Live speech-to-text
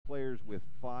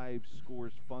5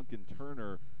 scores. Funk and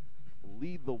Turner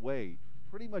lead the way.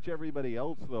 Pretty much everybody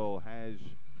else, though, has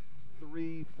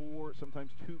 3, 4,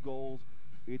 sometimes 2 goals.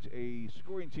 It's a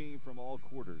scoring team from all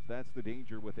quarters. That's the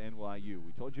danger with NYU.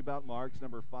 We told you about marks.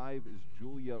 Number 5 is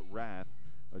Julia Rath,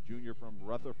 a junior from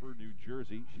Rutherford, New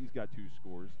Jersey. She's got 2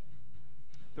 scores.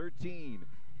 13,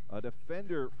 a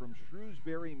defender from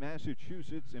Shrewsbury,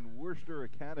 Massachusetts, in Worcester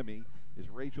Academy is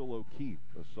Rachel O'Keefe,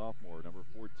 a sophomore. Number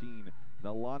 14,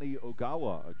 Nalani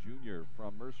Ogawa, a junior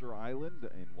from Mercer Island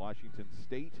in Washington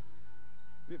State.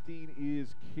 15 is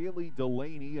Kaylee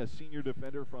Delaney, a senior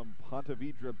defender from Ponte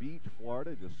Vedra Beach,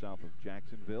 Florida, just south of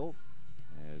Jacksonville.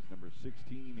 As number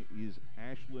 16 is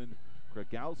Ashlyn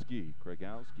Kragowski.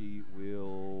 Kragowski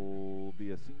will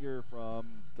be a senior from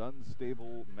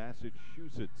Dunstable,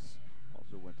 Massachusetts.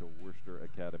 Also went to Worcester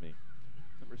Academy.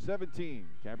 Number 17,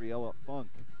 Gabriella Funk,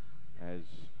 as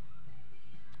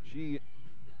she,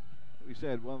 we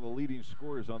said, one of the leading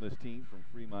scorers on this team from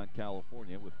Fremont,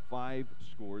 California, with 5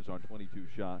 scores on 22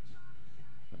 shots.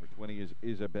 Number 20 is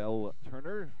Isabel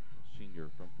Turner, a senior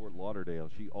from Fort Lauderdale.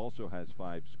 She also has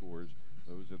 5 scores.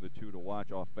 Those are the 2 to watch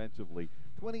offensively.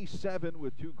 27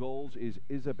 with 2 goals is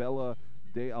Isabella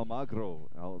de Almagro.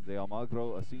 De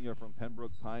Almagro, a senior from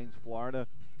Pembroke Pines, Florida.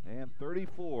 And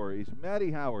 34 is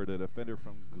Maddie Howard, a defender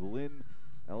from Glen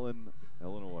Ellen,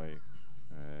 Illinois.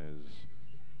 As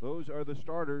those are the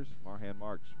starters. Marhan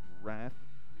marks Rath,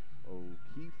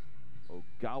 O'Keefe,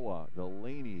 Ogawa,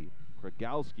 Delaney,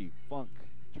 Kragowski, Funk,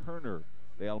 Turner,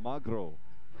 De Almagro,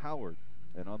 Howard.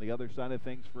 And on the other side of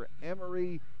things for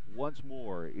Emory, once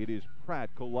more, it is Pratt,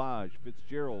 Collage,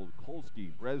 Fitzgerald,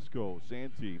 Kolsky, Bresco,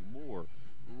 Santee, Moore,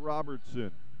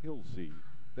 Robertson, Hilsey,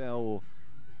 Bell,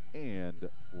 and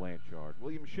Blanchard.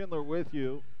 William Schindler with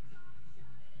you.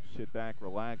 Sit back,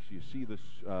 relax. You see this,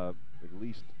 at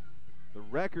least the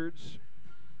records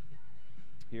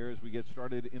here as we get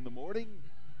started in the morning.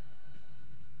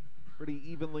 Pretty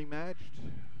evenly matched.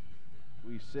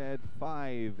 We said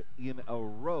 5 in a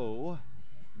row,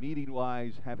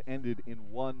 meeting-wise, have ended in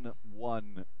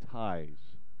 1-1 ties.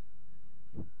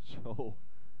 So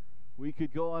we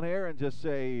could go on air and just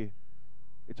say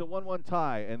it's a 1-1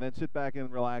 tie and then sit back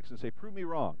and relax and say, prove me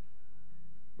wrong.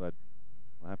 But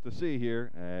we'll have to see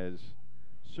here, as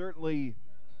certainly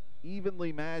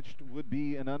evenly matched would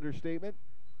be an understatement.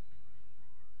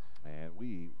 And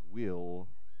we will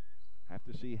have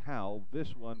to see how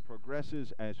this one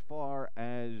progresses as far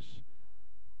as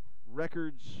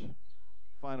records,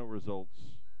 final results,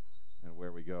 and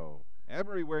where we go.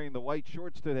 Emory wearing the white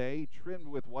shorts today, trimmed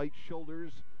with white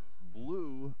shoulders,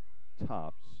 blue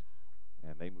tops.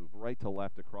 And they move right to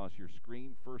left across your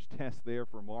screen. First test there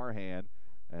for Marhan,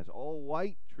 as all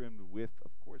white, trimmed with,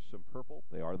 of course, some purple.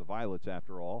 They are the Violets,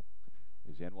 after all,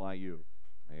 is NYU.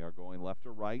 They are going left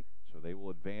to right, so they will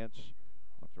advance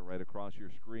left to right across your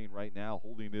screen right now,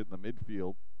 holding it in the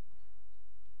midfield.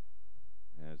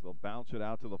 As they'll bounce it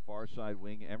out to the far side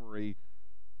wing, Emory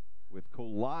with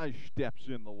Collage steps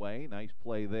in the way. Nice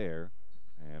play there.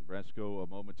 And Bresco a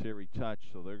momentary touch,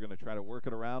 so they're going to try to work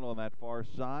it around on that far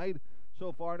side.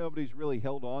 So far, nobody's really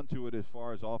held on to it as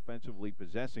far as offensively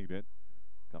possessing it.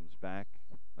 Comes back.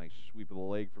 Nice sweep of the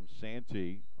leg from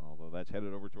Santee, although that's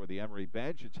headed over toward the Emory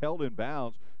bench. It's held in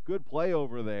bounds. Good play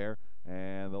over there,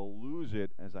 and they'll lose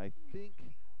it, as I think,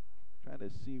 trying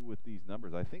to see with these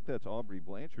numbers, I think that's Aubrey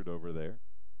Blanchard over there,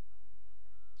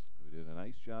 who did a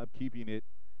nice job keeping it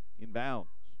in bounds.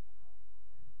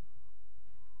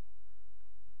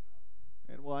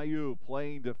 NYU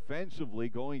playing defensively,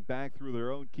 going back through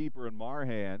their own keeper in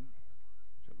Marhan.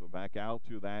 She'll go back out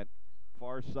to that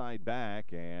far side back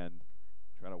and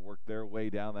try to work their way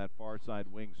down that far side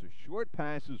wing. So short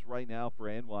passes right now for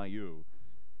NYU.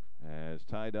 As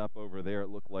tied up over there, it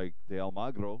looked like De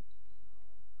Almagro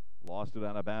lost it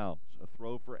out of bounds. A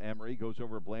throw for Emory, goes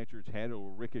over Blanchard's head. It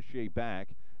will ricochet back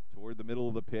toward the middle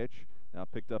of the pitch. Now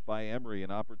picked up by Emory.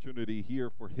 An opportunity here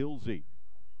for Hilsey.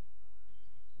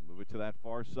 Move it to that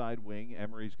far side wing.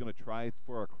 Emory's going to try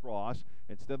for a cross.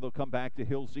 Instead, they'll come back to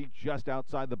Hilsey just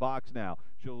outside the box now.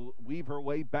 She'll weave her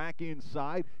way back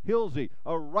inside. Hilsey,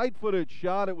 a right-footed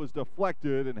shot. It was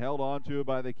deflected and held onto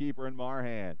by the keeper in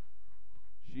Marhan.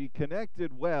 She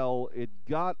connected well. It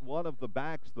got one of the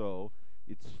backs, though.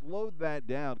 It slowed that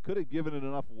down. Could have given it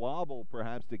enough wobble,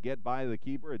 perhaps, to get by the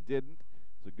keeper. It didn't.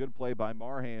 It's a good play by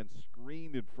Marhan,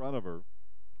 screened in front of her.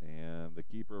 And the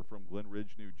keeper from Glen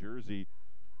Ridge, New Jersey,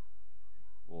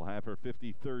 will have her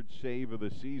 53rd save of the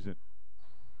season.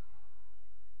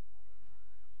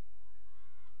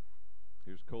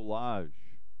 Here's Collage.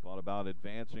 Thought about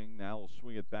advancing. Now will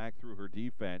swing it back through her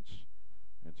defense.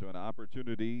 And so an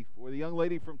opportunity for the young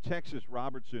lady from Texas,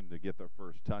 Robertson, to get the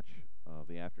first touch of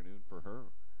the afternoon for her.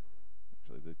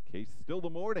 Actually, the case still the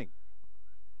morning.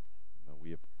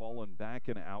 We have fallen back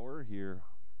an hour here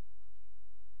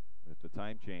with the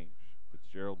time change.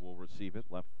 Fitzgerald will receive it,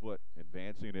 left foot,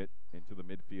 advancing it into the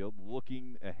midfield,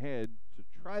 looking ahead to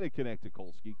try to connect to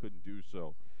Kolsky, couldn't do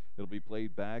so. It'll be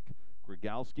played back.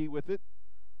 Grigowski with it.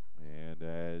 And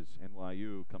as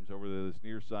NYU comes over to this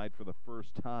near side for the first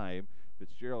time,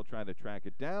 Fitzgerald trying to track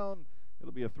it down.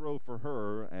 It'll be a throw for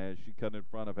her as she cut in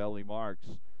front of Ellie Marks,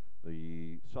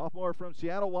 the sophomore from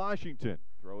Seattle, Washington.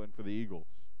 Throw in for the Eagles.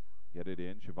 Get it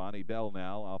in. Shivani Bell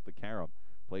now off the carom.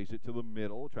 Plays it to the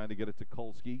middle, trying to get it to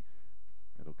Kolsky.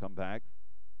 It'll come back.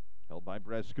 Held by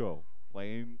Bresco.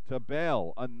 Playing to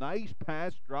Bell. A nice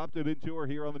pass. Dropped it into her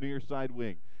here on the near side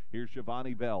wing. Here's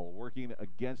Shivani Bell working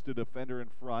against a defender in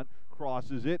front.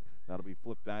 Crosses it. That'll be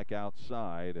flipped back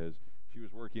outside as she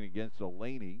was working against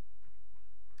Elaney.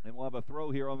 And we'll have a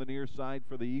throw here on the near side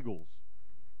for the Eagles.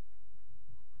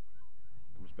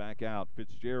 Comes back out.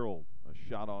 Fitzgerald. A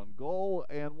shot on goal.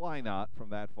 And why not from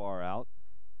that far out?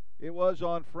 It was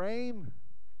on frame.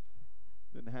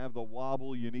 Didn't have the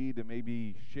wobble you need to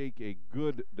maybe shake a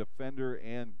good defender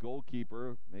and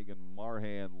goalkeeper. Megan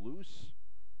Marhan loose.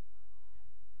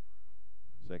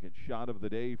 Second shot of the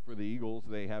day for the Eagles.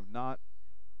 They have not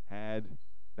had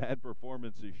bad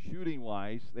performances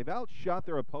shooting-wise. They've outshot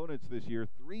their opponents this year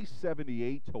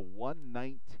 378 to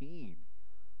 119.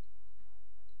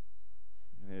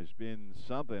 It has been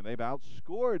something. They've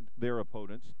outscored their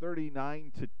opponents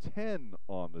 39 to 10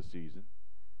 on the season.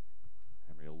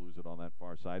 Emory will lose it on that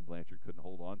far side. Blanchard couldn't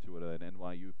hold on to it. An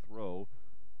NYU throw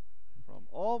from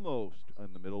almost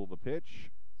in the middle of the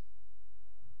pitch.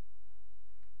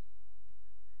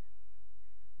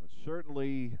 But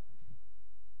certainly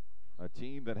a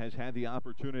team that has had the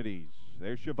opportunities.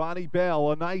 There's Shivani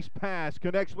Bell, a nice pass,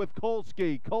 connects with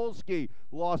Kolsky. Kolsky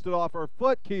lost it off her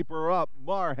foot, keep her up.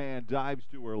 Marhan dives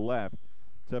to her left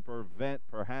to prevent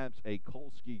perhaps a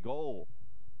Kolsky goal.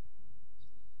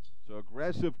 So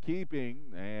aggressive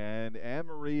keeping, and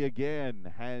Emory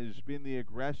again has been the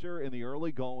aggressor in the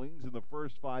early goings in the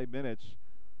first 5 minutes.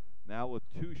 Now with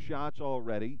 2 shots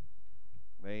already.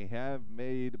 They have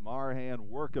made Marhan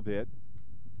work a bit.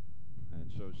 And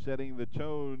so setting the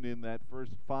tone in that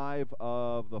first 5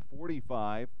 of the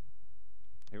 45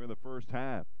 here in the first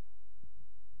half.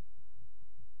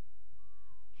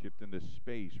 Chipped into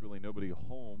space, really nobody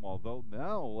home. Although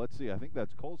now, let's see, I think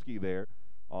that's Kolsky there,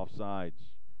 offsides.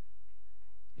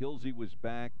 Hilsey was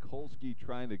back. Kolsky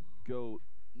trying to go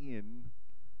in.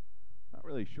 Not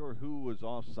really sure who was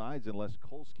offsides unless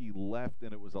Kolsky left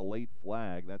and it was a late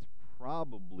flag. That's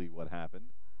probably what happened.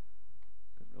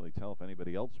 Couldn't really tell if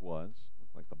anybody else was.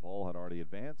 Looked like the ball had already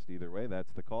advanced. Either way,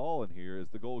 that's the call. And here is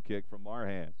the goal kick from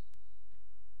Marhan.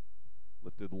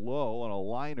 Lifted low on a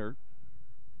liner.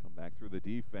 Come back through the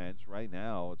defense. Right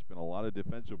now, it's been a lot of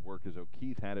defensive work as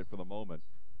O'Keefe had it for the moment.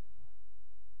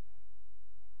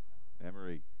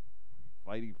 Emory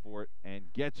fighting for it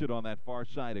and gets it on that far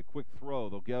side. A quick throw.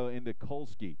 They'll go into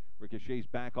Kolsky. Ricochets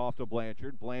back off to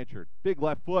Blanchard. Blanchard, big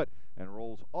left foot, and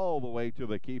rolls all the way to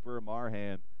the keeper.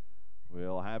 Marhan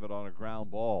will have it on a ground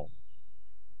ball.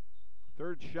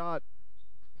 Third shot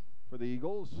for the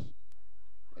Eagles.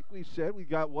 Like we said, we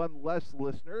got one less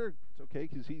listener. It's okay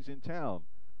because he's in town.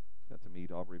 Got to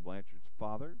meet Aubrey Blanchard's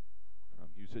father from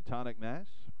Housatonic, Mass.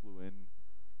 Flew in,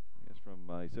 I guess,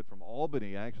 he said from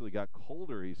Albany. Actually got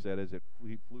colder, he said, as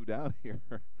he flew down here.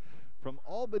 From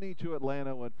Albany to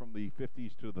Atlanta went from the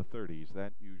 50s to the 30s.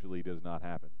 That usually does not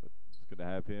happen. But it's good to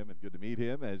have him and good to meet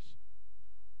him as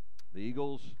the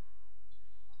Eagles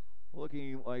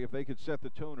looking like if they could set the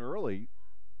tone early,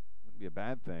 wouldn't be a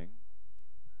bad thing.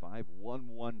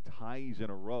 5-1-1 ties in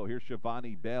a row. Here's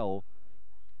Shivani Bell,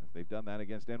 as they've done that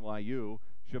against NYU.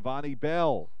 Shivani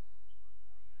Bell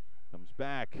comes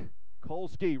back.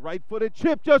 Kolsky, right-footed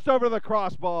chip just over the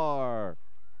crossbar.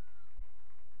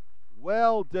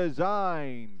 Well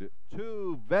designed.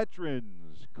 2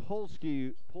 veterans.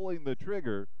 Kolsky pulling the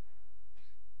trigger.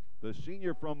 The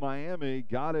senior from Miami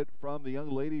got it from the young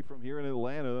lady from here in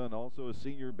Atlanta, and also a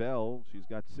senior Bell. She's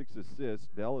got 6 assists.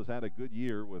 Bell has had a good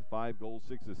year with 5 goals,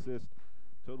 6 assists,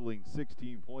 totaling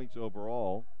 16 points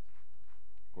overall.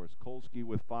 Of course, Kolsky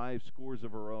with 5 scores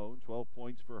of her own, 12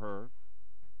 points for her.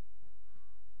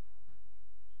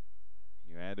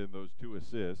 You add in those 2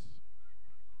 assists.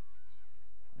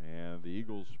 And the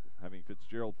Eagles, having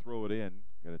Fitzgerald throw it in,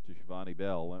 got it to Shivani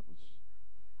Bell. That was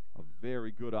a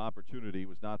very good opportunity.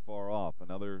 Was not far off.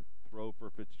 Another throw for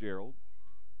Fitzgerald.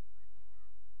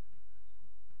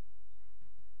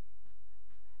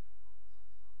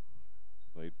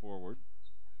 Played forward.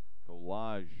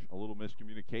 Collage, a little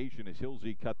miscommunication as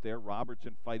Hilsey cut there.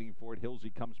 Robertson fighting for it.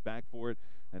 Hilsey comes back for it,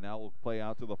 and now will play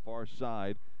out to the far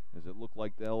side as it looked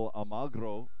like Del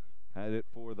Almagro had it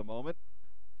for the moment.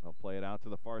 They'll play it out to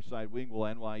the far side wing. Will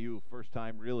NYU, first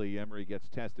time really Emory gets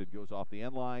tested, goes off the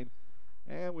end line.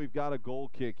 And we've got a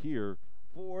goal kick here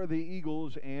for the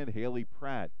Eagles and Haley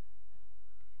Pratt.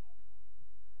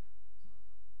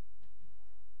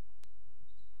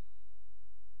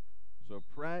 So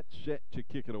Pratt set to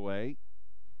kick it away.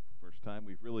 First time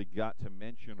we've really got to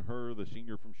mention her, the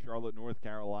senior from Charlotte, North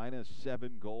Carolina.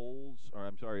 7 goals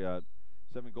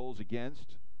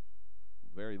against.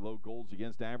 Very low goals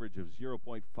against average of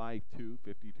 0.52,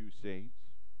 52 saves.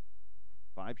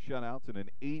 5 shutouts and an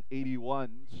 .881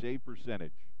 save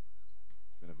percentage.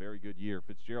 It's been a very good year.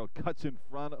 Fitzgerald cuts in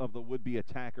front of the would-be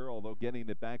attacker, although getting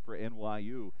it back for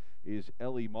NYU is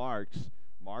Ellie Marks.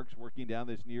 Marks working down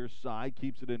this near side,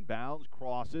 keeps it in bounds,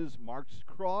 crosses. Marks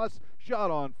cross, shot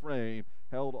on frame,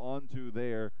 held onto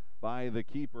there by the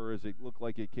keeper as it looked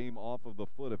like it came off of the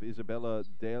foot of Isabella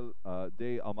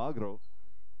de Almagro.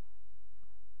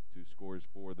 2 scores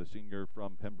for the senior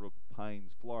from Pembroke Pines,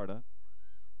 Florida.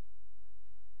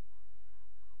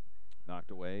 Knocked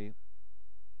away.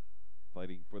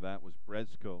 Fighting for that was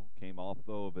Brezko. Came off,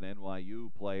 though, of an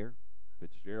NYU player.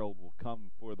 Fitzgerald will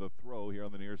come for the throw here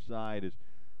on the near side as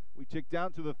we tick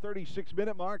down to the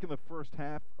 36-minute mark in the first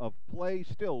half of play.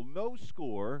 Still no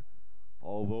score,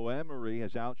 although Emory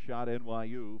has outshot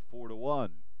NYU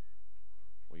 4-1.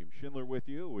 William Schindler with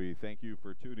you. We thank you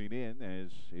for tuning in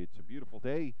as it's a beautiful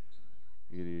day.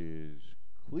 It is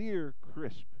clear,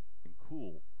 crisp, and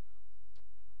cool.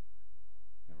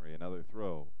 Emory, another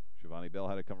throw. Shivani Bell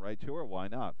had to come right to her. Why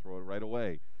not? Throw it right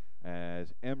away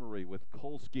as Emory with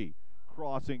Kolsky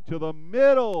crossing to the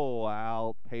middle.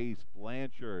 Outpaced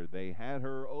Blanchard. They had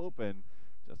her open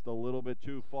just a little bit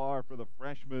too far for the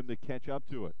freshman to catch up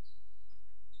to it.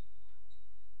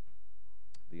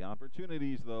 The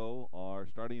opportunities, though, are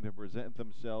starting to present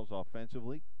themselves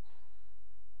offensively.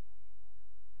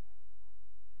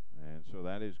 And so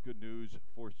that is good news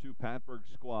for Sue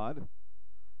Patberg's squad.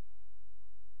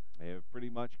 They have pretty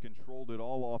much controlled it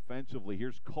all offensively.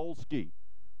 Here's Kolsky.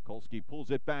 Kolsky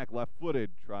pulls it back,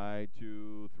 left-footed. Tried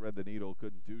to thread the needle,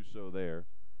 couldn't do so there.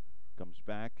 Comes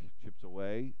back, chips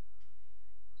away.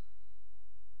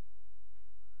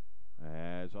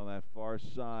 As on that far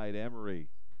side, Emory,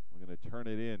 we're going to turn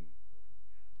it in.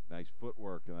 Nice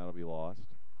footwork, and that'll be lost.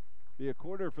 Be a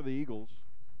corner for the Eagles.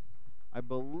 I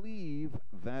believe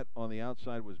that on the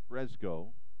outside was Brezko.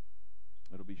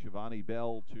 It'll be Shivani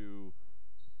Bell to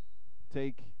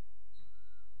take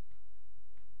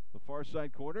the far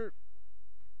side corner.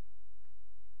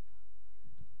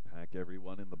 Pack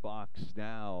everyone in the box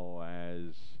now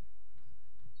as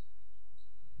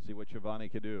see what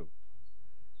Shivani can do.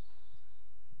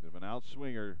 Bit of an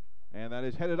outswinger, and that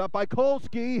is headed up by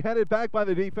Kolsky, headed back by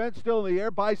the defense, still in the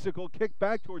air. Bicycle kick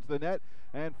back towards the net,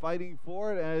 and fighting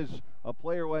for it as a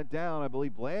player went down. I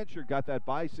believe Blanchard got that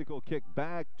bicycle kick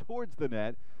back towards the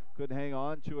net. Couldn't hang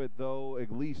on to it, though,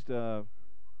 at least the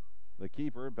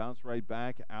keeper bounced right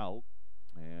back out.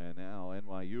 And now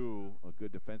NYU, a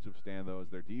good defensive stand, though, as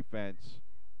their defense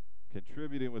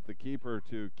contributing with the keeper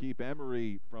to keep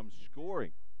Emory from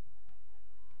scoring.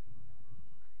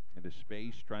 Into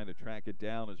space, trying to track it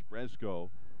down as Brezko.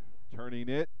 Turning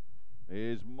it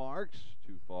is Marks.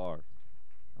 Too far.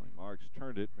 Marks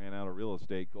turned it, ran out of real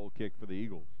estate. Goal kick for the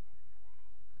Eagles.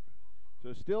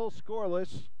 So still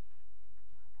scoreless.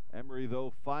 Emory,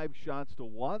 though, 5 shots to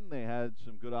 1. They had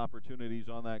some good opportunities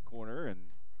on that corner. And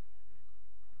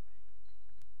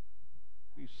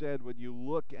we said when you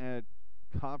look at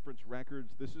conference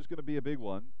records, this is going to be a big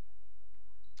one.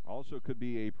 Also could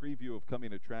be a preview of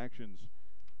coming attractions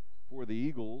for the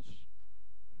Eagles.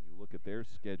 You look at their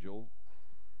schedule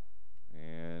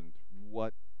and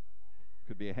what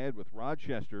could be ahead with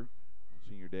Rochester on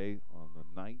Senior Day on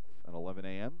the 9th at 11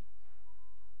 a.m.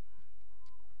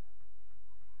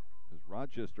 Because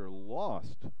Rochester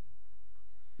lost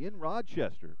in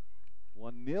Rochester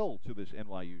 1-0 to this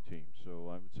NYU team. So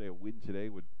I would say a win today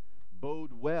would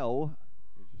bode well.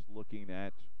 You're just looking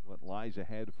at what lies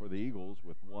ahead for the Eagles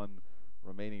with one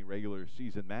remaining regular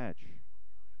season match.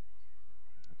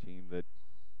 A team that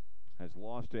has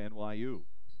lost to NYU.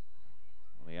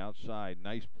 On the outside,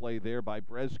 nice play there by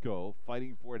Brezko,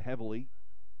 fighting for it heavily.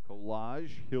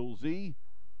 Collage, Hilsey,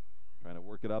 trying to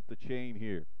work it up the chain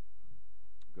here.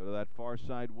 Go to that far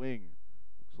side wing.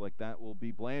 Looks like that will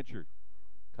be Blanchard.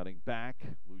 Cutting back,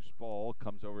 loose ball,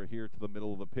 comes over here to the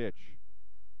middle of the pitch.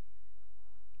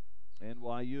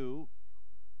 NYU,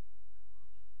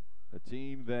 a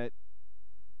team that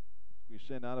we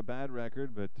said, not a bad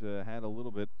record, but had a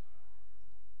little bit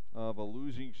of a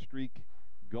losing streak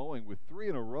going with 3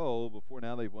 in a row before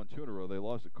now they've won 2 in a row. They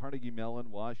lost to Carnegie Mellon,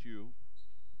 WashU,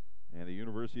 and the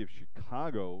University of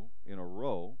Chicago in a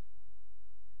row.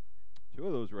 2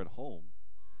 of those are at home.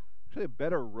 Actually, a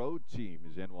better road team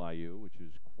is NYU, which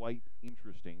is quite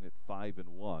interesting at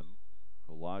 5-1.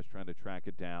 Collage trying to track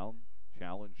it down.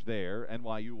 Challenge there.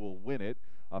 NYU will win it.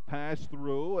 A pass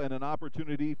through and an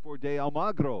opportunity for De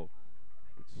Almagro.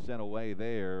 It's sent away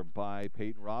there by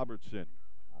Peyton Robertson.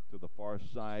 Off to the far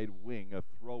side wing, a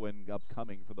throw-in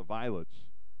upcoming for the Violets.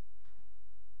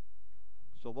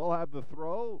 So they'll have the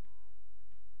throw.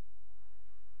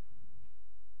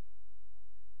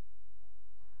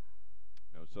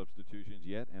 No substitutions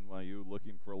yet. NYU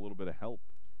looking for a little bit of help.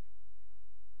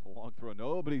 It's a long throw.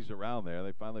 Nobody's around there.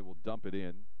 They finally will dump it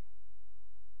in.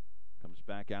 Comes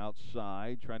back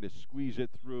outside, trying to squeeze it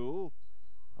through.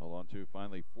 Hold on to,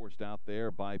 finally forced out there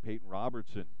by Peyton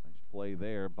Robertson. Nice play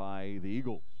there by the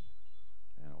Eagles.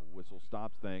 And a whistle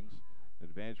stops things.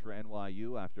 Advantage for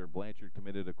NYU after Blanchard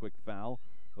committed a quick foul.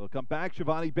 They'll come back.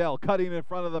 Shivani Bell cutting in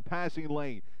front of the passing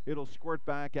lane. It'll squirt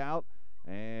back out.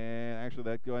 And actually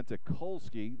that went to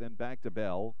Kolsky, then back to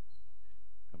Bell.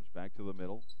 Comes back to the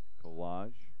middle.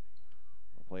 Collage.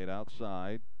 They'll play it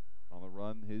outside. On the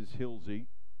run is Hilsey.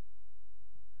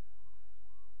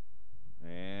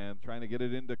 And trying to get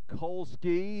it into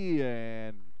Kolsky,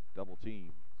 and double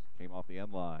team. Came off the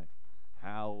end line.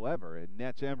 However, it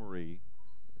nets Emory.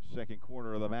 Second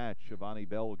corner of the match. Shivani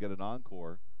Bell will get an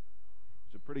encore.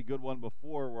 It's a pretty good one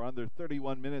before. We're under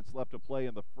 31 minutes left to play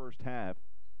in the first half.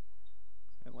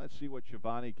 And let's see what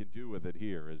Shivani can do with it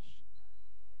here. Is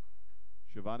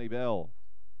Shivani Bell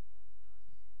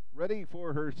ready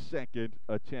for her second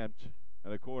attempt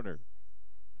at a corner.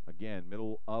 Again,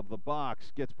 middle of the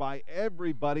box. Gets by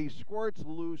everybody. Squirts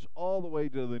loose all the way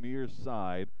to the near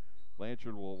side.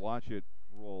 Blanchard will watch it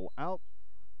roll out.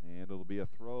 And it'll be a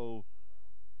throw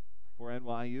for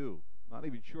NYU. Not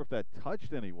even sure if that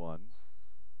touched anyone.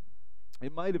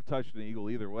 It might have touched an Eagle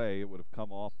either way. It would have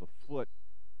come off the foot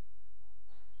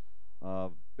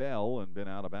of Bell and been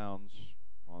out of bounds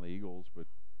on the Eagles. But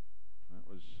that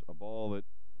was a ball that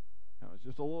was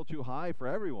just a little too high for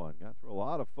everyone. Got through a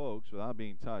lot of folks without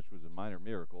being touched. Was a minor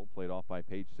miracle. Played off by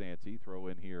Paige Santee. Throw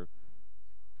in here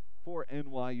for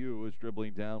NYU as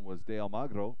dribbling down was De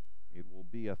Almagro. It will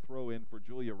be a throw in for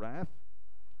Julia Rath,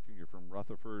 junior from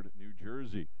Rutherford, New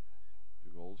Jersey.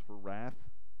 2 goals for Rath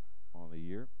on the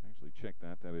year. Actually, check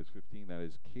that. That is 15. That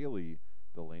is Kaylee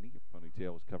Delaney.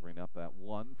 Ponytail was covering up that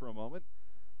one for a moment.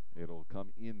 It'll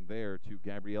come in there to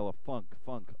Gabriella Funk.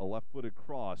 Funk, a left-footed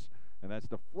cross. And that's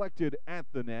deflected at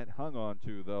the net, hung on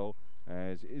to, though,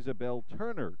 as Isabel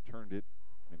Turner turned it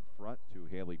in front to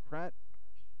Haley Pratt.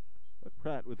 But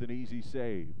Pratt with an easy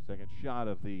save. Second shot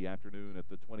of the afternoon at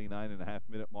the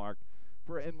 29.5-minute mark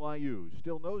for NYU.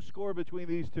 Still no score between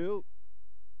these two.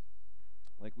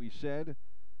 Like we said,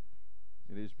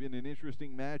 it has been an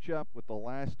interesting matchup with the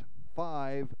last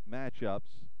 5 matchups.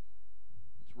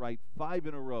 That's right, 5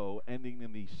 in a row, ending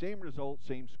in the same result,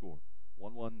 same score.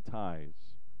 1-1 ties.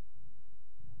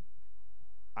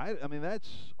 I mean,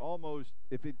 that's almost,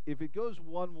 if it goes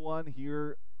 1-1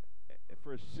 here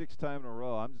for a 6th time in a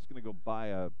row, I'm just going to go buy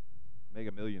a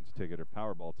Mega Millions ticket or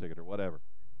Powerball ticket or whatever.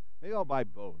 Maybe I'll buy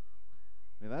both.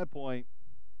 At that point,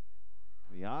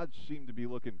 the odds seem to be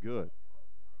looking good.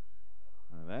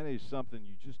 That is something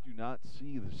you just do not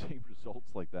see the same results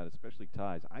like that, especially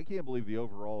ties. I can't believe the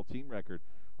overall team record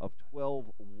of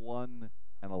 12-1-11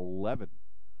 where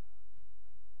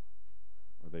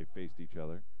they faced each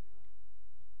other.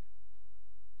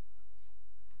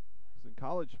 In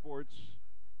college sports,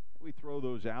 we throw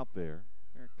those out there.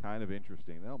 They're kind of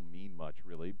interesting. They don't mean much,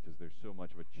 really, because there's so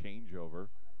much of a changeover.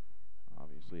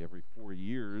 Obviously, every 4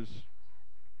 years,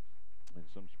 and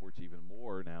some sports even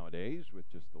more nowadays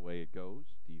with just the way it goes.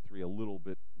 D3 a little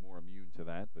bit more immune to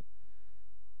that, but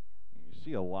you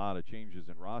see a lot of changes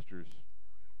in rosters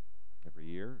every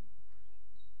year.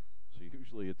 So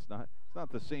usually it's not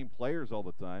the same players all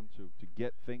the time. So to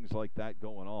get things like that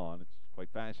going on, it's quite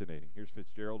fascinating. Here's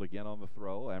Fitzgerald again on the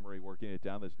throw. Emory working it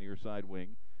down this near side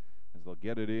wing as they'll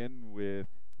get it in with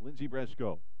Lindsay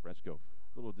Bresco. Bresco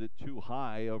a little bit too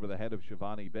high over the head of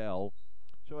Shivani Bell.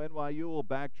 So NYU will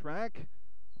backtrack.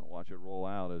 I'll watch it roll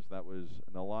out as that was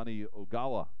Nalani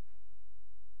Ogawa.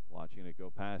 Watching it go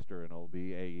past her, and it'll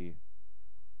be a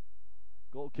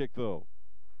goal kick, though,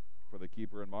 for the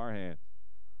keeper in Marhan.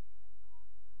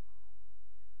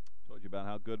 Told you about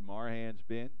how good Marhan's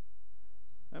been.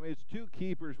 I mean, it's 2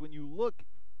 keepers. When you look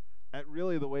at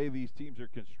really the way these teams are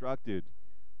constructed,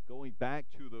 going back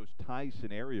to those tie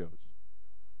scenarios,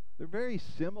 They're very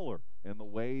similar in the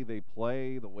way they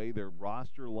play, the way their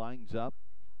roster lines up.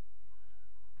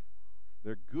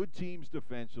 They're good teams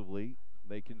defensively.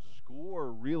 They can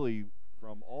score really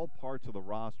from all parts of the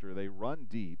roster. They run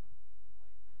deep.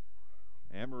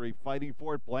 Emory fighting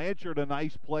for it. Blanchard, a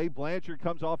nice play. Blanchard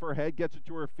comes off her head, gets it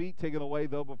to her feet, taken away,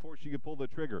 though, before she could pull the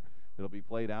trigger. It'll be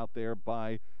played out there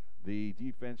by the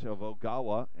defense of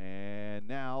Ogawa. And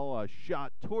now a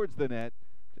shot towards the net.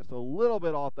 Just a little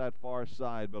bit off that far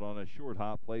side, but on a short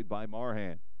hop played by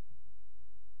Marhan.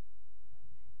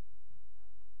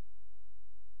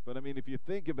 But, I mean, if you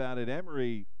think about it,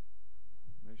 Emory,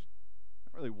 there's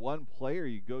not really one player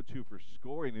you go to for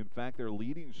scoring. In fact, their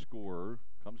leading scorer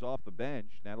comes off the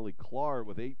bench. Natalie Clark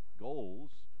with 8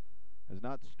 goals. Has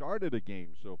not started a game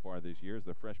so far this year as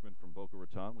the freshman from Boca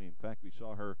Raton. In fact, we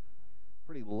saw her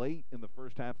pretty late in the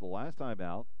first half the last time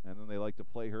out, and then they like to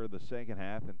play her the second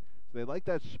half. And so they like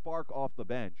that spark off the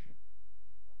bench.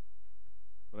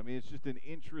 But, I mean, it's just an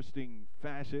interesting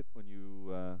facet when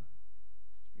you,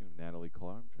 speaking of Natalie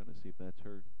Clark, I'm trying to see if that's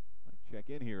her. Might check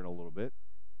in here in a little bit.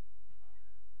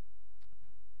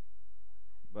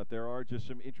 But there are just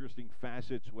some interesting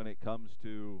facets when it comes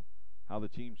to how the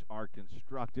teams are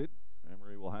constructed.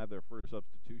 Emory will have their first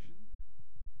substitution.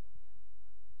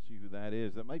 See who that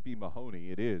is. That might be Mahoney.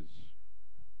 It is.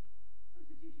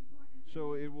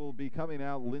 So it will be coming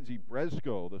out Lindsay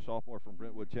Bresco, the sophomore from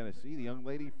Brentwood, Tennessee. The young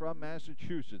lady from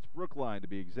Massachusetts, Brookline to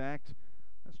be exact.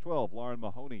 That's 12. Lauren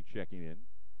Mahoney checking in.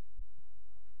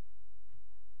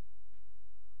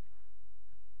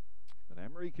 But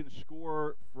Emory can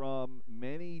score from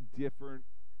many different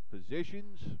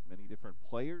positions, many different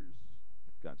players.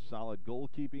 Got solid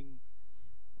goalkeeping.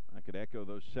 I could echo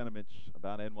those sentiments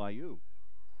about NYU.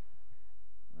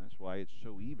 That's why it's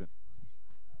so even.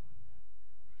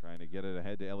 Trying to get it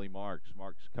ahead to Ellie Marks.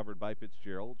 Marks covered by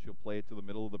Fitzgerald. She'll play it to the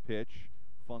middle of the pitch.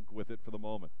 Funk with it for the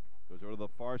moment. Goes over to the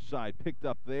far side. Picked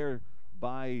up there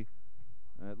by,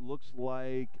 it looks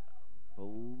like,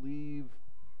 believe,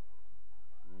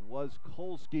 was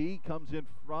Kolsky. Comes in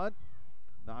front.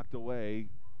 Knocked away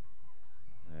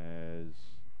as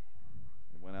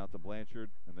it went out to Blanchard,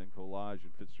 and then Collage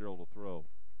and Fitzgerald will throw.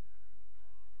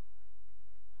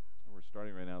 And we're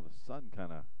starting right now. The sun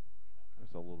kind of,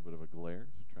 there's a little bit of a glare.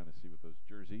 Just trying to see with those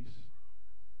jerseys.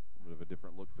 A little bit of a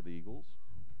different look for the Eagles.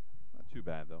 Not too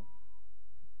bad, though.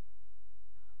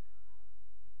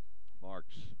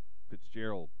 Marks,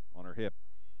 Fitzgerald on her hip.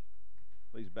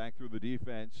 Plays back through the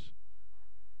defense.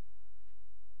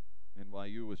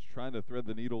 NYU was trying to thread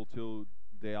the needle to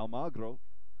De Almagro.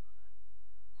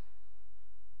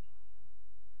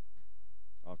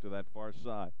 Off to that far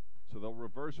side. So they'll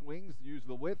reverse wings, use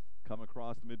the width, come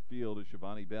across the midfield as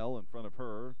Shivani Bell in front of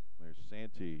her. There's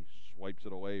Santee, swipes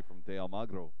it away from De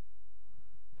Almagro.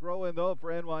 Throw in, though,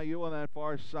 for NYU on that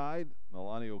far side.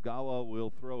 Nalani Ogawa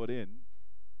will throw it in.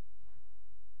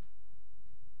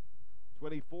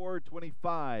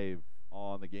 24-25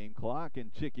 on the game clock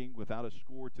and ticking without a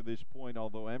score to this point,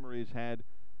 although Emory has had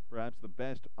perhaps the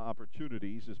best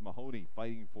opportunities as Mahoney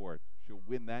fighting for it. She'll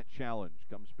win that challenge.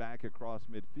 Comes back across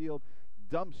midfield,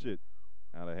 dumps it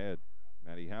out ahead.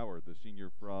 Maddie Howard, the senior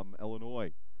from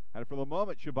Illinois. And for the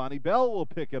moment, Shivani Bell will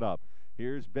pick it up.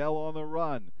 Here's Bell on the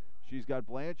run. She's got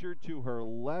Blanchard to her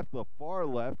left, the far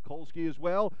left. Kolsky as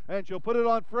well, and she'll put it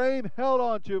on frame. Held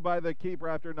on to by the keeper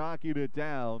after knocking it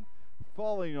down.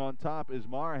 Falling on top is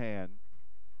Marhan.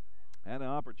 And an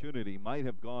opportunity might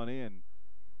have gone in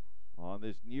on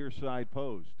this near side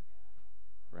post.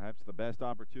 Perhaps the best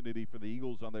opportunity for the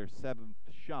Eagles on their 7th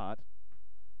shot.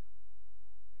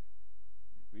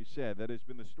 We said that has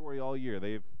been the story all year.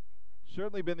 They've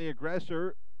certainly been the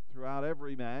aggressor throughout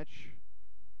every match.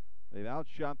 They've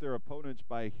outshot their opponents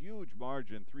by a huge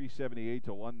margin, 378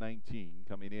 to 119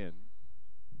 coming in.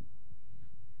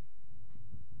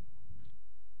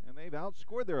 And they've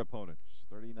outscored their opponents,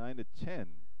 39 to 10.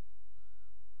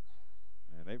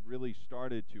 And they've really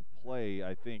started to play,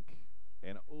 I think,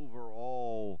 an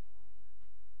overall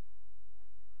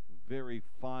very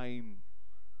fine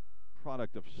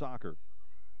product of soccer.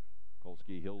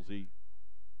 Kolsky, Hilsey,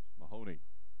 Mahoney.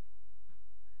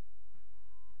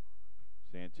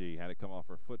 Santee had it come off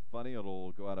her foot funny.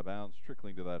 It'll go out of bounds,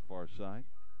 trickling to that far side.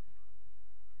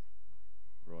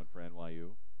 Throw in for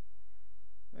NYU.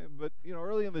 But, you know,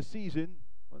 early in the season,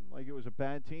 when like it was a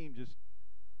bad team, just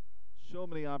so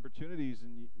many opportunities,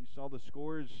 and you saw the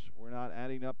scores were not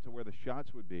adding up to where the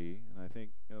shots would be. And I think,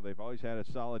 you know, they've always had a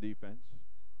solid defense.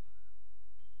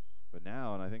 But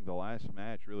now, and I think the last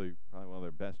match really probably one of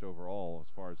their best overall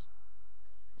as far as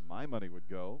my money would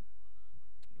go.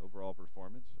 Overall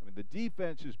performance. I mean, the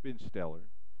defense has been stellar.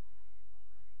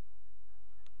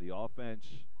 The offense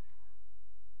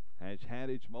has had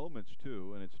its moments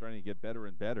too, and it's starting to get better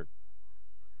and better.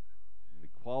 And the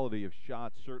quality of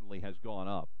shots certainly has gone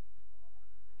up.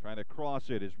 Trying to cross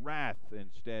it is Rath.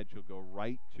 Instead, she'll go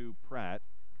right to Pratt.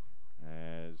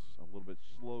 As a little bit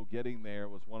slow getting there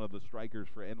was one of the strikers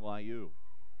for NYU.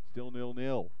 Still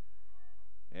 0-0.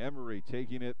 Emory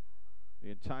taking it the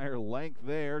entire length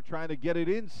there, trying to get it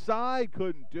inside.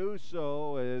 Couldn't do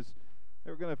so as they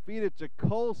were going to feed it to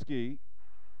Kolsky.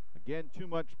 Again, too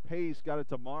much pace. Got it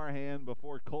to Marhan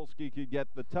before Kolsky could get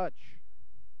the touch.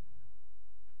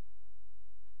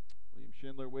 William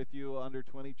Schindler with you. Under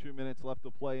 22 minutes left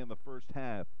to play in the first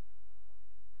half.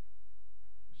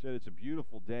 Said it's a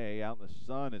beautiful day out in the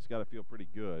sun. It's got to feel pretty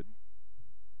good.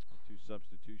 2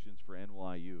 substitutions for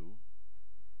NYU.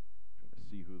 Trying to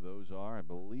see who those are. I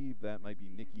believe that might be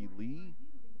Nikki Lee.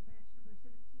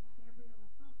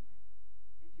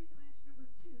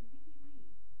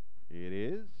 It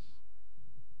is.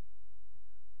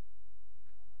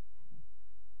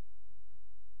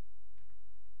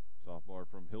 Sophomore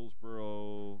from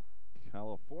Hillsborough,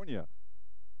 California.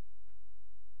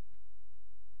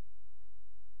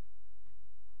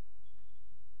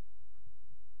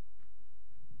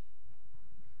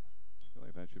 I feel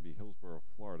like that should be Hillsborough,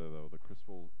 Florida, though. The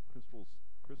Crystal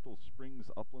Springs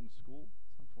Upland School.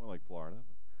 Sounds more like Florida.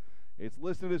 It's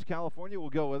listed as California. We'll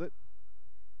go with it.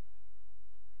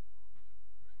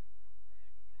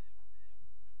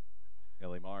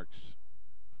 Ellie Marks,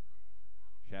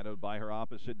 shadowed by her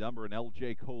opposite number, an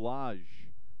LJ Collage.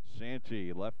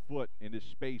 Santee, left foot into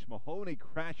space. Mahoney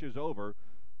crashes over.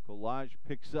 Collage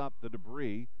picks up the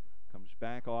debris. Comes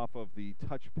back off of the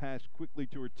touch pass quickly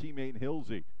to her teammate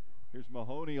Hilsey. Here's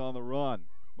Mahoney on the run.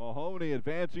 Mahoney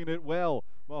advancing it well.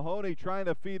 Mahoney trying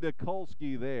to feed to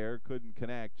Kolsky there. Couldn't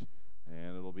connect.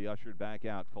 And it'll be ushered back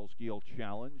out. Kolsky will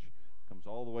challenge. Comes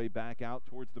all the way back out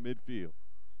towards the midfield.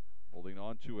 Holding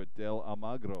on to it, De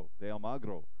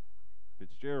Almagro.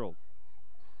 Fitzgerald.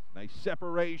 Nice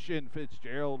separation.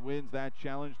 Fitzgerald wins that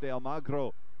challenge. De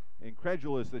Almagro,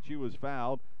 incredulous that she was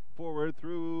fouled. Forward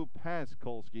through past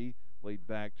Kolsky. Played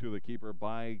back to the keeper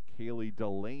by Kaylee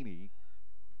Delaney.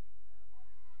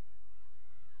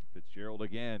 Fitzgerald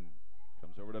again.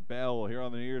 Comes over to Bell here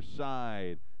on the near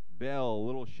side. Bell,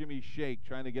 little shimmy shake,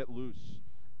 trying to get loose.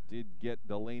 Did get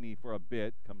Delaney for a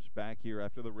bit. Comes back here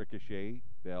after the ricochet.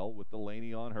 Bell with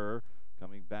Delaney on her.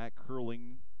 Coming back,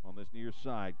 curling on this near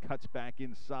side. Cuts back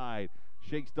inside.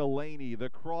 Shakes Delaney. The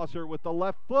crosser with the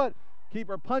left foot.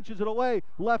 Keeper punches it away.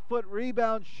 Left foot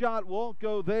rebound shot won't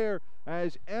go there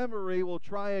as Emory will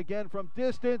try again from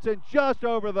distance and just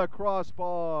over the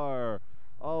crossbar.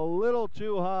 A little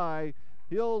too high.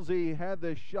 Hilsey had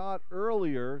the shot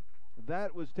earlier.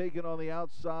 That was taken on the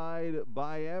outside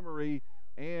by Emory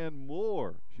and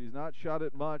Moore. She's not shot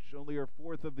it much, only her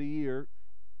 4th of the year.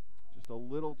 Just a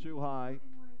little too high.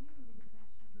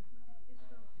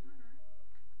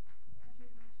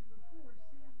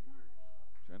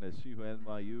 Trying to see who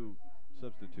NYU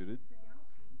substituted.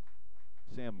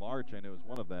 Sam March, I know, is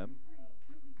one of them.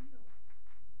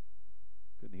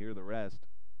 Couldn't hear the rest.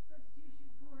 Substitution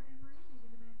for Emory,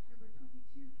 leaving the match number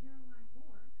 22, Caroline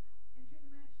Moore. Entering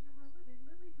the match number 11,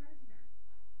 Lily Dresner.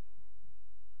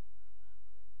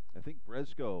 I think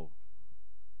Bresco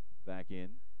back in.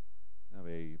 Have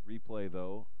a replay,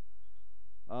 though,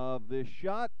 of this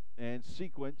shot and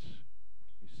sequence.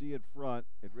 You see it front.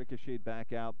 It ricocheted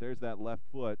back out. There's that left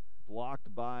foot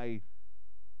blocked by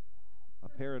a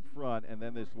pair in front. And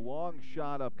then this long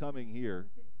shot upcoming here.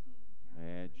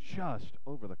 And just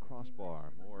over the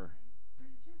crossbar. Moore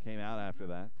came out after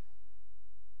that.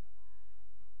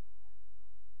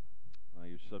 Well,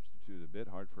 you substituted a bit.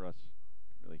 Hard for us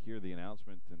to really hear the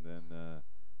announcement and then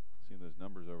seeing those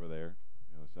numbers over there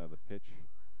on the other side of the pitch.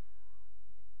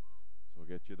 So we'll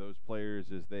get you those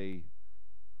players as they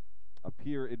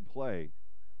appear in play.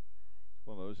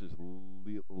 One of those is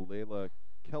Layla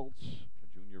Keltz, a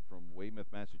junior from Weymouth,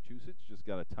 Massachusetts. Just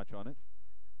got a touch on it.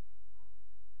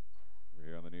 Over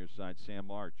here on the near side, Sam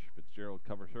March. Fitzgerald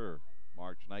covers her.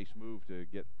 March, nice move to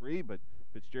get free, but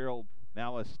Fitzgerald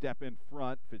now a step in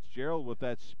front. Fitzgerald with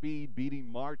that speed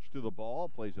beating March to the ball.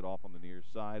 Plays it off on the near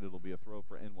side. It'll be a throw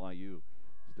for NYU.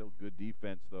 Still good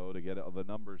defense, though, to get the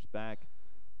numbers back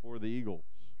for the Eagles.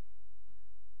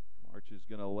 March is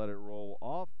going to let it roll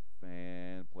off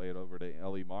and play it over to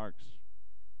Ellie Marks.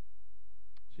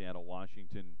 Seattle,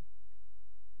 Washington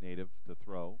native to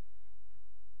throw.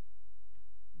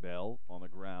 Bell on the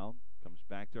ground. Comes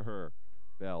back to her.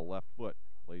 Bell, left foot.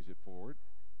 Plays it forward.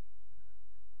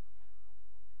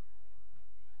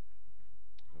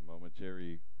 A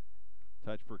momentary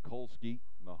touch for Kolsky.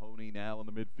 Mahoney now in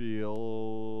the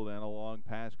midfield. And a long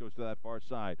pass goes to that far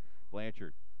side.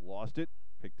 Blanchard Lost it.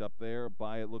 Picked up there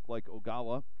by, it looked like,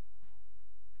 Ogawa.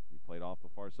 He played off the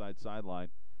far side sideline.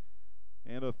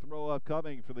 And a throw up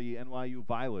coming for the NYU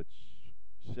Violets.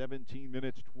 17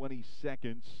 minutes, 20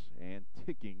 seconds, and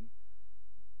ticking.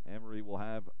 Emory will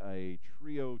have a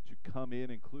trio to come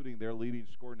in, including their leading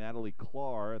scorer, Natalie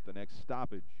Clark, at the next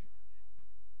stoppage.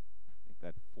 I think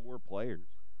that's 4 players.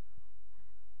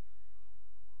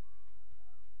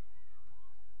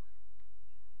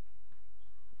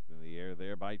 In the air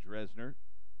there by Dresner.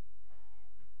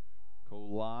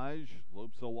 Collage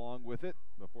lopes along with it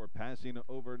before passing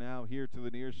over now here to the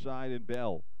near side, and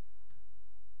Bell.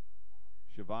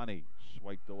 Shivani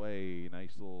swiped away.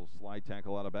 Nice little slide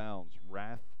tackle out of bounds.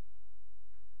 Rath.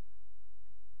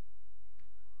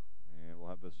 And we'll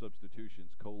have the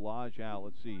substitutions. Collage out.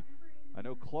 Let's see. I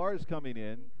know Clark's coming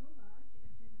in.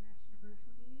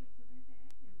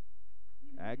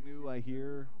 Agnew, I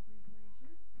hear.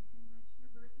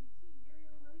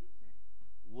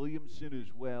 Williamson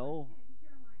as well.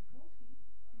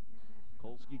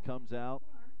 Kolsky comes out.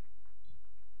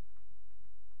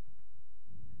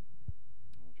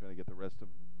 I'll try to get the rest of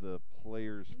the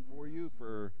players for you.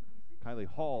 For Kylie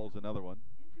Hall's another one.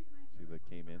 See that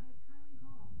came in.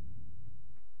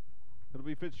 It'll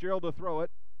be Fitzgerald to throw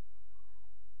it.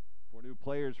 4 new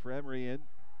players for Emory in.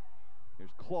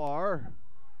 Here's Clark.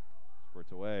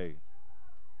 Squirts away.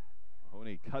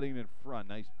 Mahoney cutting in front.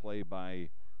 Nice play by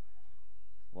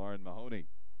Lauren Mahoney.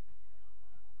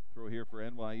 Throw here for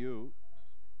NYU.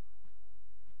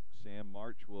 Sam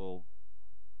March will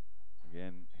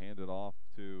again hand it off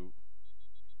to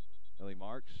Ellie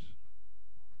Marks.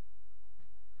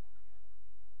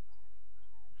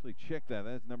 Actually, check that.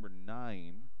 That's number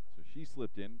 9. So she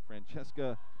slipped in.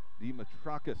 Francesca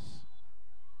Dimitrakis.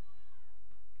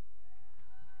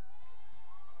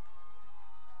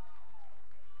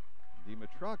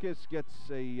 Dimitrakis gets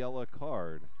a yellow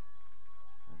card.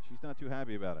 And she's not too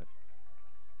happy about it.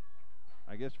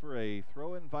 I guess for a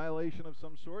throw-in violation of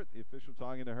some sort. The official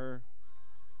talking to her.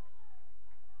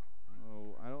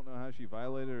 Oh, I don't know how she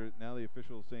violated her. Now the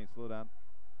official is saying slow down.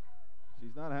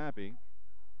 She's not happy.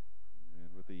 And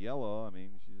with the yellow, I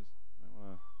mean, she just might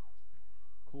want to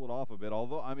cool it off a bit.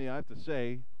 Although, I mean, I have to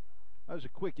say, that was a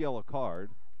quick yellow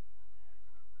card.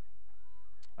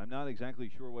 I'm not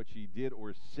exactly sure what she did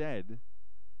or said.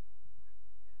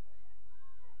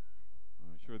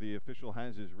 I'm sure the official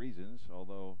has his reasons,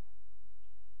 although,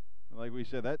 like we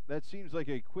said, that seems like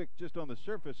a quick, just on the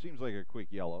surface, seems like a quick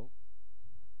yellow.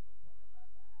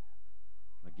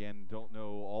 Again, don't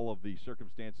know all of the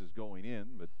circumstances going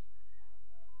in, but it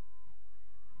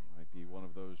might be one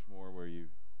of those more where you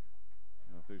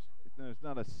know, if there's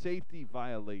not a safety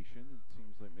violation, it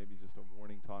seems like maybe just a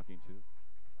warning talking to.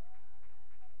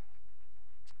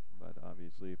 But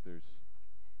obviously, if there's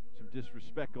some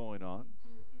disrespect going on.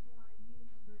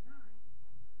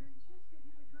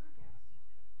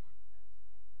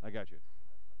 I got you.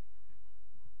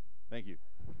 Thank you.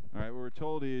 All right, what we're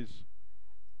told is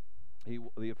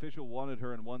the official wanted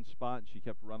her in one spot, and she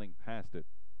kept running past it.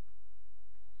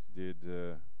 Did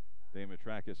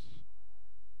Dimitrakis.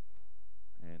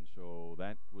 And so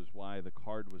that was why the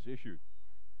card was issued.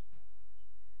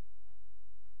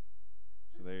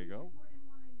 So there you go.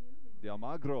 De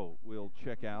Almagro will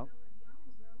check out.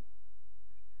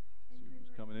 See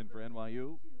who's coming in for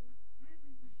NYU.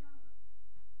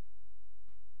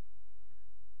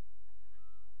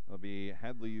 That'll be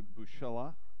Hadley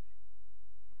Bushella,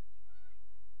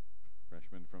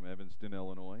 freshman from Evanston,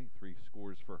 Illinois. 3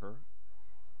 scores for her.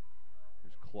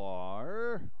 Here's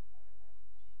Clark.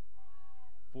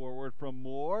 Forward from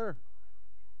Moore.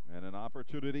 And an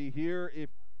opportunity here if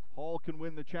Hall can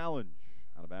win the challenge.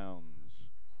 Out of bounds.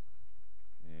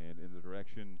 And in the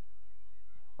direction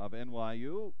of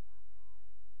NYU.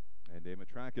 And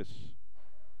Dimitrakis.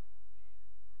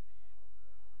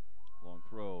 Long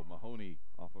throw. Mahoney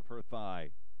off of her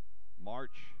thigh.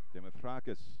 March.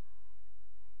 Dimitrakis.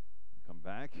 Come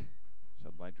back.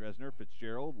 Set by Dresner.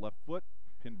 Fitzgerald. Left foot.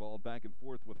 Pinballed back and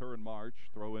forth with her and March.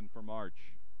 Throw in for March.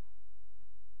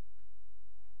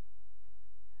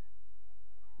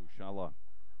 Bushala.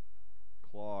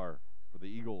 Clark for the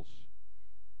Eagles.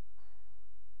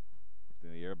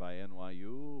 In the air by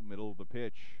NYU. Middle of the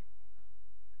pitch.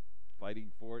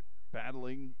 Fighting for it.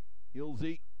 Battling.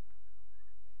 Hilsey.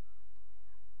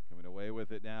 Coming away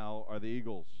with it now are the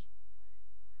Eagles.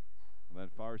 On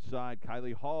that far side,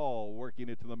 Kylie Hall working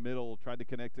it to the middle. Tried to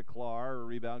connect to Clark.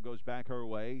 Rebound goes back her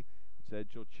way. Said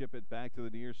she'll chip it back to the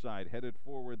near side. Headed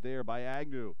forward there by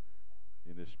Agnew.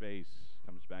 In the space.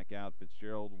 Comes back out.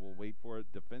 Fitzgerald will wait for it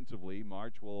defensively.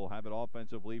 March will have it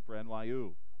offensively for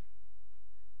NYU.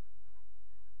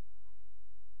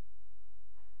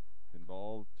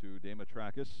 ball to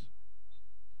Demetrakis.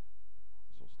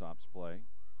 Whistle stops play.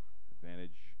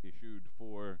 Advantage issued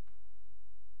for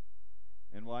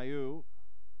NYU.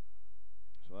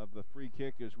 So have the free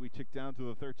kick as we tick down to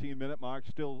the 13-minute mark.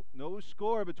 Still no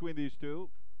score between these two.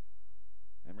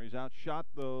 Emory's outshot,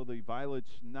 though, the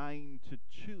Violets 9-2.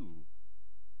 And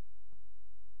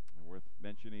worth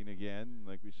mentioning again,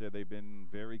 like we said, they've been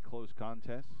very close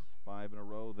contests. 5 in a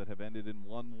row that have ended in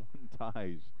 1-1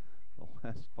 ties the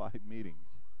last 5 meetings.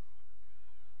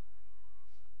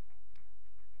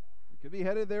 We could be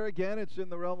headed there again. It's in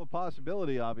the realm of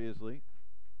possibility, obviously.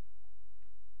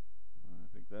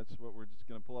 I think that's what we're just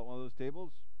going to pull out one of those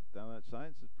tables, put down that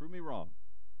sign, says, prove me wrong.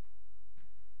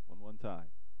 1-1 tie.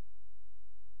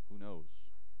 Who knows?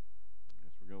 I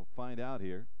guess we're going to find out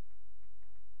here.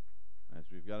 As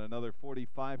we've got another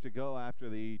 45 to go after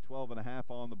the 12.5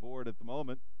 on the board at the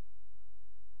moment.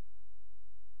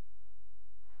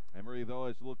 Emory, though,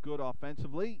 has looked good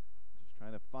offensively. Just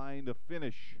trying to find a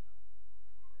finish.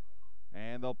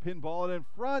 And they'll pinball it in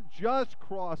front, just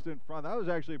crossed in front. That was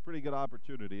actually a pretty good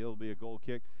opportunity. It'll be a goal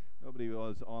kick. Nobody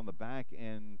was on the back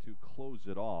end to close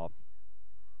it off.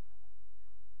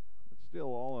 But still,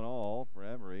 all in all, for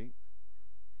Emory,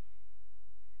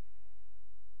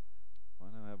 why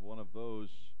not have one of those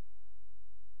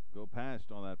go past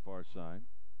on that far side?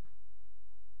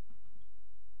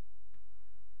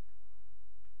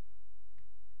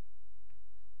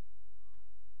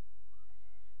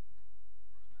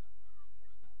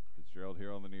 Fitzgerald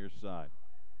here on the near side.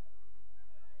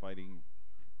 Fighting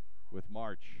with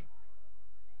March.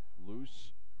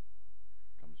 Loose.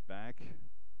 Comes back.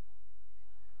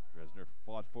 Dresner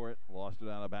fought for it. Lost it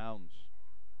out of bounds.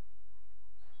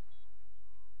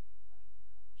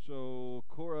 So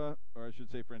Cora, or I should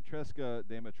say Francesca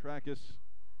Demetrakis,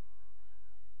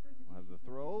 will have the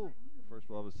throw. First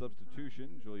we'll have a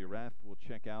substitution. Julia Rath will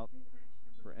check out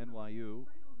for NYU.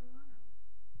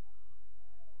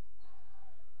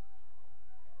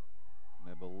 And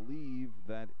I believe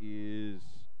that is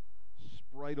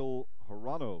Spritel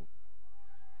Hirano.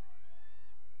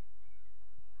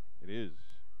 It is,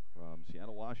 from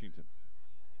Seattle, Washington.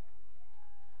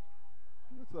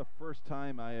 That's the first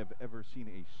time I have ever seen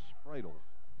a Spritel.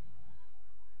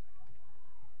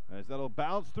 As that'll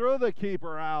bounce through, the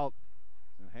keeper out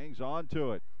and hangs on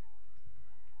to it.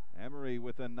 Emory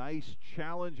with a nice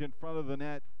challenge in front of the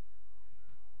net.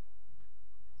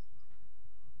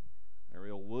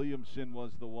 Ariel Williamson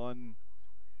was the one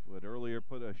who had earlier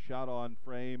put a shot on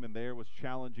frame and there was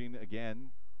challenging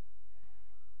again.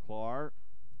 Clark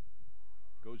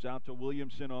goes out to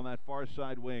Williamson on that far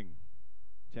side wing.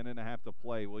 10.5 to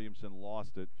play. Williamson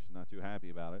lost it. She's not too happy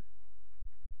about it.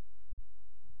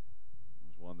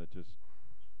 There's one that just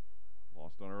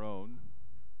lost on her own.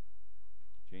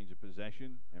 Change of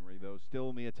possession. Emory, though, still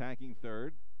in the attacking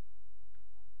third.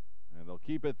 And they'll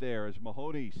keep it there as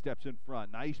Mahoney steps in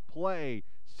front. Nice play.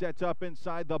 Sets up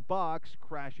inside the box.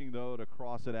 Crashing, though, to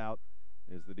cross it out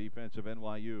is the defense of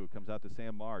NYU. Comes out to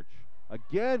Sam March.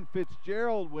 Again,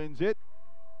 Fitzgerald wins it.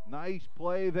 Nice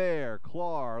play there.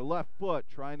 Clark, left foot,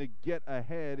 trying to get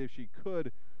ahead if she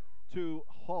could to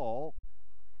Hall.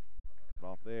 Cut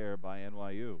off there by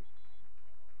NYU.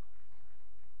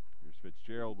 Here's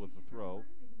Fitzgerald with the throw.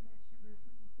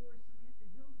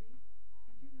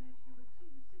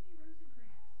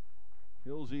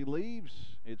 Hilsey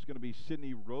leaves. It's going to be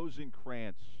Sydney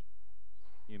Rosenkrantz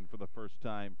in for the first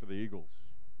time for the Eagles.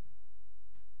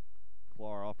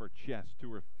 Clark off her chest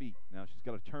to her feet. Now she's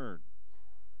got to turn.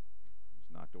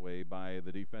 Knocked away by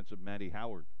the defensive Maddie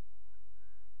Howard.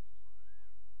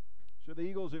 So the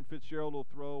Eagles and Fitzgerald will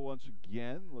throw once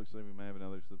again. Looks like we might have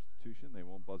another substitution. They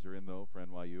won't buzzer in, though, for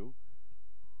NYU.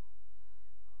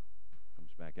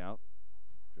 Comes back out.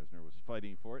 Dresner was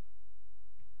fighting for it.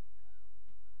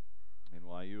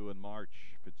 NYU and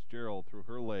March. Fitzgerald through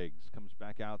her legs. Comes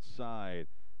back outside.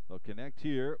 They'll connect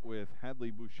here with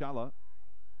Hadley Bushala.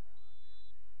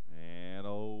 And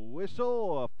a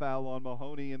whistle, a foul on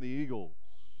Mahoney and the Eagles.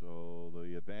 So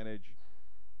the advantage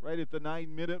right at the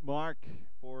 9-minute mark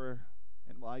for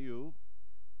NYU.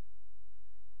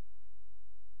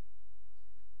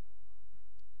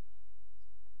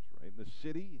 It's right in the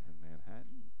city in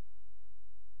Manhattan.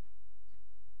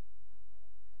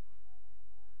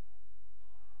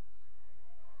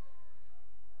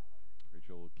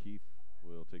 Rachel Keith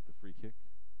will take the free kick.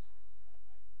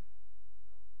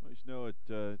 I just know it's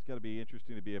got to be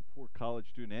interesting to be a poor college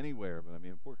student anywhere, but I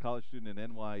mean, a poor college student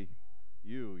in NYU,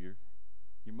 your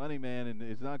money man, and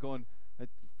is not going. I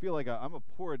feel like I'm a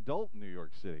poor adult in New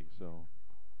York City, so.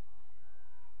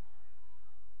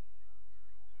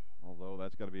 Although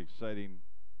that's got to be exciting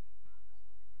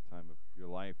time of your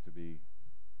life to be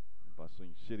in a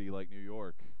bustling city like New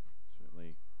York.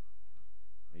 Certainly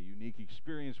a unique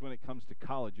experience when it comes to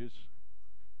colleges.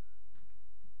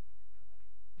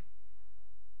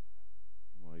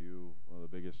 NYU, one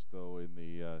of the biggest, though, in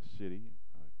the city.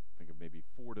 I think of maybe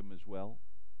Fordham as well,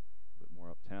 a bit more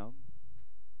uptown.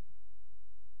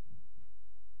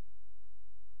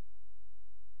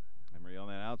 Emory on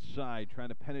that outside, trying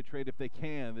to penetrate if they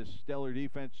can. This stellar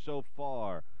defense so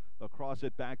far. They'll cross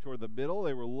it back toward the middle.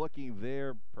 They were looking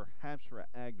there perhaps for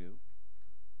Agnew.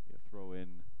 Be a throw in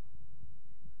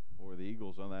for the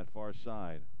Eagles on that far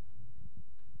side.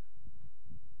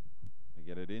 They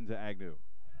get it into Agnew.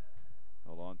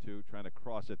 Held on to, trying to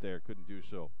cross it there. Couldn't do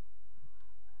so.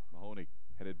 Mahoney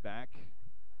headed back.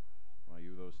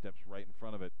 NYU, those steps right in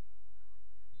front of it.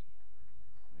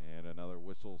 And another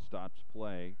whistle stops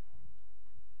play.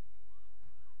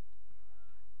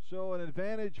 So an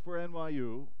advantage for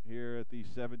NYU here at the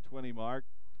 7:20 mark.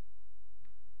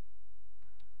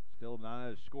 Still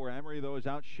not a score. Emory, though, has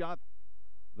outshot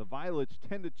the Violets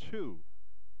 10-2 to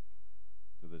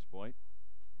this point.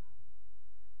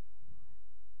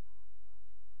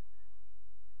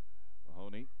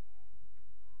 Mahoney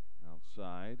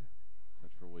outside.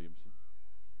 Touch for Williamson.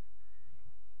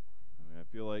 I mean, I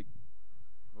feel like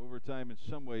overtime in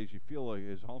some ways you feel like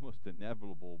is almost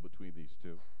inevitable between these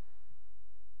two.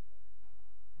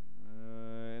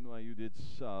 NYU did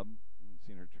sub. Haven't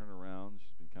seen her turn around.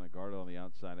 She's been kind of guarded on the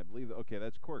outside. I believe, okay,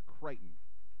 that's Cora Crichton.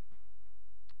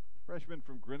 Freshman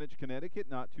from Greenwich, Connecticut,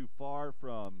 not too far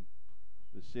from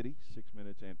the city. 6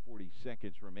 minutes and 40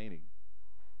 seconds remaining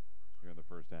here in the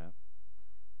first half.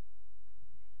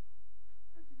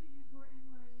 Substitution for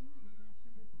NYU will be match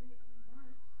number 3, Ellen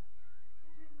March.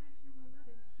 Entering match number 11,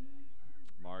 Jade King.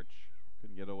 March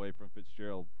couldn't get away from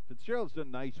Fitzgerald. Fitzgerald's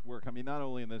done nice work. I mean, not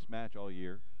only in this match all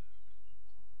year.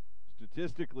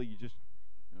 Statistically, she's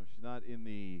not in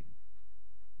the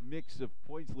mix of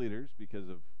points leaders because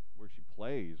of where she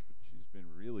plays, but she's been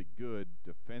really good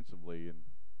defensively and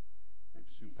gave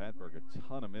Sue Patberg a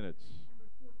ton of minutes.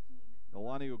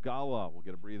 Nolani Ogawa will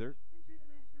get a breather. Entering the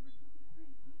match number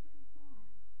 23, Caitlin Fong.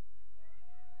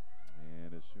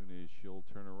 And as soon as she'll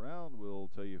turn around, we'll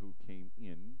tell you who came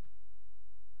in.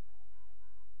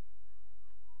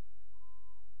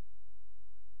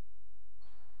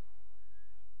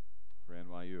 For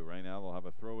NYU. Right now they'll have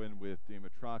a throw in with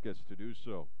Dimitrakis to do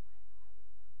so.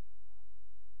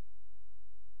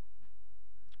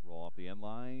 Roll off the end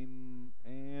line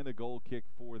and a goal kick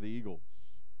for the Eagles.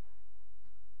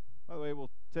 By the way, we'll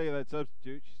tell you that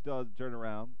substitute. She still hasn't turned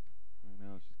around. Right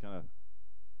now she's kind of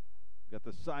got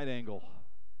the side angle.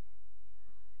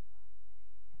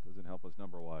 Doesn't help us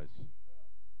number-wise.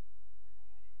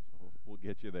 So we'll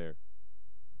get you there.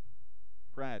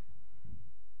 Pratt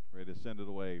ready to send it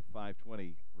away.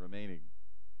 5:20 remaining.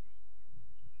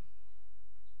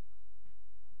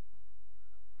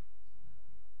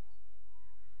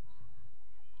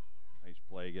 Nice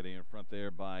play getting in front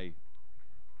there by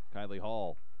Kylie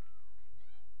Hall.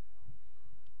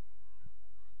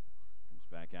 Comes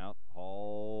back out.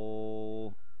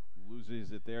 Hall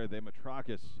loses it there.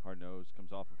 Dimitrakis, hard nose,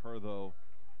 comes off of her though.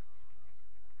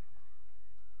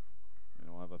 And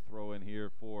we'll have a throw in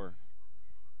here for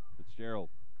Fitzgerald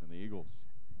and the Eagles.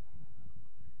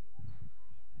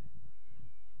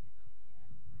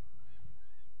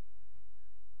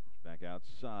 Back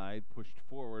outside, pushed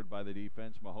forward by the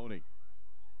defense, Mahoney.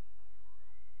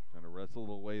 Trying to wrestle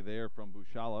it away there from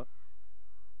Bushala.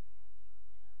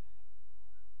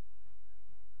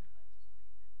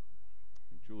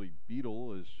 Julie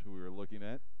Beadle is who we were looking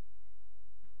at.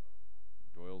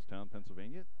 Doylestown,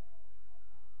 Pennsylvania.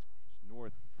 Just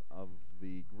north of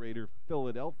the greater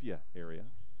Philadelphia area.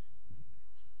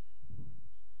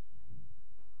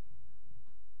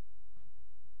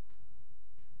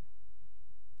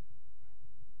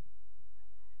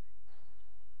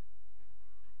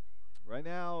 Right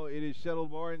now, it is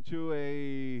settled more into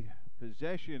a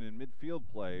possession and midfield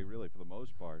play, really, for the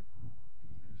most part.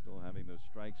 Still having those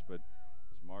strikes, but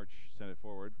as March sent it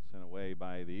forward, sent away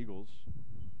by the Eagles.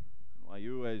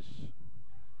 NYU has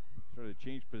started to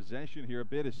change possession here a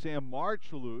bit as Sam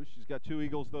March loose. She's got two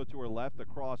Eagles, though, to her left. The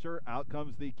crosser, out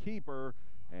comes the keeper,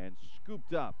 and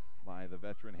scooped up by the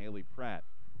veteran Haley Pratt.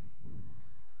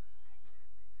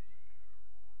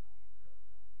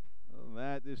 Other than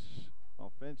that, this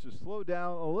offense has slowed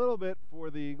down a little bit for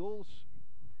the Eagles.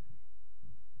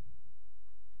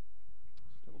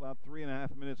 Still about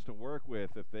 3.5 minutes to work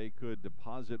with if they could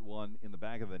deposit one in the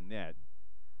back of the net.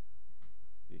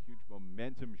 A huge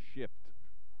momentum shift.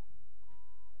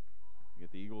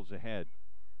 Get the Eagles ahead.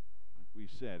 Like we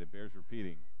said, it bears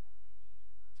repeating.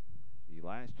 The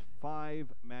last 5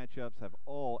 matchups have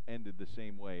all ended the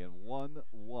same way, and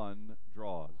 1-1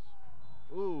 draws.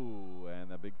 Ooh,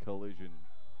 and a big collision.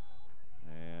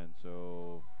 And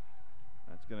so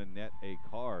that's going to net a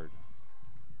card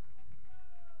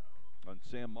on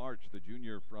Sam March, the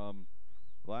junior from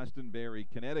Glastonbury,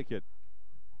 Connecticut.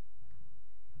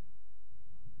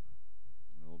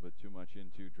 A little bit too much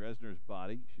into Dresner's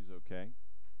body. She's okay.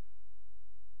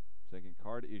 Second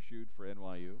card issued for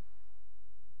NYU.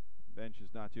 Bench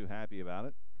is not too happy about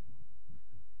it.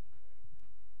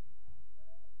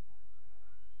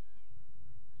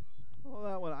 Well,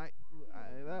 that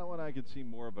one I could see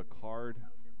more of a card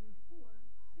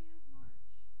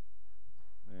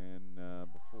than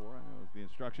before. I know it was the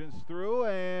instructions through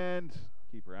and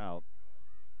keeper out.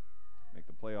 Make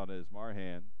the play on it is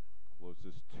Marhan.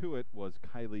 Closest to it was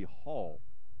Kylie Hall.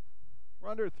 We're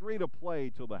under 3 to play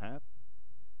till the half.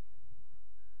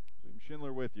 William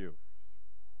Schindler with you.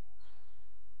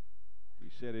 We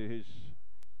said it has,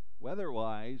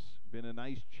 weather-wise, been a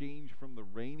nice change from the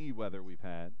rainy weather we've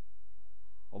had.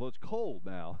 Although it's cold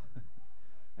now.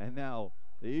 And now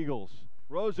the Eagles.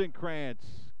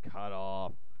 Rosenkrantz cut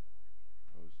off.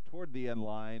 Goes toward the end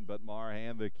line, but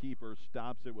Marhan, the keeper,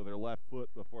 stops it with her left foot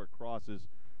before it crosses.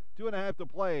 2.5 to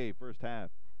play, first half.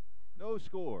 No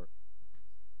score.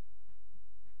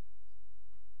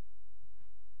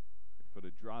 For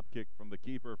the drop kick from the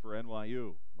keeper for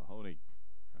NYU. Mahoney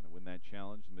trying to win that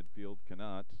challenge. The midfield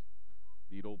cannot.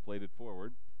 Beadle played it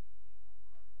forward.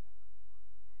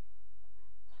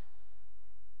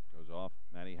 Goes off.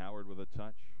 Maddie Howard with a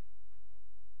touch.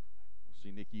 We'll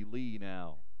see Nikki Lee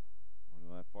now.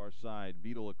 On that far side.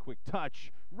 Beadle a quick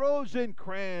touch.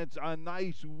 Rosenkrantz, a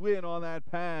nice win on that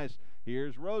pass.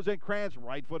 Here's Rosenkrantz,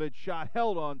 right-footed shot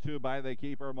held onto by the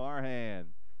keeper Marhan.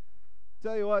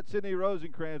 Tell you what, Sydney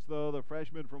Rosenkrantz, though, the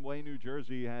freshman from Wayne, New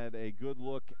Jersey, had a good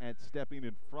look at stepping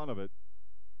in front of it.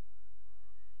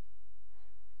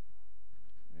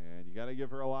 And you got to give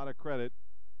her a lot of credit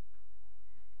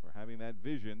for having that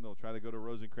vision. They'll try to go to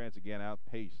Rosenkrantz again,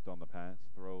 outpaced on the pass.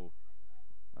 Throw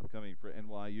upcoming for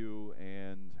NYU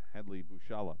and Hadley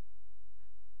Bushala.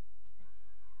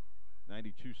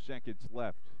 92 seconds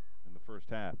left in the first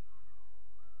half.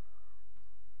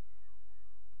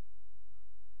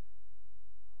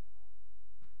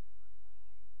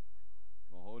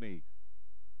 Mahoney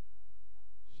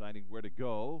deciding where to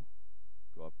go.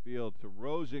 Go upfield to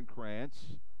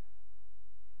Rosenkrantz.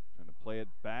 Trying to play it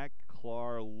back.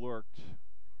 Clark lurked.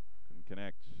 Couldn't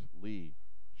connect. Lee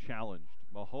challenged.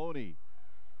 Mahoney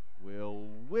will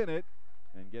win it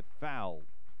and get fouled.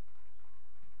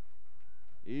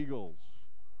 Eagles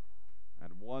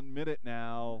at 1 minute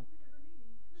now.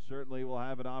 Certainly will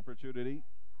have an opportunity.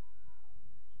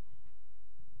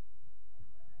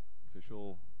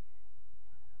 Official,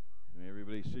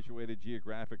 everybody's situated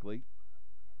geographically.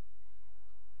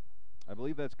 I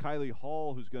believe that's Kylie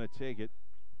Hall who's going to take it.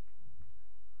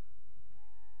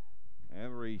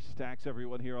 Emory stacks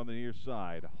everyone here on the near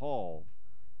side. Hall,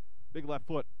 big left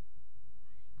foot.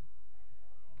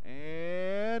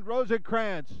 And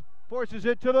Rosenkrantz forces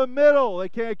it to the middle. They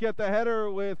can't get the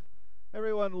header with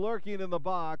everyone lurking in the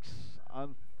box.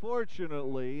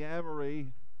 Unfortunately,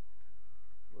 Emory,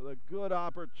 with a good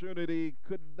opportunity,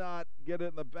 could not get it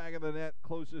in the back of the net.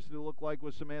 Closest it looked like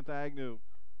was Samantha Agnew.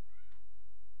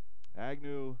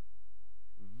 Agnew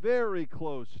very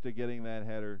close to getting that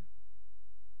header.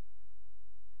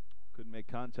 Couldn't make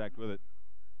contact with it.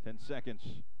 10 seconds.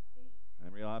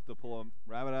 Emory will have to pull a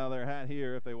rabbit out of their hat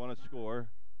here if they want to score.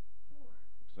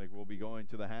 Looks like we'll be going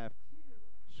to the half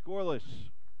scoreless.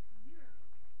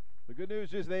 The good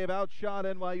news is they have outshot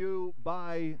NYU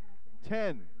by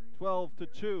 10, 12 to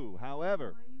 2.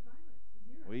 However,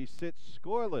 we sit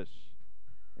scoreless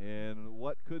in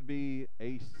what could be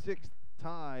a 6th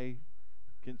tie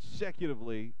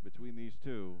consecutively between these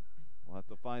two. We'll have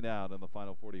to find out in the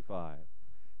final 45.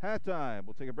 Halftime.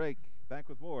 We'll take a break. Back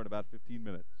with more in about 15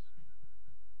 minutes.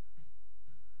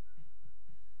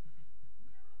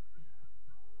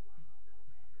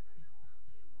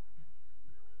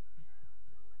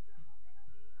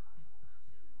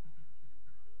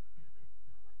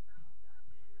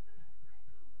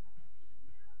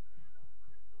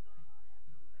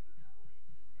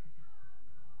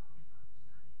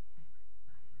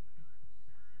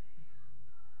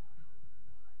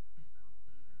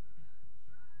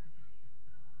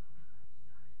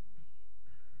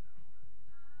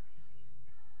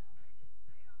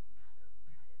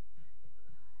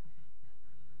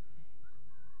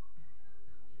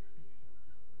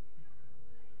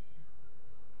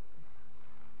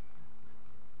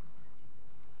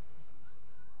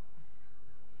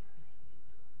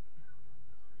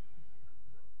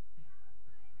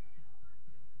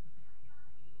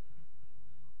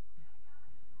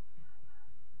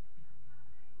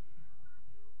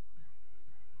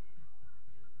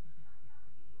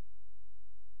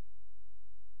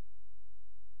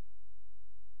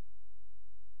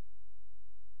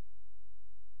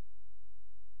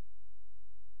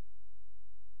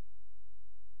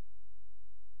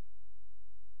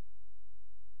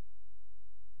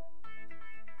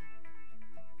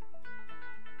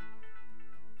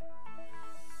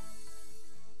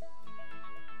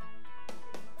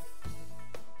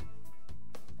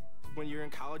 When you're in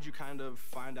college, you kind of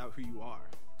find out who you are.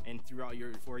 And throughout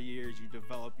your 4 years, you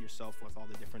develop yourself with all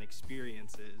the different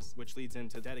experiences, which leads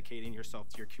into dedicating yourself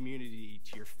to your community,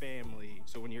 to your family.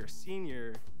 So when you're a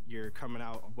senior, you're coming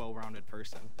out a well-rounded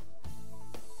person.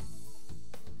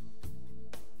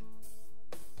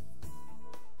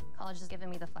 College has given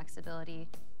me the flexibility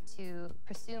to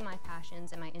pursue my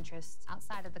passions and my interests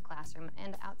outside of the classroom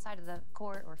and outside of the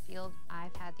court or field.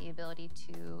 I've had the ability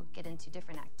to get into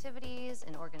different activities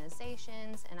and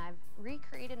organizations, and I've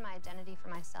recreated my identity for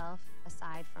myself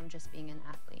aside from just being an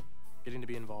athlete. Getting to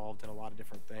be involved in a lot of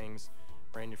different things,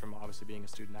 ranging from obviously being a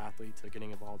student athlete to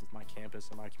getting involved with my campus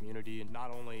and my community, and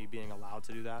not only being allowed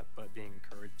to do that, but being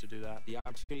encouraged to do that. The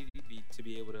opportunity to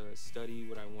be able to study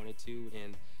what I wanted to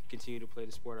and continue to play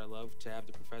the sport I love, to have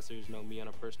the professors know me on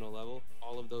a personal level,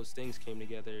 all of those things came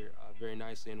together very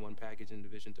nicely in one package in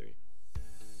Division III.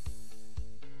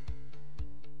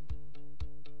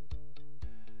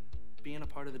 Being a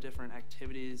part of the different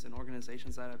activities and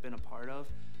organizations that I've been a part of,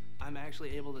 I'm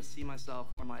actually able to see myself.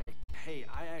 I'm like, hey,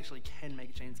 I actually can make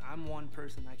a change. I'm one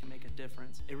person that can make a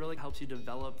difference. It really helps you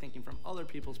develop thinking from other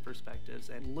people's perspectives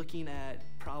and looking at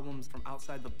problems from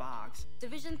outside the box.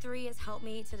 Division III has helped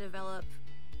me to develop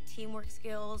teamwork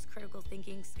skills, critical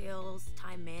thinking skills,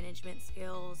 time management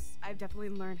skills. I've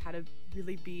definitely learned how to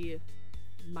really be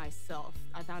myself.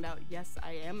 I found out, yes,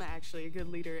 I am actually a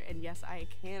good leader, and yes, I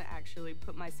can actually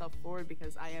put myself forward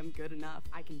because I am good enough.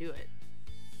 I can do it.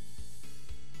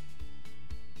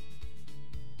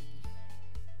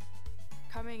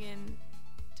 Coming in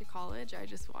to college, I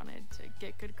just wanted to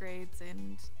get good grades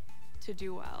and to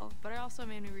do well, but it also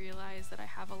made me realize that I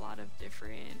have a lot of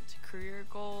different career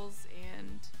goals,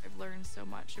 and I've learned so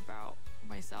much about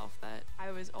myself that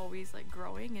I was always like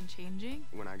growing and changing.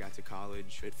 When I got to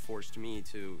college, it forced me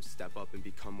to step up and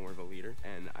become more of a leader,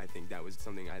 and I think that was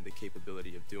something I had the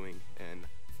capability of doing, and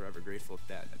forever grateful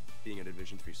that being at a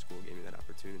Division III school gave me that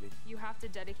opportunity. You have to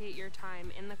dedicate your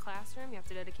time in the classroom, you have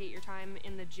to dedicate your time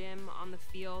in the gym, on the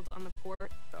field, on the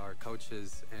court. Our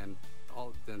coaches and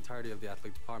the entirety of the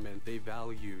athletic department, they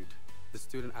valued the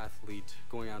student athlete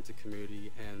going out into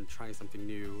community and trying something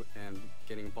new and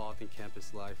getting involved in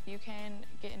campus life. You can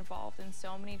get involved in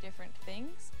so many different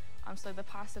things. So the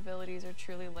possibilities are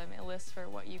truly limitless for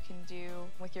what you can do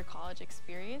with your college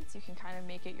experience. You can kind of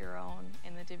make it your own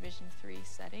in the Division III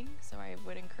setting. So I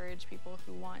would encourage people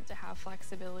who want to have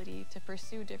flexibility to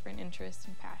pursue different interests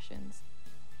and passions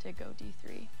to go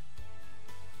D3.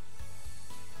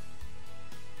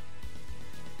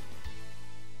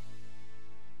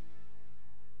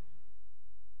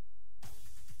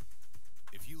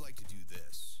 If you like to do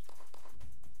this,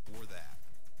 or that,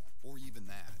 or even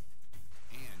that,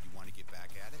 and you want to get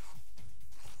back at it,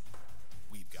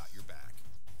 we've got your back.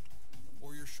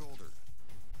 Or your shoulder,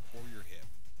 or your hip,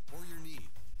 or your knee.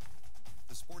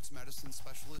 The sports medicine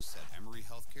specialists at Emory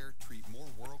Healthcare treat more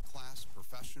world-class,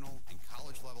 professional, and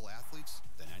college-level athletes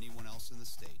than anyone else in the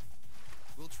state.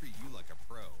 We'll treat you like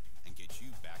a pro and get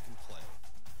you back in play.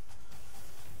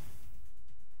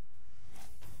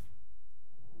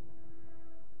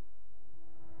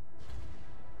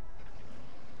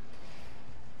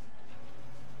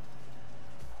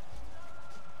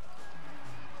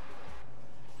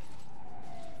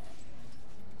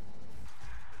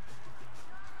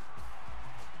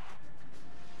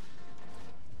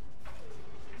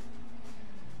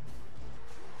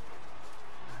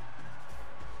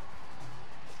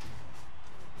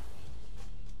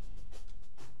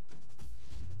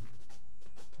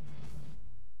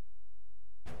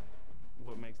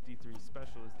 D3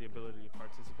 special is the ability to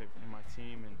participate in my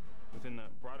team and within the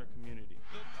broader community.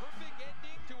 The perfect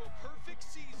ending to a perfect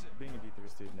season. Being a D3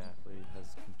 student athlete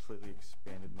has completely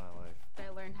expanded my life. I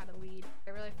learned how to lead.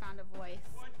 I really found a voice.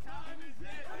 What time is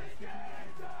it?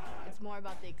 It's more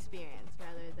about the experience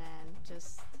rather than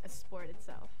just a sport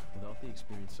itself. Without the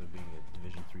experience of being a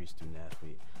Division III student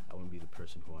athlete, I wouldn't be the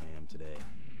person who I am today.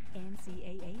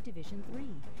 NCAA Division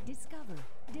III. Discover,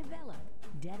 develop,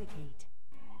 dedicate.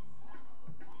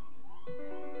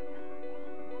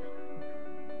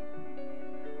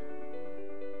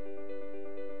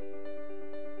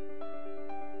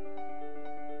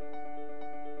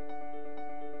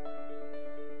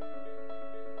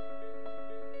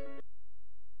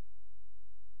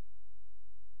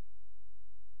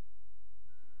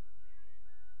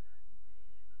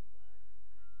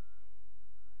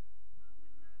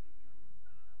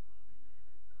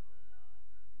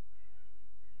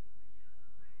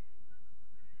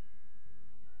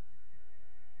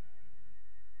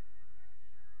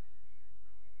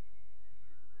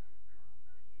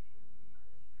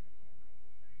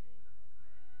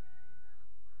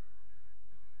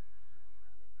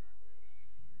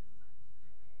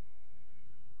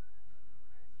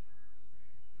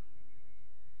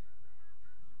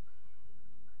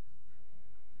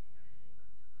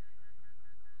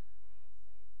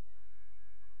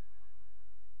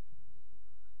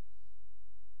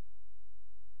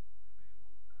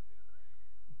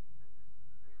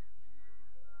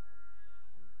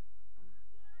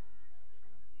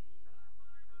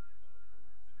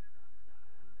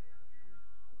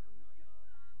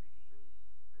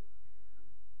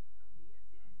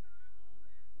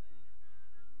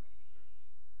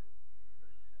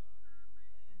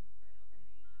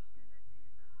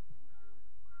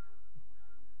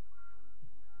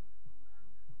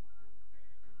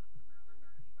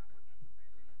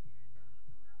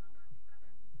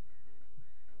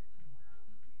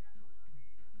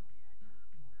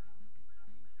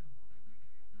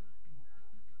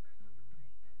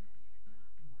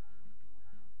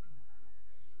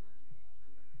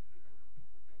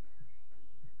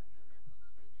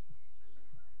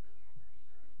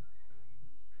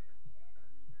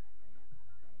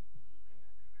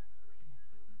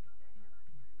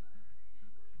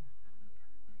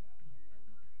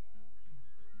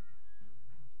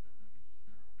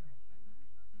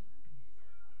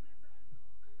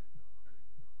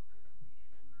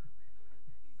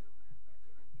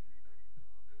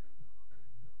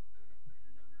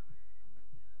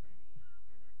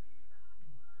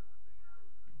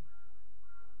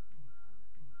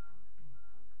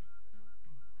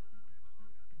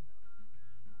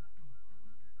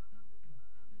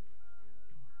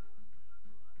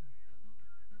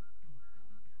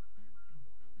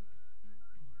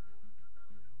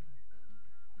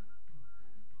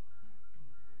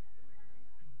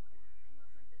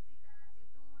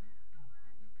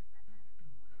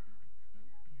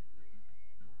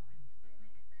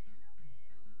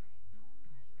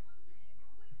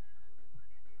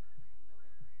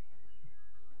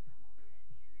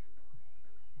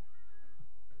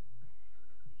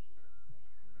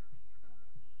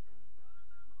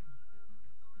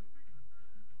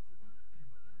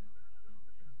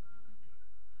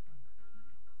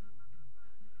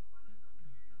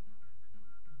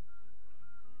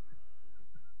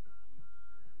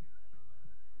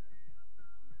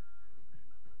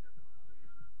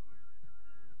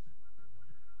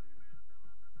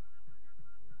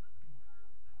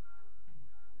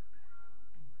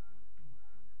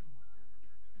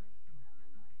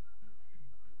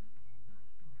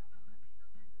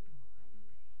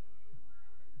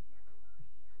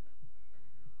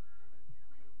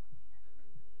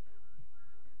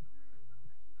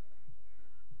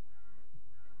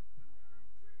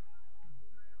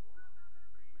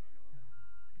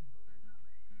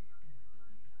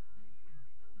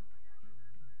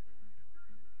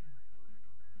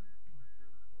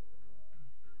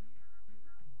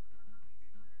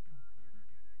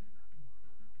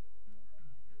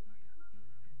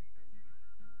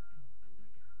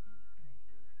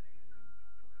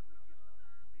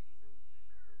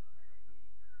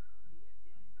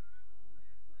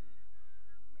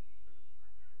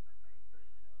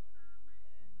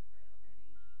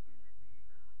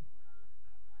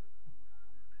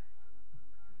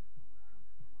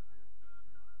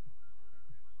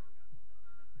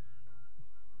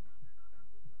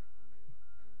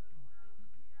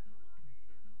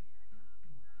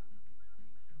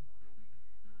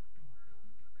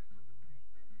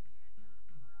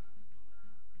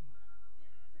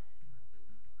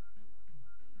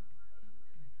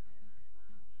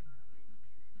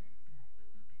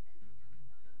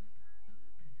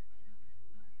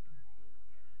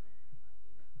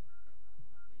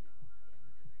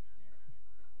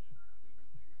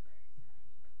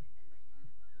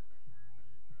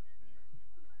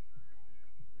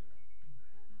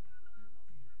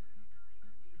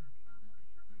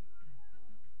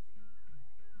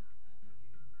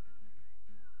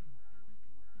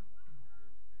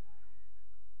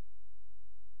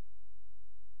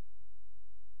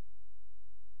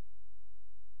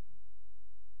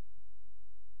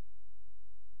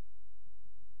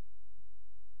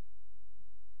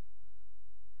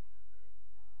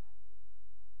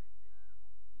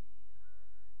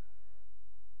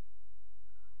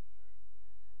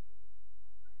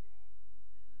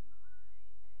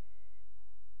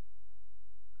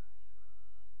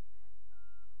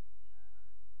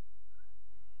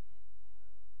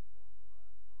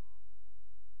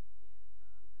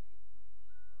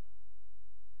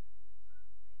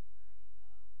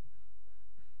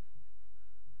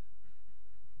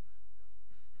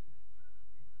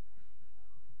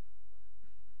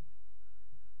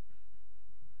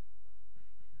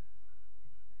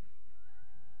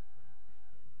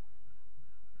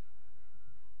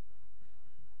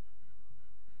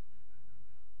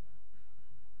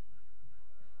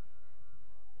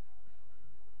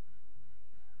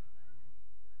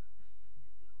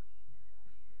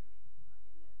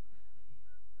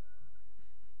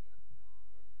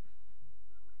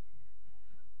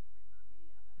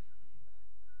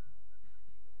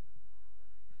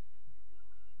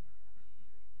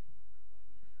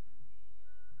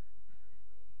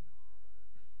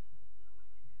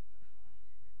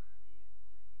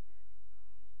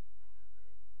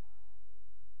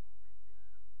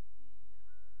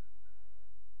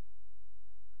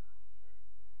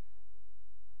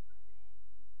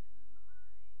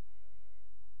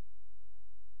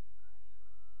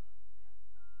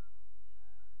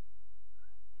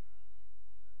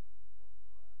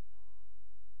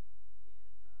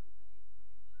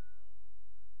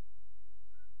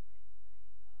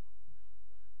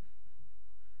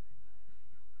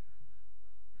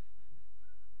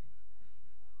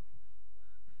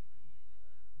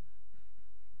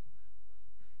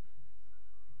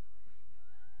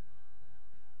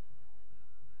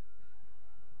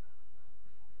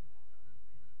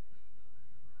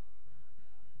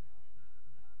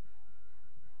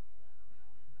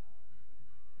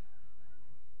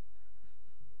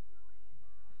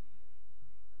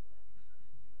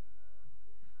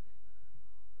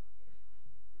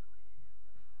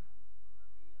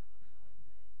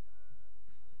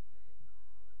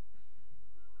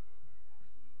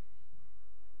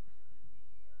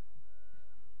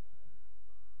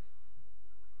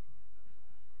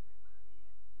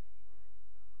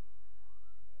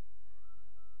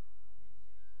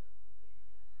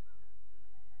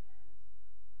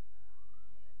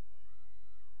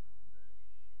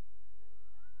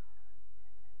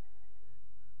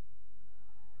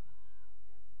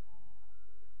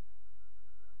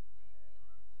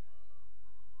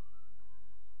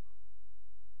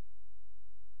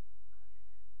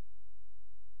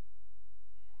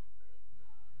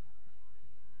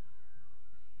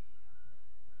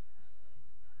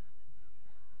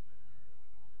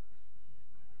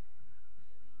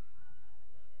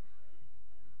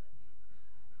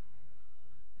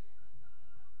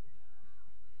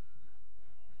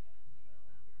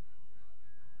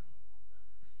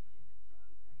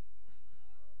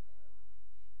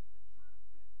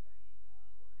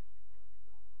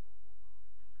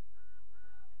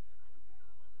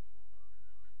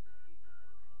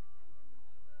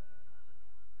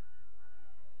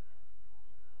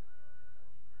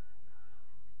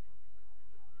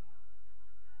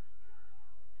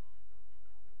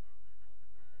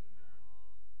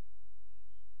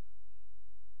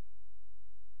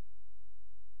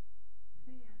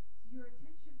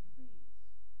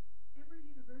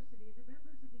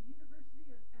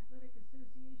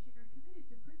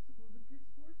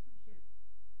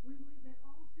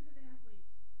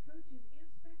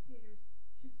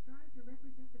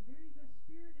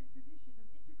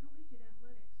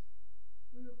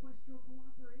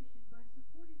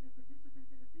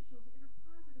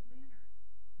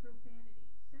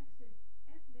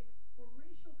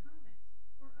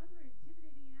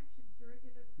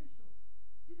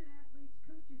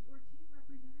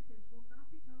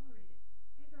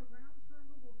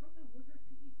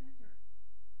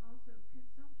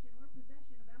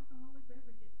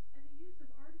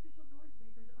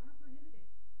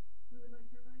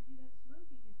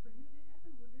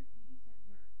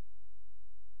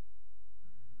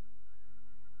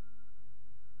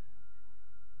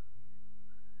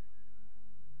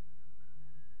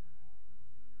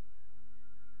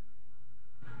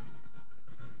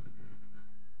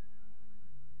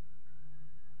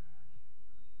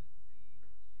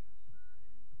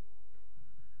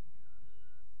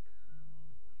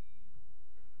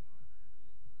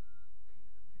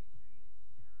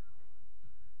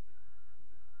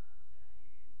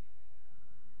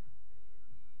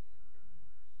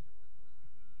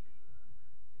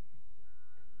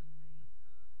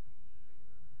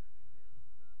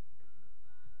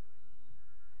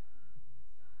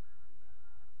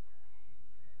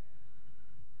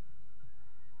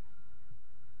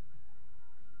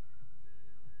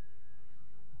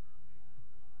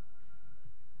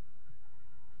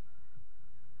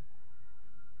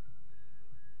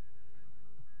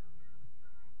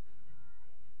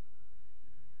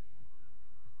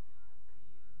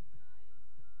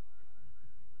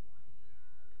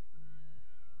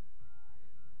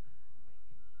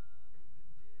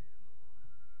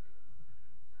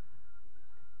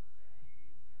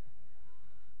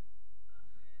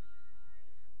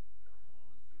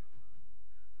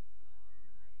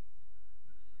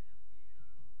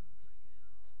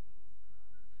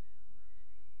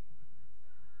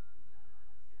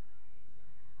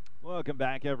 Welcome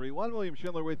back, everyone. William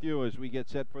Schindler with you as we get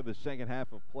set for the second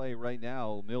half of play right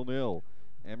now. 0-0.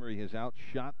 Emory has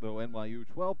outshot, though, NYU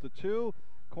 12-2.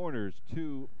 Corners,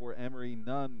 2 for Emory,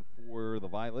 none for the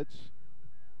Violets.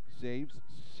 Saves,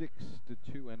 6-2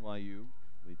 NYU.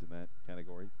 Leads in that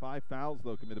category. 5 fouls,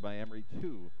 though, committed by Emory,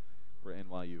 2 for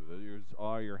NYU. Those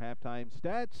are your halftime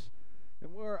stats.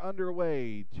 And we're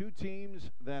underway. Two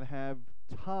teams that have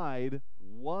tied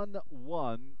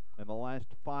 1-1 in the last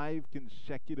 5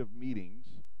 consecutive meetings.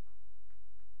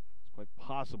 It's quite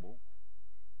possible.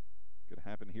 Could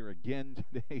happen here again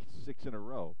today, 6 in a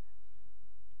row.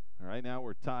 All right, now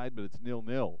we're tied, but it's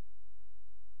 0-0.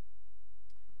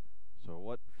 So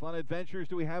what fun adventures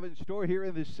do we have in store here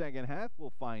in this second half?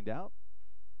 We'll find out.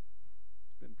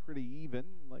 It's been pretty even,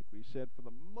 like we said, for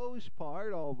the most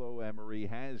part, although Emory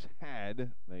has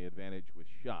had the advantage with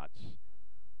shots.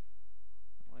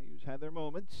 NYU's had their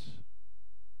moments,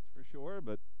 for sure,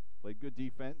 but played good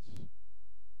defense.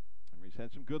 Emory's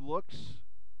had some good looks.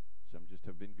 Some just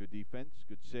have been good defense,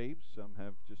 good saves. Some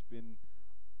have just been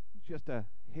just a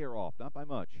hair off, not by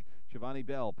much. Shivani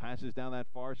Bell passes down that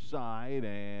far side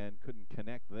and couldn't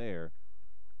connect there.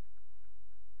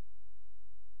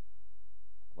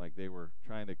 Like they were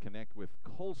trying to connect with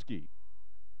Kolsky.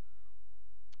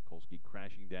 Kolsky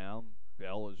crashing down.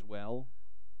 Bell as well.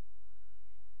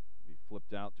 He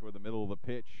flipped out toward the middle of the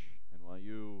pitch.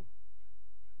 NYU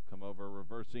come over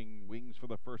reversing wings for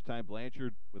the first time.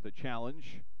 Blanchard with a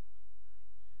challenge.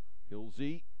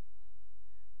 Hilsey.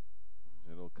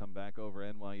 It'll come back over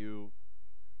NYU.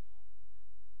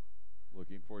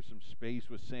 Looking for some space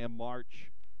with Sam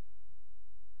March.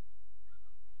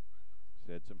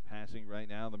 Instead, some passing right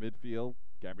now in the midfield.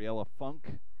 Gabriella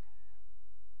Funk.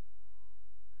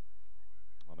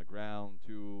 On the ground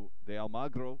to De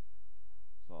Almagro.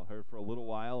 Saw her for a little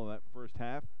while in that first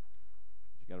half.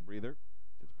 She got a breather.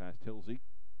 Gets past Hilsey.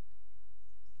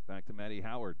 Back to Maddie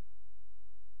Howard.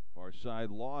 Far side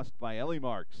lost by Ellie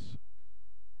Marks.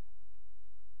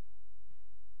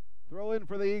 Throw in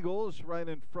for the Eagles right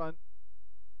in front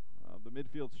of the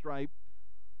midfield stripe.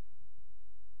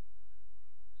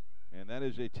 And that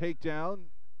is a takedown,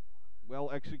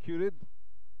 well executed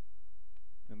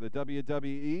in the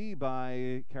WWE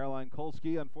by Caroline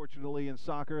Kolsky. Unfortunately, in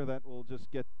soccer, that will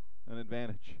just get an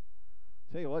advantage.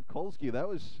 Tell you what, Kolsky, that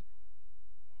was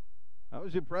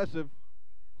impressive.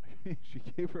 She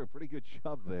gave her a pretty good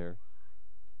shove there.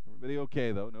 Everybody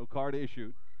okay, though. No card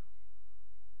issued.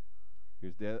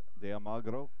 Here's De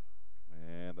Almagro.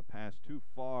 And the pass too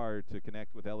far to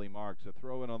connect with Ellie Marks. A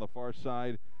throw in on the far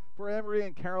side for Emory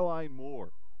and Caroline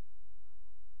Moore.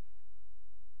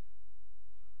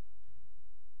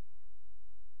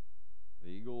 The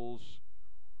Eagles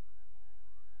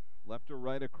left to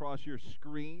right across your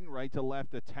screen, right to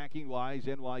left attacking wise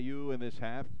NYU in this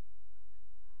half.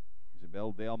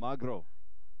 Isabel De Almagro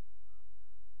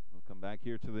will come back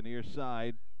here to the near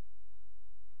side.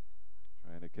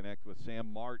 Trying to connect with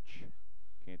Sam March.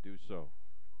 Can't do so.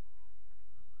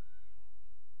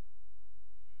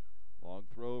 Long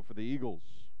throw for the Eagles.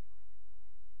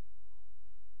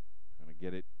 Going to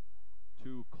get it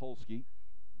to Kolsky.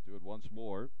 Do it once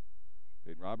more.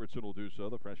 Peyton Robertson will do so,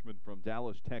 the freshman from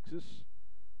Dallas, Texas.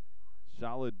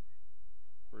 Solid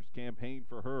first campaign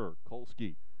for her.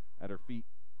 Kolsky at her feet.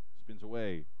 Spins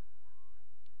away.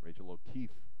 Rachel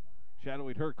O'Keefe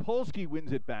shadowing her. Kolsky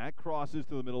wins it back. Crosses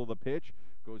to the middle of the pitch.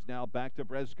 Goes now back to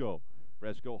Bresko.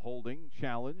 Bresko holding.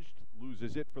 Challenged.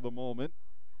 Loses it for the moment.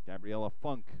 Gabriella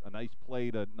Funk. A nice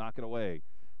play to knock it away.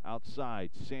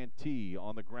 Outside. Santee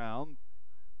on the ground.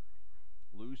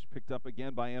 Loose. Picked up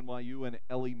again by NYU and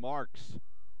Ellie Marks.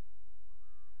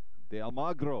 De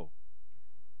Almagro.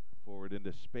 Forward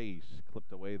into space.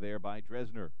 Clipped away there by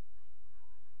Dresner.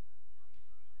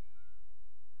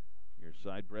 Near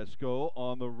side, Bresko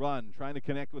on the run, trying to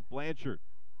connect with Blanchard.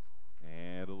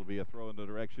 And it'll be a throw in the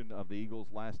direction of the Eagles,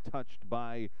 last touched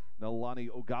by Nalani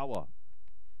Ogawa.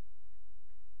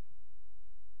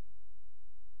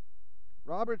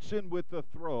 Robertson with the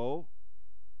throw.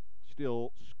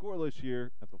 Still scoreless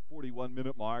here at the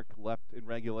 41-minute mark, left in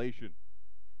regulation.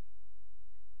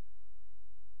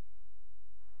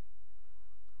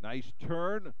 Nice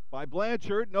turn by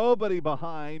Blanchard. Nobody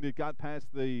behind. It got past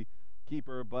the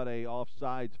keeper, but a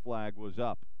offsides flag was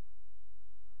up.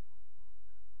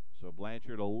 So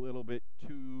Blanchard a little bit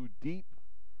too deep.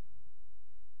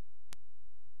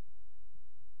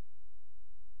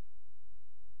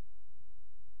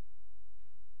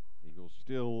 Eagles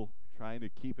still trying to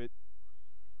keep it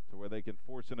to where they can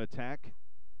force an attack.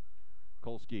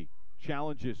 Kolsky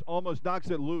challenges, almost knocks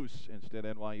it loose. Instead,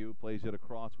 NYU plays it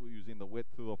across using the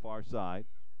width to the far side.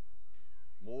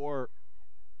 Moore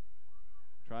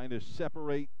Trying to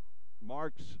separate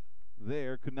Marks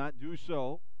there, could not do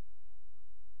so.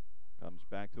 Comes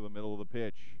back to the middle of the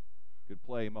pitch. Good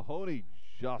play. Mahoney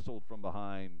jostled from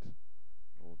behind.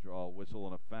 We'll draw a whistle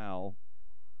and a foul.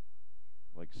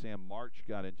 Like Sam March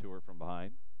got into her from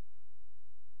behind.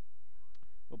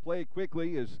 We'll play it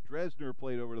quickly as Dresner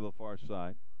played over to the far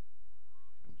side.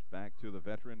 Comes back to the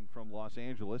veteran from Los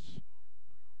Angeles.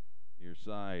 Near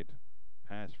side.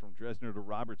 Pass from Dresner to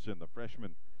Robertson, the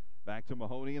freshman. Back to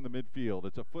Mahoney in the midfield.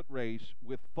 It's a foot race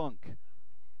with Funk.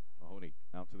 Mahoney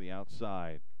out to the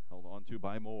outside. Held on to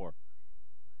by Moore.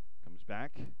 Comes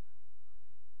back.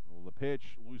 Middle of the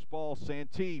pitch. Loose ball.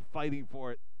 Santee fighting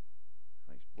for it.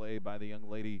 Nice play by the young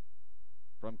lady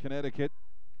from Connecticut.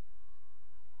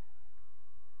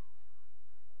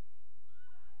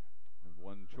 Have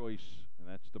one choice, and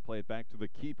that's to play it back to the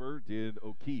keeper. Did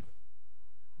O'Keefe.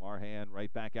 Marhan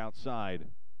right back outside.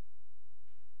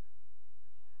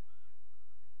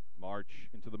 March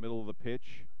into the middle of the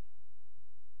pitch.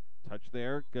 Touch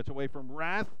there. Gets away from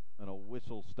Rath. And a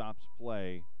whistle stops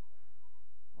play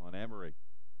on Emory,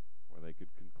 where they could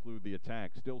conclude the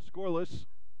attack. Still scoreless.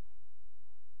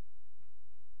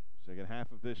 Second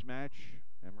half of this match.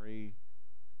 Emory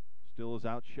still has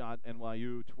outshot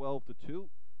NYU 12-2.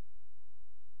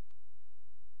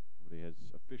 Nobody has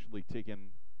officially taken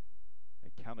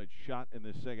a counted shot in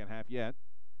this second half yet.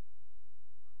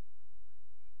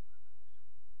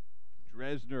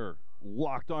 Dresner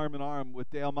locked arm in arm with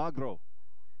De Almagro.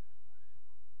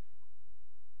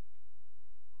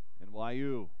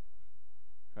 NYU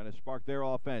trying to spark their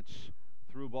offense.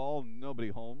 Through ball, nobody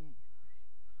home.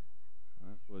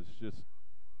 That was just,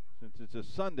 since it's a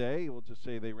Sunday, we'll just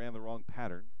say they ran the wrong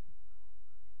pattern.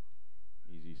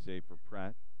 Easy save for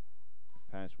Pratt.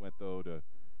 Pass went, though, to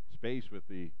space with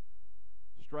the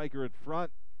striker in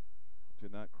front.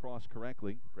 Did not cross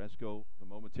correctly. Bresco, the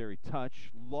momentary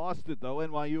touch. Lost it, though.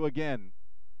 NYU again.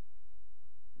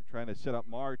 We're trying to set up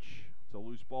March. It's a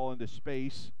loose ball into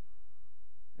space.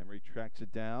 Emory tracks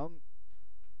it down.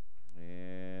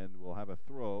 And we'll have a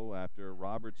throw after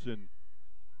Robertson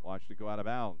watched it go out of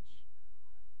bounds.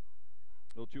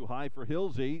 A little too high for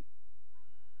Hilsey.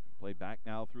 Played back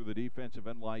now through the defense of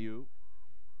NYU.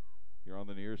 Here on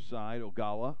the near side,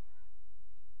 Ogawa.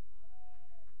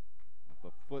 The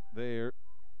foot there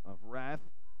of Rath.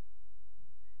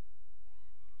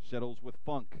 Settles with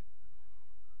Funk.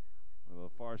 On the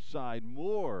far side,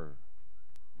 Moore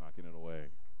knocking it away.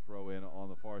 Throw in on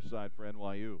the far side for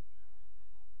NYU.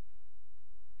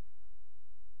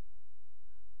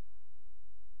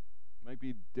 Might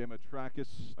be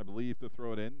Demetrakis, I believe, to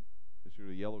throw it in.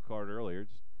 Issued a yellow card earlier.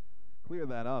 Just clear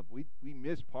that up. We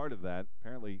missed part of that.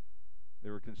 Apparently,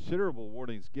 there were considerable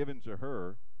warnings given to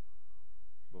her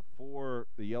before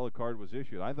the yellow card was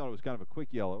issued. I thought it was kind of a quick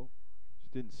yellow.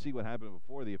 Just didn't see what happened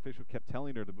before. The official kept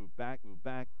telling her to move back, move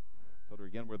back. Told her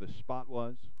again where the spot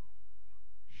was.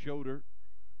 Showed her.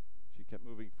 She kept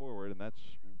moving forward, and that's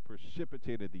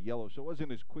precipitated the yellow. So it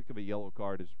wasn't as quick of a yellow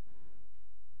card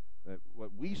as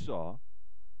what we saw.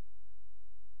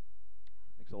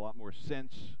 Makes a lot more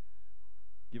sense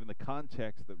given the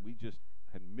context that we just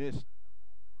had missed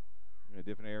in a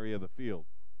different area of the field.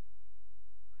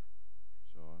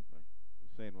 So I'm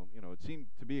saying, well, you know, it seemed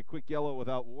to be a quick yellow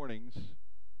without warnings.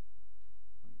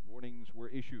 Warnings were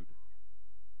issued.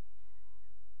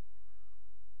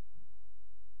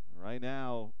 Right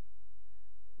now,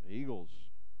 the Eagles,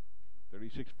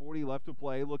 36-40 left to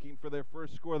play, looking for their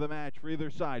first score of the match for either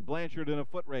side. Blanchard in a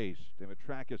foot race.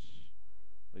 Demetrakis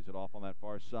plays it off on that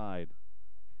far side.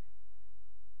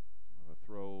 A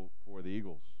throw for the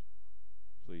Eagles.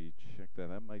 So you check that.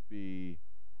 That might be,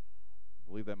 I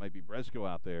believe that might be Bresco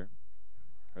out there.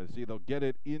 Try to see, they'll get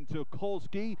it into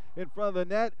Kolsky in front of the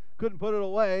net. Couldn't put it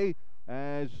away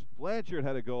as Blanchard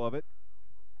had a go of it.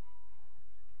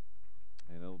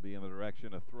 And it'll be in the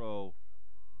direction of throw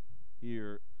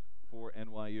here for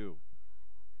NYU.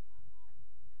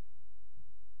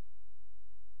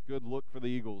 Good look for the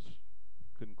Eagles.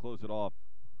 Couldn't close it off.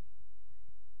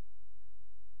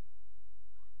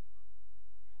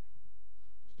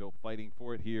 Still fighting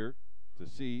for it here to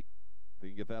see if they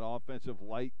can get that offensive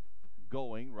light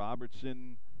going.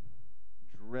 Robertson,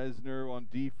 Dresner on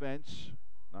defense.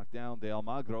 Knocked down De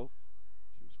Almagro.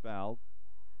 She was fouled.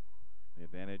 The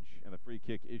advantage and the free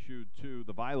kick issued to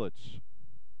the Violets.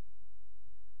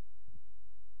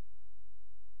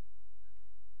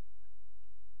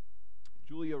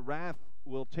 Julia Rath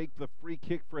will take the free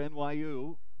kick for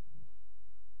NYU.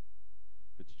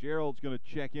 Fitzgerald's going to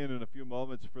check in a few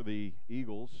moments for the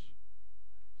Eagles.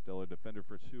 Stellar defender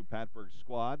for Sue Patberg's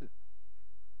squad.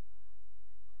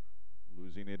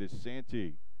 Losing it is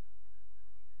Santee.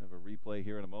 Have a replay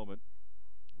here in a moment.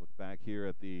 Look back here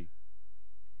at the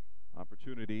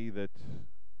opportunity that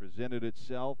presented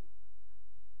itself.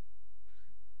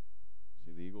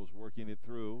 See the Eagles working it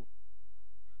through.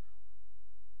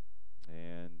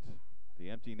 And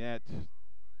the empty net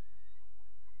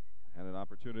had an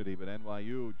opportunity, but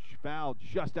NYU fouled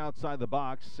just outside the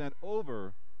box, sent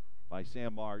over by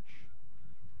Sam March.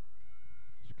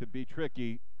 This could be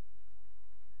tricky.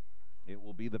 It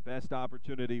will be the best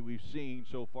opportunity we've seen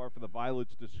so far for the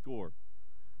Violets to score.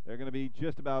 They're going to be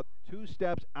just about 2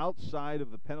 steps outside of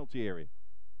the penalty area.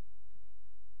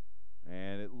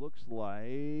 And it looks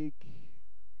like,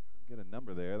 get a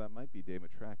number there, that might be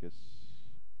Demetrakis.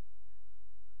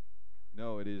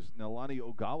 No, it is Nalani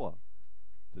Ogawa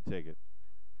to take it.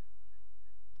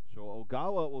 So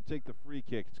Ogawa will take the free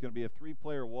kick. It's going to be a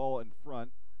 3-player wall in front,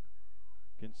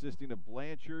 consisting of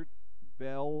Blanchard,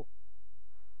 Bell,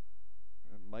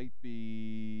 it might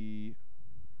be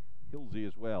Hilsey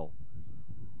as well.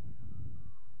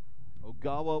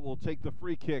 Ogawa will take the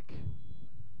free kick.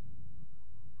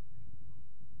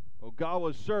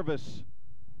 Ogawa's service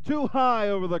too high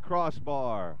over the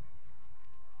crossbar.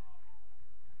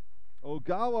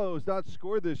 Ogawa has not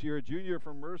scored this year, a junior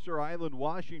from Mercer Island,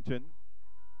 Washington.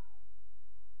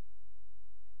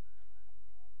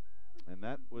 And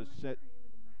that was set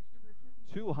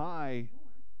too high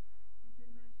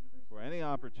for any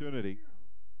opportunity.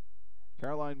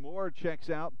 Caroline Moore checks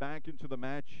out. Back into the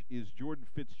match is Jordan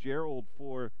Fitzgerald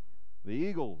for the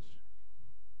Eagles.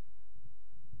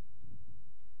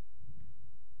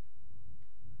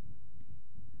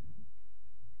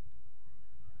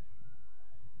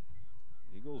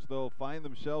 Eagles, though, find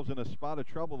themselves in a spot of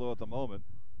trouble, though, at the moment.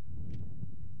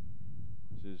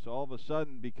 This has all of a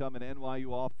sudden become an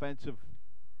NYU offensive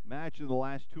match in the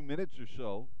last 2 minutes or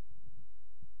so.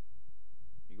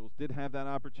 Eagles did have that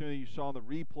opportunity you saw in the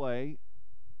replay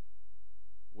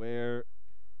where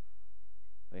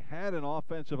they had an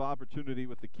offensive opportunity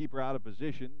with the keeper out of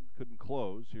position, couldn't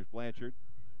close. Here's Blanchard,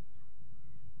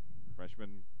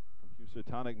 freshman from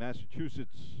Housatonic,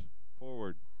 Massachusetts,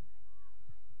 forward.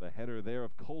 The header there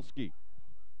of Kolsky.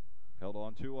 Held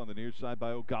on to on the near side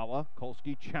by Ogawa.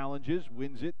 Kolsky challenges,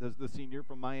 wins it, does the senior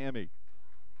from Miami.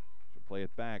 She'll play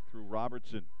it back through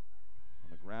Robertson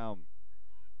on the ground.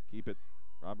 Keep it.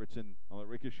 Robertson on the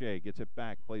ricochet, gets it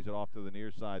back, plays it off to the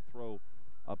near side. Throw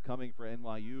upcoming for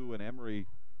NYU, and Emory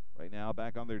right now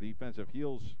back on their defensive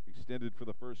heels, extended for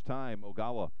the first time.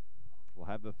 Ogawa will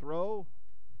have the throw.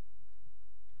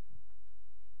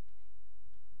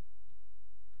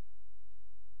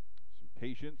 Some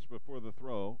patience before the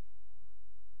throw.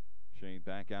 Shane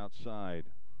back outside.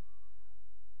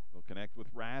 They'll connect with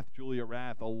Rath, Julia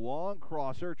Rath. A long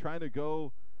crosser trying to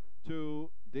go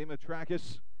to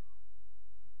Demetrakis.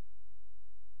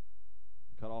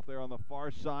 Cut off there on the far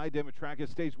side. Demetrakis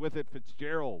stays with it.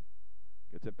 Fitzgerald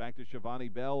gets it back to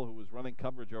Shivani Bell, who was running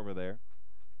coverage over there.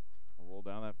 Will roll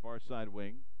down that far side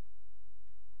wing.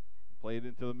 Play it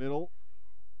into the middle.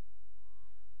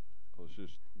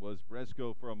 Closest was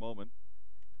Bresco for a moment.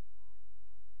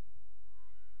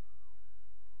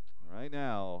 Right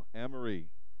now, Emory.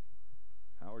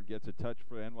 Howard gets a touch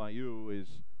for NYU,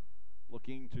 is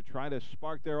looking to try to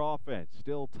spark their offense.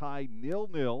 Still tied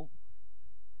 0-0.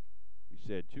 We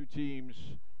said 2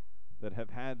 teams that have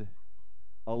had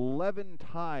 11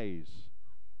 ties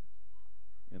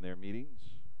in their meetings.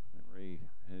 Emory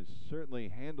has certainly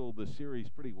handled the series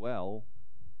pretty well.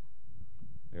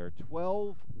 They are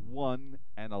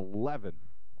 12-1-11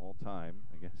 all time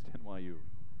against NYU,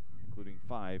 including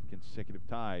 5 consecutive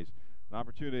ties. An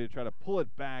opportunity to try to pull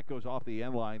it back, goes off the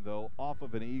end line, though, off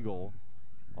of an Eagle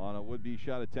on a would-be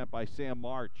shot attempt by Sam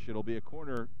March. It'll be a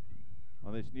corner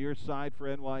on this near side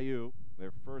for NYU,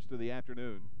 their first of the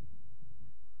afternoon.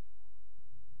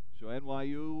 So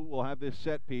NYU will have this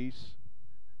set piece.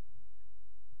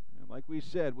 And like we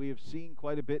said, we have seen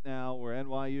quite a bit now where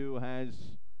NYU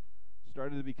has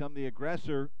started to become the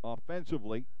aggressor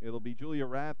offensively. It'll be Julia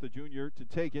Rath, the junior, to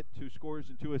take it. 2 scores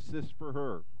and 2 assists for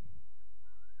her.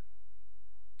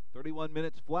 31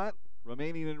 minutes flat,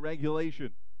 remaining in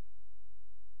regulation.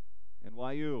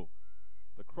 NYU,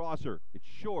 the crosser, it's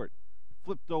short.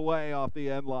 Flipped away off the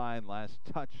end line. Last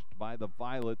touched by the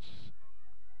Violets.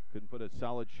 Couldn't put a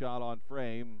solid shot on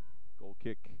frame. Goal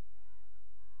kick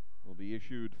will be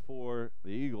issued for the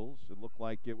Eagles. It looked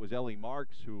like it was Ellie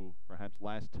Marks who perhaps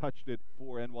last touched it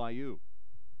for NYU.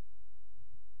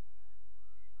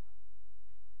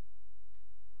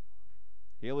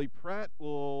 Haley Pratt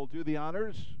will do the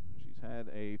honors. She's had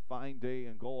a fine day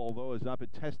in goal, although has not been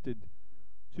tested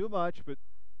too much, but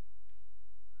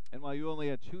NYU only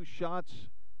had 2 shots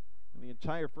in In the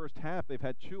entire first half, they've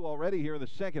had 2 already here in the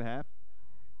second half.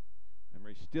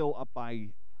 Emory still up by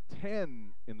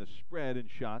 10 in the spread in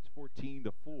shots,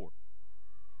 14-4.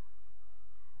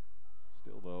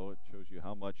 Still, though, it shows you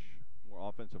how much more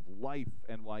offensive life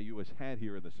NYU has had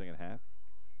here in the second half.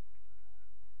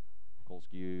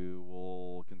 Kolsky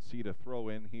will concede a throw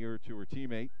in here to her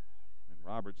teammate, and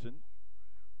Robertson.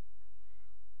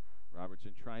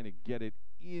 Robertson trying to get it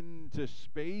into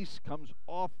space, comes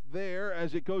off there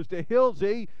as it goes to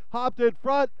Hilsey, hopped in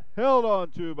front, held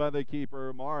on to by the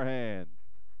keeper, Marhan.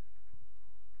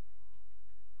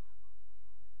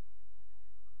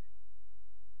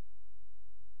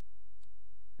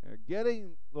 They're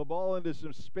getting the ball into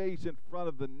some space in front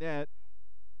of the net.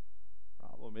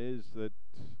 Problem is that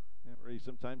Emory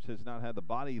sometimes has not had the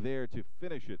body there to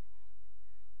finish it.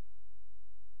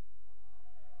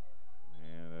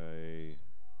 And a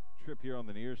trip here on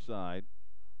the near side.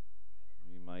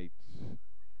 We might,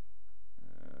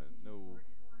 no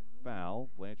foul.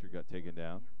 Blanchard got taken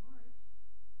down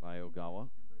by Ogawa.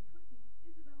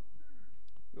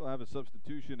 We'll have a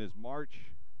substitution as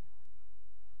March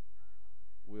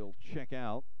will check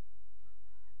out.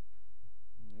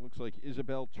 Looks like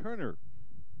Isabel Turner,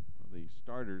 one of the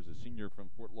starters, a senior from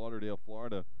Fort Lauderdale,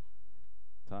 Florida,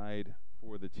 tied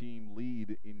for the team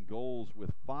lead in goals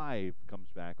with 5, comes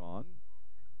back on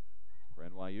for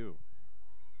NYU.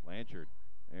 Blanchard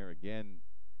there again,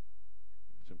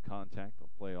 some contact. They'll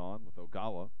play on with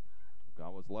Ogawa.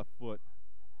 Ogawa's left foot,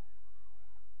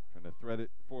 trying to thread it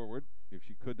forward if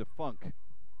she could to Funk.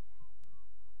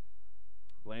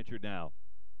 Blanchard now.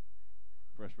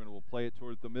 Freshman will play it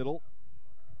towards the middle.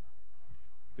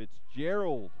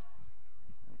 Fitzgerald.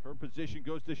 Her position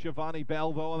goes to Shivani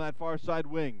Bell, though, on that far side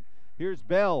wing. Here's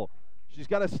Bell. She's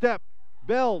got a step.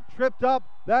 Bell tripped up.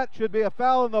 That should be a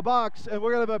foul in the box, and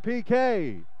we're going to have a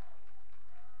PK.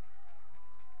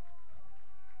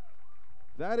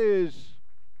 That is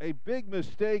a big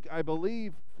mistake, I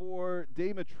believe, for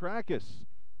Demetrakis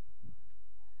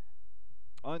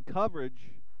on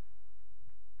coverage.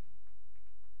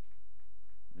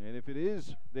 And if it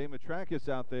is Demetrakis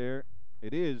out there,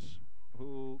 it is,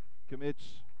 who commits,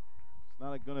 it's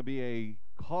not going to be a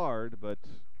card, but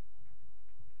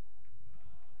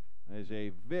is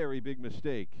a very big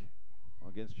mistake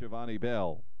against Shivani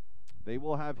Bell. They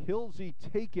will have Hilsey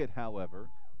take it, however.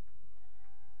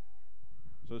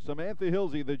 So Samantha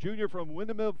Hilsey, the junior from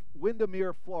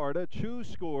Windermere, Florida, 2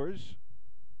 scores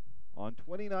on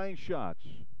 29 shots.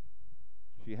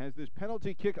 She has this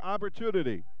penalty kick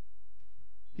opportunity.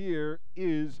 Here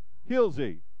is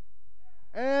Hilsey.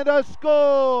 And a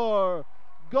score!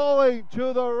 Going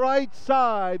to the right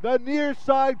side, the near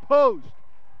side post.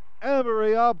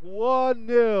 Emory up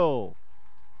 1-0.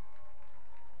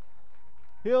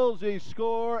 Hilsey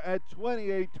score at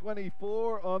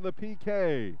 28-24 on the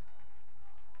PK.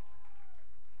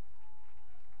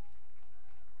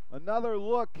 Another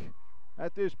look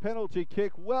at this penalty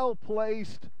kick, well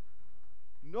placed.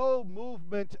 No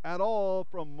movement at all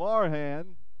from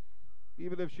Marhan.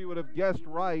 Even if she would have guessed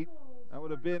right, that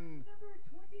would have been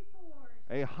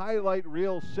a highlight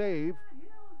reel save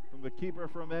from the keeper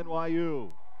from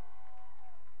NYU.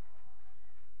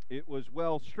 It was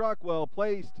well struck, well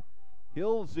placed.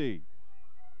 Hilsey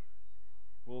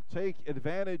will take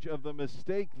advantage of the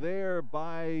mistake there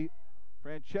by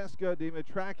Francesca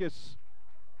Demetrakis.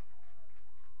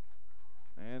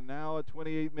 And now at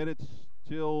 28 minutes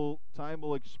till time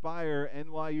will expire,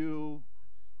 NYU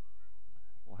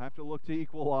will have to look to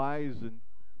equalize, and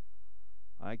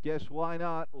I guess why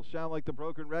not? Will sound like the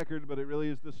broken record, but it really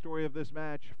is the story of this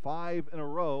match. 5 in a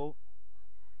row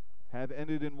have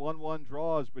ended in 1-1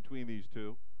 draws between these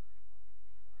two.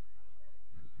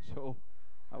 So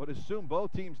I would assume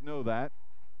both teams know that.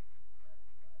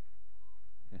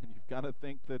 And you've got to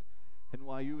think that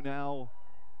NYU now,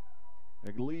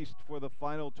 at least for the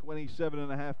final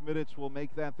 27.5 minutes, will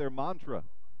make that their mantra.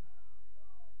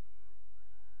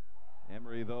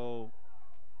 Emory, though,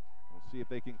 we'll see if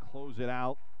they can close it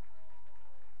out,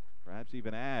 perhaps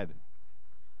even add.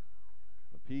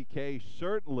 The PK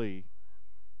certainly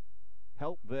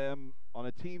helped them on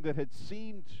a team that had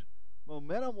seemed,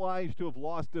 momentum-wise, to have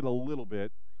lost it a little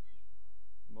bit.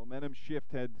 The momentum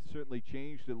shift had certainly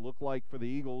changed, it looked like, for the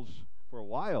Eagles for a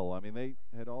while. I mean, they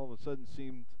had all of a sudden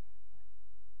seemed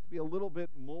to be a little bit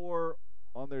more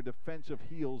on their defensive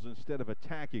heels instead of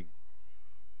attacking.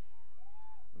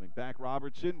 Coming back,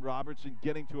 Robertson. Robertson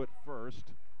getting to it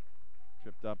first.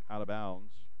 Tripped up out of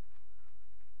bounds.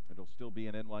 It'll still be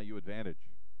an NYU advantage.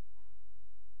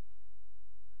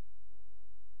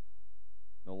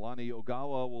 Nolani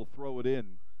Ogawa will throw it in.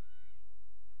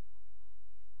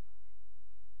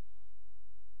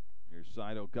 Here's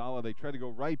side, Ogawa, they try to go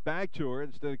right back to her.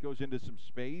 Instead, it goes into some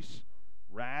space.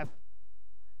 Rath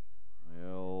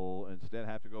will instead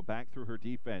have to go back through her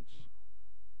defense.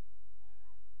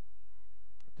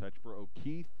 A touch for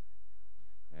O'Keefe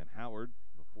and Howard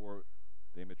before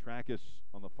Demetrakis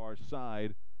on the far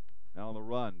side. Now on the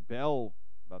run. Bell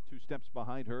about 2 steps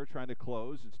behind her, trying to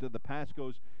close. Instead, the pass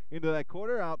goes into that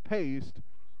corner, outpaced.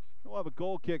 We'll have a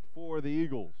goal kick for the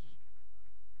Eagles.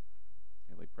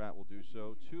 Haley Pratt will do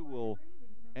so. 2 will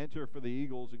enter for the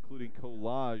Eagles, including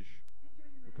Collage,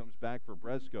 who comes back for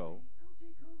Bresco.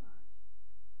 LJ Collage.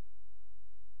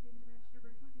 Leaving the match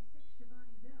number 26,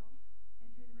 Shivani Bell.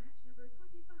 Entering the match number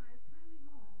 25, Kylie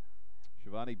Hall.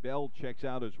 Shivani Bell checks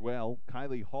out as well.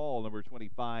 Kylie Hall, number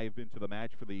 25, into the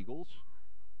match for the Eagles.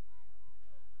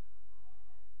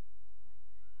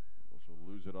 Eagles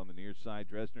will lose it on the near side.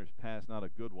 Dresner's pass, not a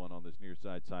good one on this near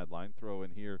side sideline. Throw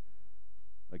in here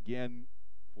again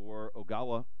for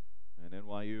Ogawa and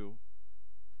NYU.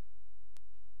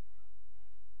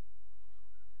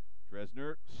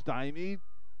 Dresner stymied,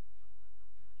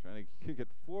 trying to kick it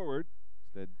forward.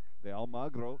 Instead, De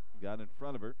Almagro got in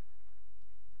front of her.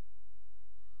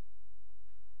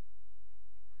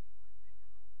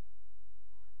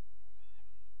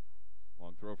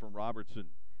 Long throw from Robertson.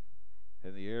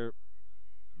 In the air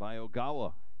by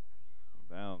Ogawa.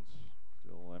 Bounce.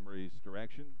 Still Emory's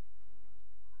direction.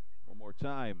 One more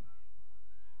time.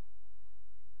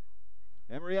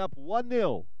 Emory up 1-0.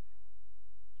 So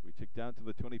we tick down to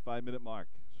the 25-minute mark.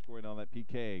 Scoring on that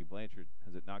PK. Blanchard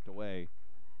has it knocked away.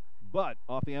 But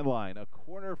off the end line, a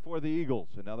corner for the Eagles.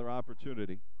 Another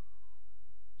opportunity.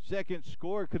 Second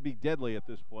score could be deadly at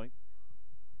this point.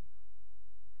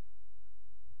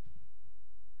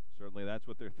 Certainly that's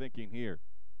what they're thinking here.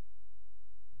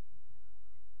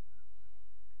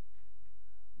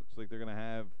 Looks like they're going to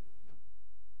have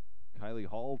Kylie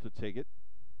Hall to take it.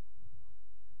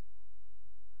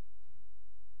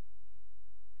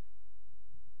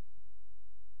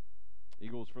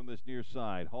 Eagles from this near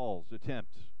side. Hall's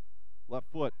attempt. Left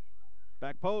foot.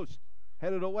 Back post.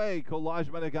 Headed away.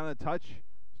 Collage might have gotten a touch.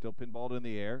 Still pinballed in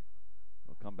the air.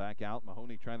 It'll come back out.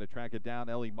 Mahoney trying to track it down.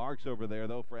 Ellie Marks over there,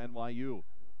 though, for NYU.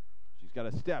 She's got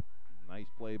a step. Nice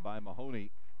play by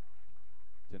Mahoney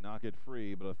to knock it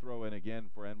free, but a throw in again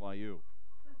for NYU.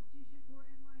 Substitution for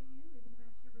NYU, leaving the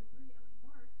match number 3, Ellie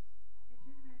Marks.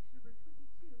 Entering the match number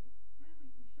 22,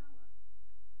 Hadley Bushala.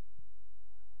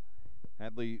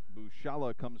 Hadley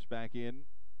Bushala comes back in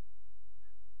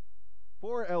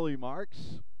for Ellie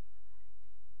Marks.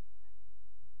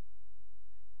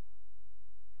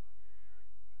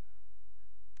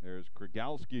 There's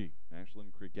Krigowski,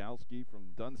 Ashlyn Krigowski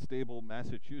from Dunstable,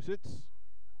 Massachusetts.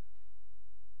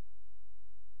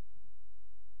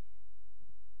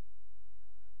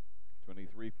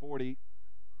 .23:40.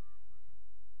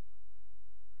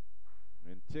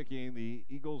 And ticking, the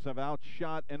Eagles have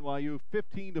outshot NYU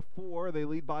 15-4. They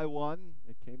lead by 1.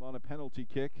 It came on a penalty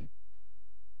kick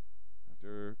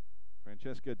after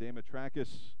Francesca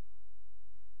Demetrakis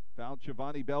fouled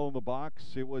Shivani Bell in the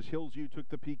box. It was Hills who took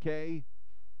the PK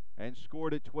and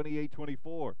scored at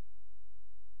 28-24.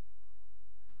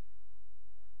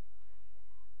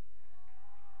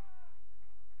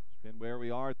 It's been where we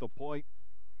are at the point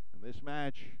in this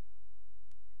match.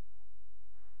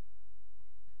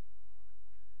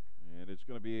 And it's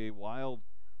going to be a wild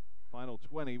final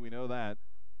 20, we know that.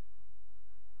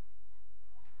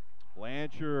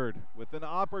 Blanchard with an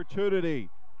opportunity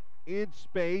in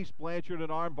space. Blanchard an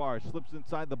armbar, slips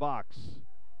inside the box.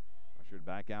 Ushered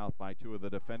back out by 2 of the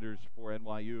defenders for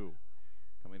NYU.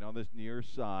 Coming on this near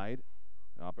side,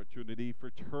 an opportunity for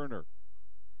Turner.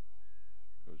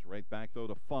 Goes right back, though,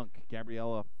 to Funk.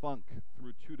 Gabriella Funk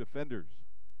through 2 defenders.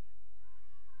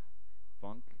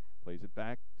 Funk plays it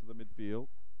back to the midfield.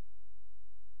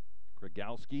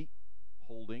 Krigowski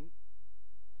holding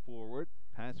forward.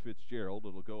 Pass Fitzgerald.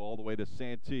 It'll go all the way to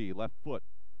Santee. Left foot.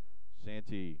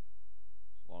 Santee.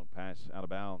 Long pass out of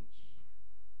bounds.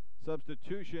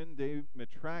 Substitution. Dave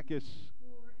Mitrakis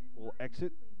will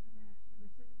exit.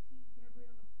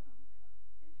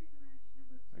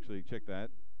 Actually, check that.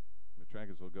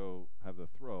 Mitrakis will go have the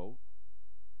throw.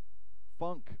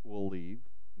 Funk will leave.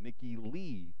 Nikki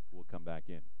Lee will come back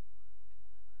in.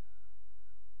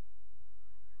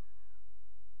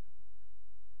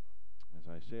 As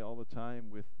I say all the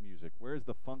time with music, where's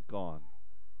the funk gone?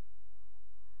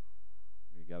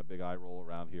 We got a big eye roll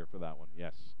around here for that one.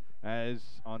 Yes. As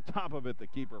on top of it, the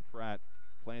keeper, Pratt,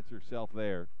 plants herself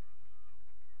there.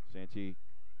 Santee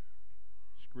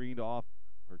screened off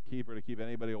her keeper to keep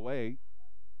anybody away.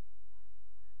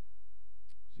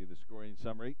 See the scoring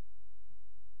summary.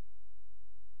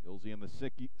 Hilsey in the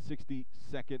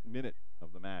 62nd minute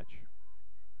of the match.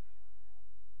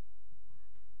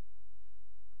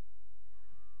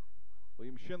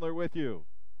 William Schindler with you.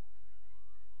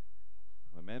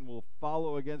 The men will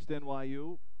follow against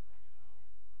NYU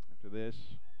after this,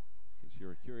 in case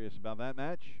you're curious about that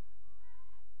match.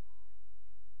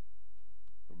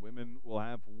 The women will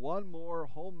have one more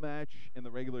home match in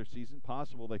the regular season.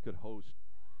 Possible they could host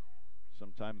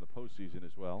sometime in the postseason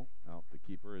as well. Now, the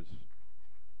keeper is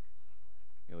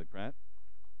Haley Pratt.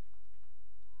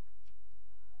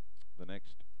 The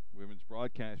next women's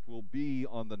broadcast will be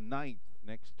on the 9th,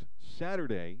 next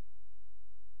Saturday,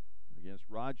 against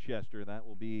Rochester. That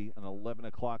will be an 11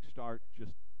 o'clock start,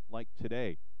 just like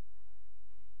today.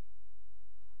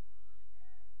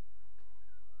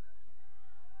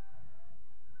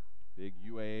 Big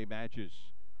UAA matches.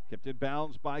 Kept in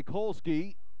bounds by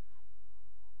Kolsky.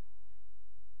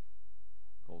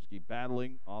 Kolsky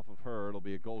battling off of her. It'll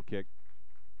be a goal kick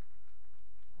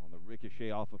on the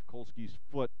ricochet off of Kolsky's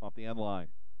foot off the end line.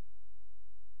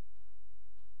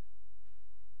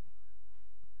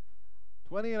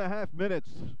 20.5 minutes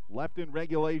left in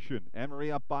regulation.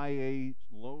 Emory up by a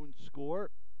lone score.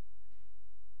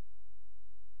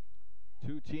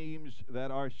 Two teams that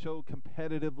are so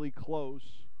competitively close.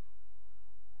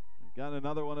 We've got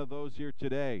another one of those here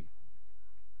today.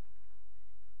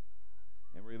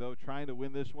 Emory, though, trying to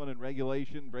win this one in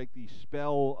regulation, break the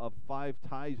spell of 5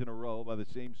 ties in a row by the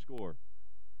same score.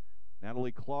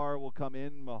 Natalie Clark will come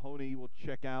in. Mahoney will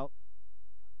check out.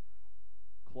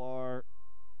 Clark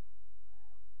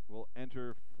will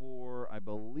enter for, I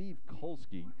believe,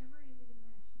 Kolsky.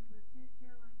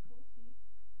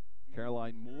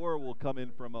 Caroline Moore will come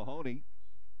in for Mahoney.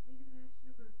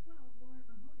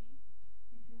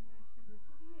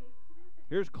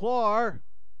 Here's Clark.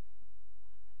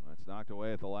 That's knocked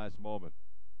away at the last moment.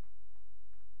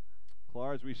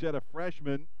 Clark, as we said, a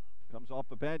freshman, comes off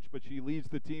the bench, but she leads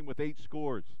the team with 8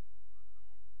 scores.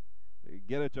 They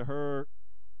get it to her.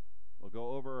 Will go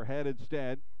over her head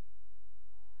instead.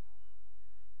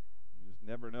 You just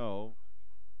never know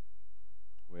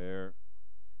where.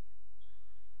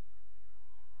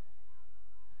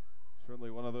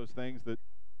 Certainly one of those things that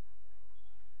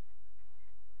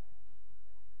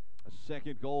a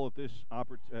second goal at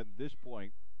this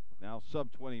point, now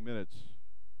sub 20 minutes,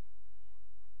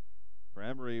 for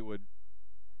Emory would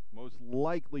most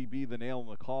likely be the nail in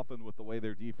the coffin with the way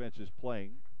their defense is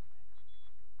playing.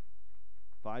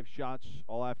 5 shots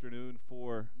all afternoon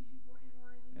for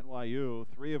NYU,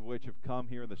 3 of which have come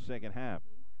here in the second half.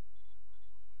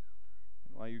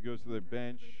 NYU goes to their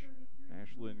bench.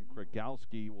 Ashlyn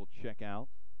Kragowski will check out.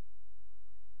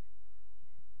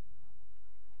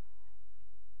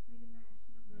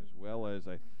 As well as,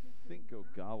 I think,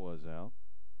 Ogawa's out.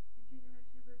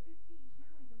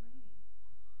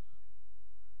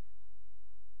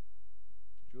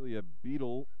 Julia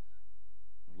Beadle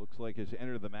looks like has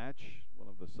entered the match. One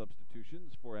of the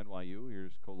substitutions for NYU.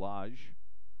 Here's Collage.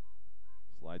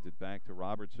 Slides it back to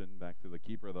Robertson. Back to the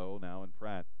keeper, though, now in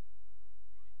Pratt.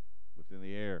 Lift in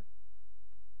the air.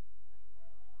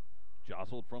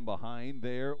 Jostled from behind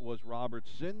there was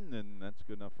Robertson, and that's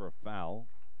good enough for a foul.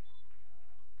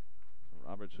 So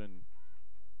Robertson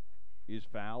is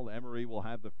fouled. Emory will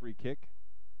have the free kick.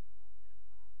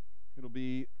 It'll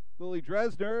be Lily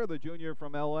Dresner, the junior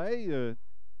from L.A.,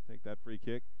 take that free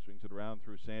kick, swings it around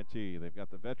through Santee. They've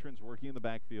got the veterans working in the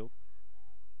backfield.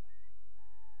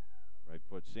 Right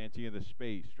foot, Santee in the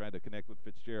space, trying to connect with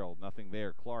Fitzgerald. Nothing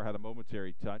there. Clark had a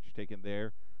momentary touch, taken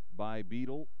there by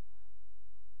Beadle.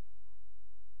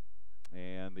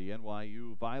 And the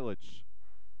NYU Violets.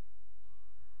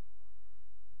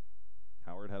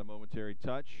 Howard had a momentary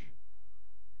touch.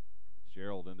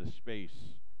 Fitzgerald into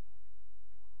space.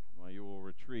 NYU will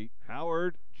retreat.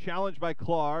 Howard challenged by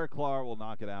Clark. Clark will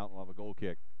knock it out and will have a goal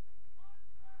kick.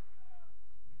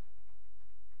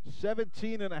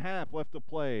 17.5 left to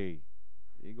play.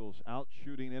 The Eagles out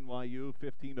shooting NYU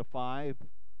 15-5. If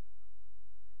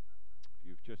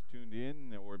you've just tuned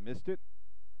in or missed it,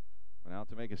 went out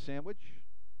to make a sandwich.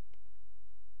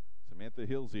 Samantha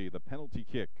Hilsey, the penalty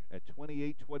kick at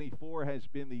 28-24 has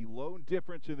been the lone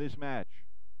difference in this match.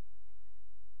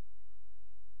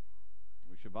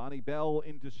 Shivani Bell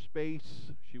into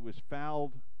space. She was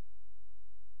fouled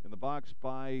in the box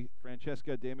by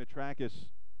Francesca Demetrakis.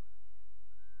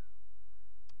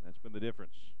 That's been the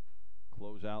difference.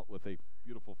 Close out with a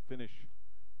beautiful finish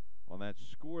on that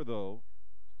score, though,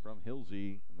 from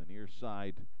Hilsey on the near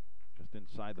side, just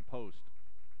inside the post.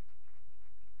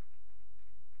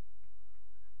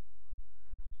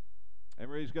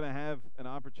 Emory's going to have an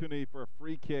opportunity for a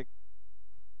free kick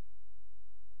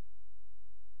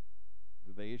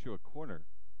Did they issue a corner?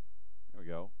 There we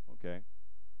go. Okay.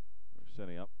 We're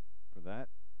setting up for that.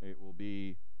 It will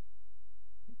be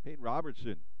Peyton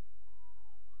Robertson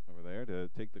over there to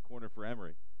take the corner for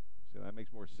Emory. So that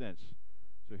makes more sense.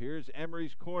 So here's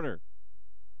Emory's corner.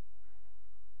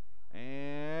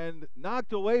 And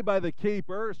knocked away by the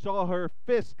keeper. Saw her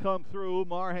fist come through.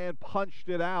 Marhan punched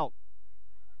it out.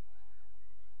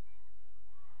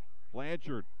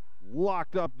 Blanchard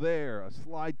locked up there. A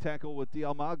slide tackle with De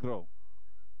Almagro.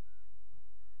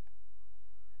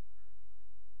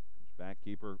 Back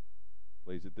keeper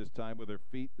plays it this time with her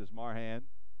feet. This Marhan.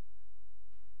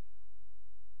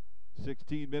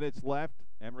 16 minutes left.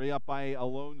 Emory up by a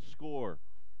lone score.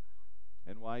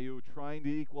 NYU trying to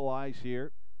equalize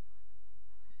here.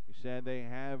 He said they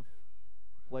have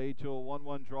played to a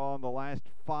 1-1 draw in the last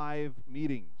 5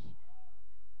 meetings.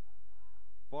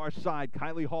 Far side,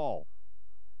 Kylie Hall.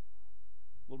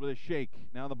 A little bit of shake.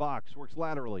 Now in the box. Works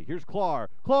laterally. Here's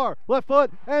Clark. Clark, left foot,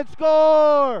 and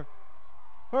score!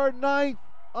 Her 9th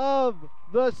of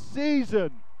the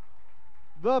season.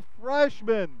 The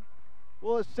freshman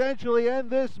will essentially end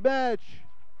this match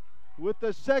with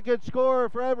the second score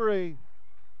for Emory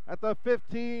at the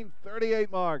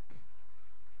 15:38 mark.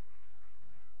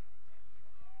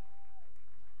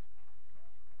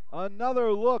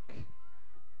 Another look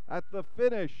at the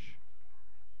finish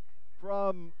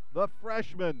from the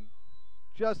freshman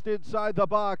just inside the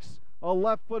box. A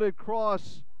left-footed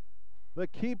cross. The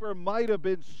keeper might have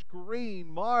been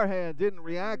screened. Marhan didn't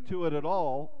react to it at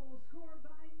all.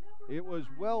 It was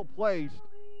well placed.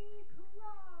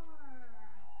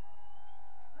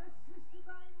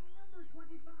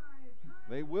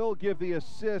 They will give the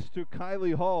assist to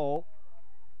Kylie Hall.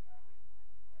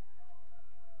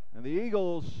 And the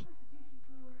Eagles,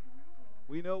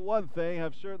 we know one thing,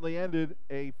 have certainly ended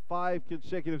a 5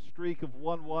 consecutive streak of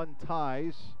 1-1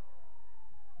 ties.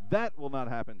 That will not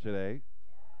happen today.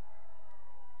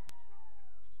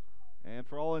 And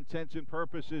for all intents and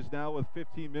purposes now with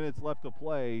 15 minutes left to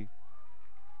play,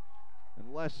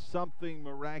 unless something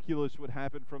miraculous would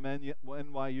happen from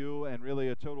NYU and really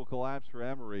a total collapse for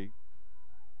Emory,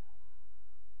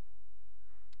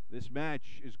 this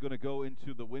match is going to go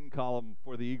into the win column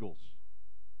for the Eagles.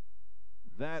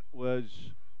 That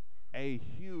was a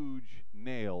huge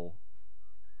nail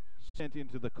sent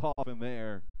into the coffin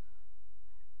there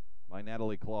by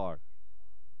Natalie Clark.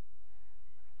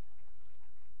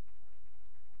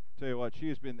 Tell you what, she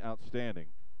has been outstanding.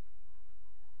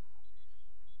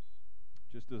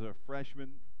 Just as a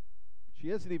freshman, she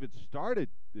hasn't even started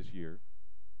this year.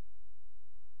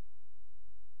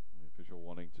 The official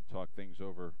wanting to talk things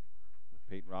over with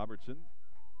Peyton Robertson.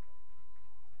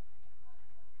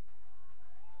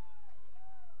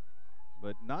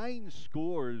 But 9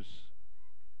 scores,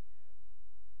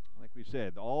 like we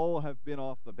said, all have been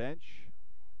off the bench.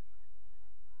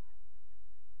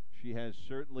 She has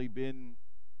certainly been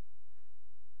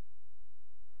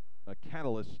a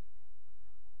catalyst.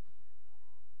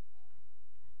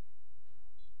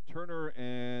 Turner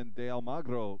and De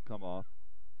Almagro come off.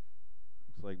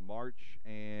 Looks like March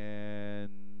and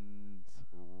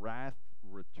Rath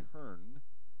return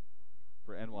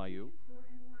for NYU.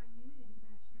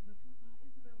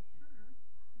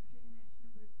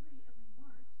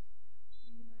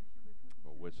 A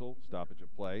whistle, stoppage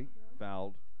of play.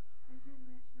 Fouled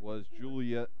was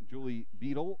Julie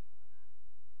Beadle,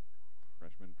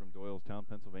 freshman from Doylestown,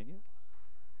 Pennsylvania.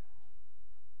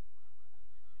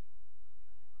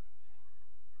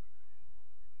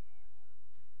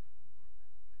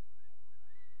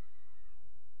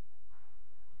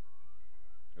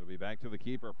 It'll be back to the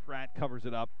keeper. Pratt covers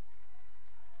it up.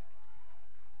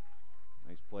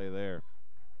 Nice play there.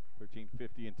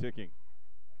 13:50 and ticking.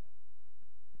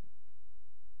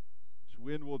 This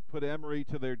win will put Emory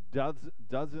to their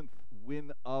dozenth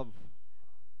win of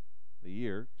the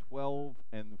year.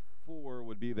 12-4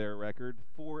 would be their record.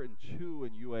 4-2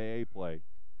 in UAA play.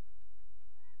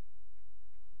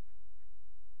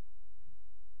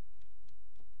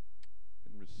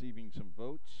 Been receiving some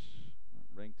votes.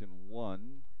 Ranked in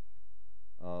 1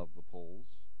 of the polls.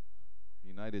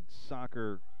 United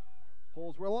Soccer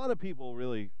polls, where a lot of people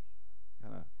really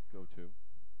kind of go to.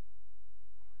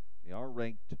 They are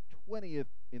ranked 20th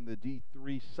in the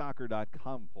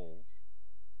D3Soccer.com poll.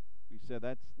 We said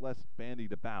that's less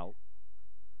bandied about.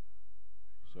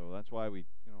 So that's why we,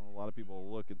 a lot of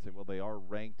people look and say, well, they are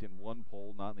ranked in one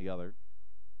poll, not in the other.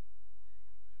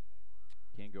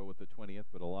 Can't go with the 20th,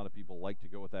 but a lot of people like to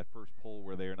go with that first poll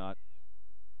where they are not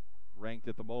ranked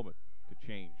at the moment. Could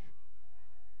change.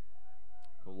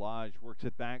 Collage works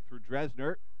it back through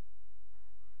Dresner.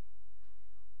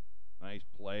 Nice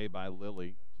play by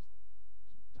Lilly.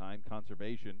 time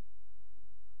conservation.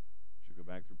 Should go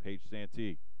back through Paige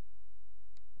Santee.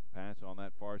 Pass on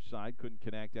that far side. Couldn't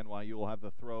connect. NYU will have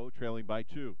the throw, trailing by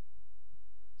 2.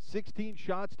 16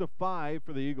 shots to 5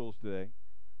 for the Eagles today.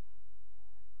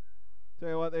 Tell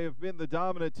you what, they have been the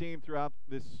dominant team throughout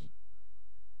this,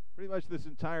 pretty much this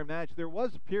entire match. There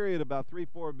was a period about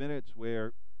 3-4 minutes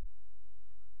where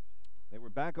they were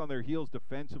back on their heels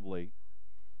defensively.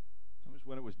 That was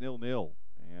when it was 0-0.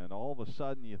 And all of a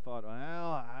sudden you thought,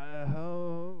 well,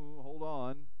 hold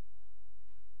on.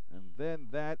 And then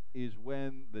that is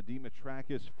when the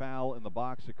Dimitrakis foul in the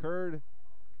box occurred.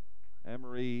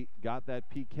 Emory got that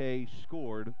PK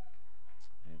scored.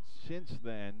 And since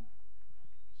then,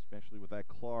 especially with that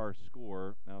Clark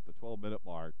score now at the 12-minute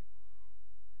mark,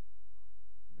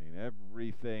 I mean,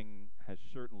 everything has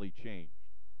certainly changed.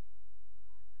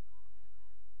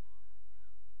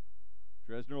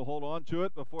 Dresner will hold on to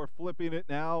it before flipping it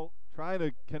now, trying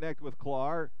to connect with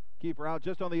Clark. Keeper out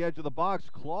just on the edge of the box.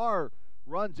 Clark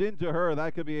runs into her.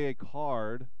 That could be a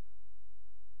card.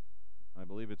 I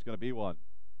believe it's going to be one.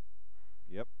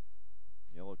 Yep.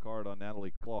 Yellow card on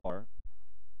Natalie Clark.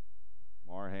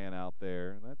 Marhan out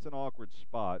there. That's an awkward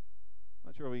spot.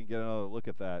 Not sure if we can get another look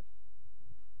at that.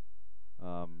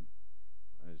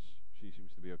 As she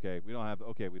seems to be okay. We don't have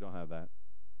that.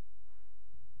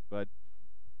 But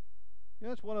you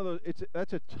know, it's one of those.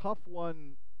 That's a tough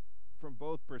one from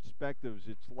both perspectives.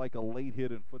 It's like a late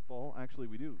hit in football. Actually,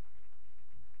 we do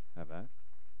have that.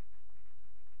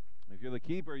 If you're the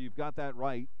keeper, you've got that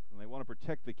right, and they want to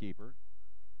protect the keeper.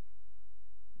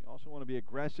 You also want to be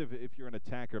aggressive if you're an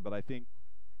attacker, but I mean,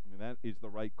 that is the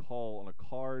right call on a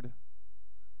card.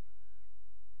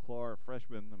 Clark,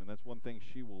 freshman, I mean, that's one thing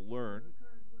she will learn.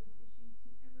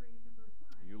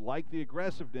 You like the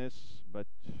aggressiveness, but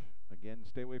again,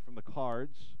 stay away from the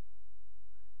cards.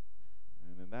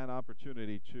 And in that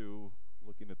opportunity, too,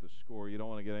 looking at the score, you don't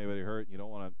want to get anybody hurt. You don't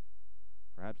want to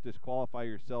perhaps disqualify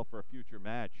yourself for a future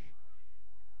match.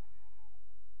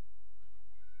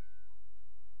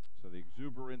 So the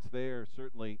exuberance there,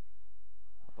 certainly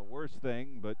not the worst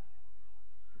thing, but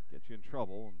could get you in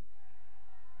trouble.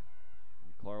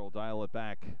 And Clark will dial it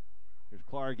back. Here's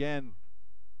Clark again.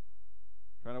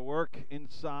 Trying to work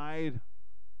inside.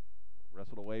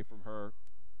 Wrestled away from her.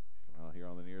 Come out here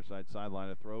on the near side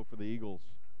sideline. A throw for the Eagles.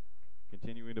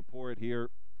 Continuing to pour it here.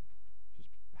 Just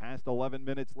past 11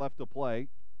 minutes left to play.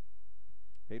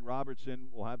 Peyton Robertson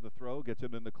will have the throw. Gets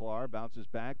it into Clark. Bounces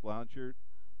back. Blanchard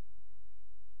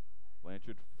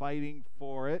fighting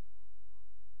for it.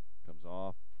 Comes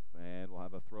off. And we'll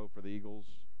have a throw for the Eagles.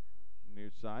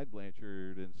 Near side.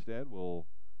 Blanchard instead will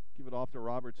give it off to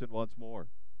Robertson once more.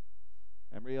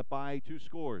 Emory up by 2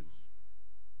 scores.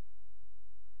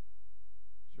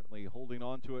 Certainly holding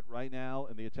on to it right now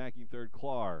in the attacking third.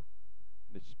 Clark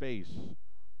into space.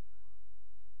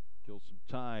 Kills some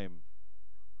time.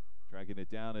 Tracking it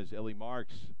down as Ellie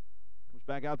Marks. Comes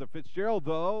back out to Fitzgerald,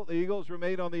 though. The Eagles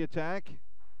remain on the attack.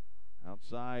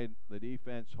 Outside, the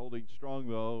defense holding strong,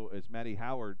 though, as Maddie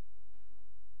Howard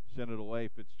sent it away.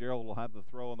 Fitzgerald will have the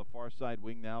throw on the far side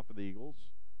wing now for the Eagles.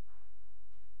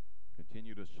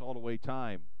 Continue to salt away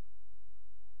time.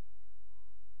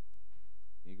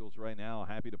 Eagles right now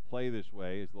happy to play this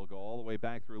way as they'll go all the way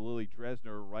back through Lily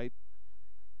Dresner right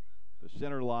the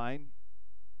center line.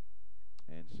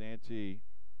 And Santee.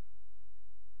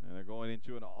 And they're going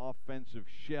into an offensive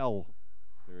shell,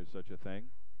 if there is such a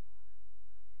thing.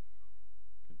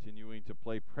 Continuing to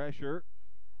play pressure,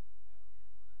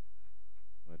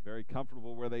 but very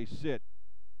comfortable where they sit.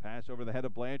 Pass over the head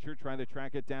of Blanchard, trying to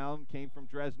track it down. Came from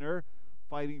Dresner,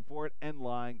 fighting for it. End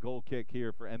line, goal kick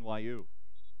here for NYU.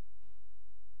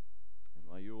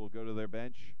 NYU will go to their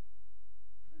bench.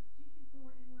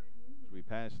 As we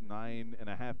pass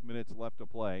 9.5 minutes left to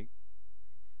play.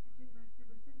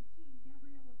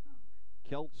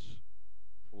 Kelts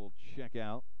will check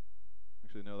out.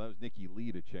 Actually, no, that was Nikki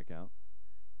Lee to check out.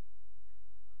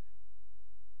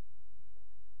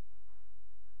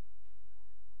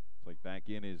 Looks like back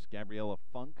in is Gabriella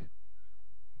Funk.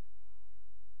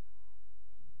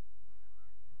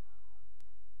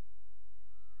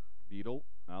 Beadle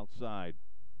outside.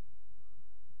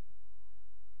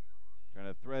 Trying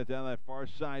to thread down that far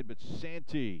side, but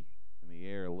Santee in the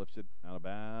air lifts it out of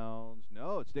bounds.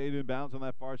 No, it stayed in bounds on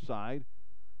that far side.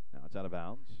 Now it's out of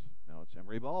bounds. Now it's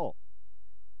Emory ball.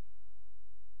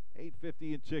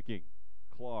 8:50 and ticking.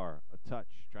 Clark, a touch,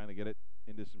 trying to get it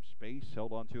into some space.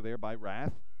 Held onto there by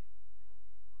Rath.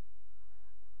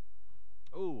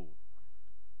 Oh,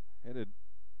 headed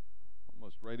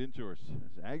almost right into her.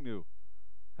 Agnew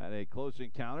had a close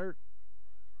encounter.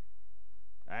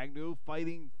 Agnew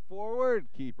fighting forward.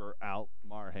 Keeper out.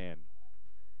 Marhan.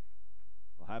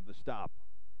 will have the stop.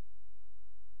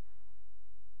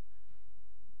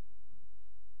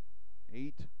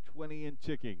 8:20 and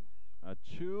ticking. A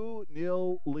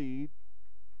 2-0 lead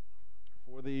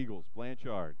for the Eagles.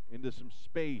 Blanchard into some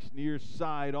space, near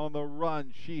side on the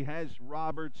run. She has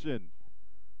Robertson.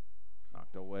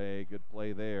 Knocked away. Good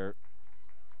play there.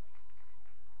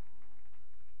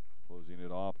 Closing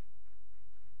it off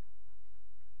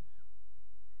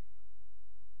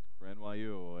for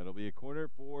NYU. It'll be a corner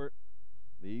for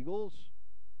the Eagles.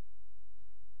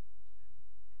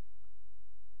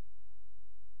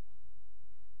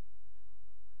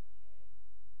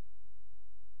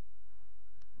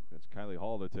 That's Kylie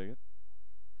Hall to take it.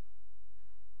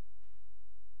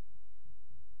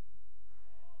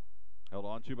 Held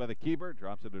on to by the keeper.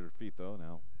 Drops it at her feet, though.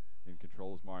 Now in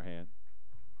control is Marhan.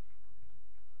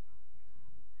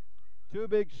 Two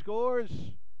big scores.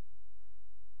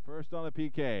 First on a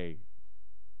PK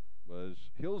was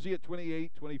Hilsey at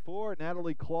 28-24.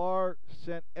 Natalie Clark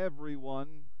sent everyone,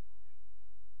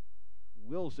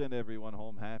 will send everyone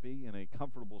home happy in a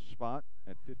comfortable spot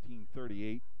at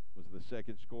 15:38 was the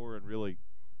second score, and really,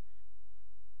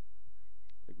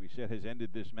 like we said, has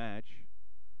ended this match.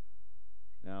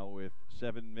 Now with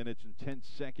 7 minutes and 10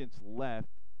 seconds left,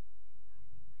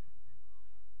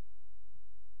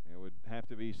 there would have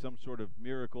to be some sort of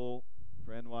miracle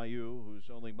for NYU, who's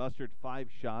only mustered 5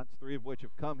 shots, 3 of which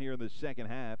have come here in the second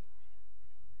half.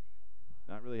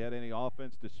 Not really had any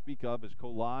offense to speak of as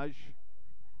Collage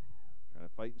trying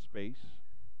to fight in space.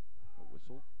 A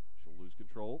whistle. She'll lose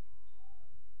control.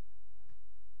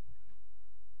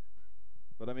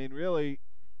 But, I mean, really,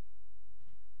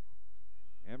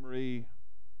 Emory,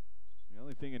 the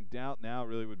only thing in doubt now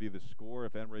really would be the score,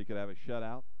 if Emory could have a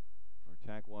shutout or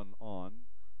tack one on.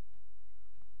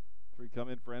 3 come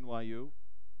in for NYU.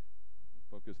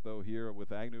 Focus, though, here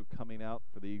with Agnew coming out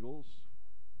for the Eagles.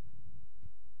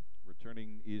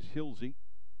 Returning is Hilsey.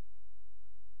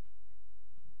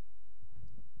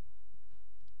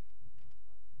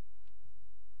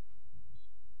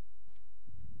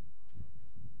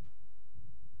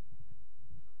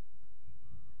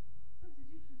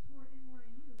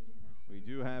 We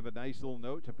do have a nice little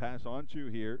note to pass on to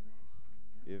here.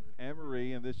 If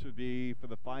Emory, and this would be for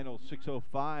the final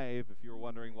 6:05, if you're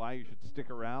wondering why you should stick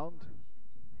around,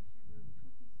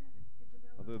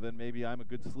 other than maybe I'm a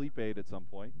good sleep aid at some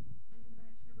point.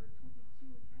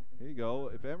 Here you go.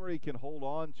 If Emory can hold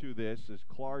on to this as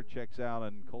Clark checks out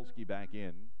and Kolsky back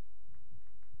in,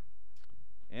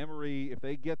 Emory, if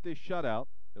they get this shutout,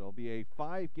 it'll be a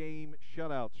 5-game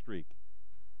shutout streak.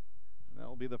 And that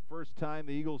will be the first time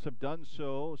the Eagles have done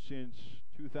so since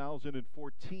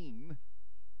 2014.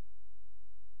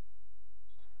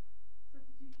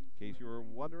 In case you were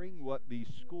wondering what the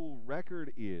school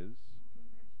record is,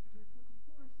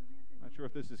 not sure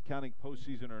if this is counting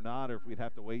postseason or not, or if we'd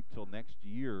have to wait till next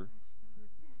year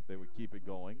if they would keep it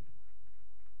going.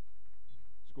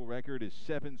 School record is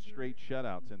 7 straight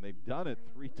shutouts, and they've done it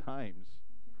 3 times.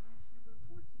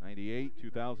 98,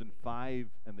 2005,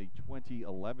 and the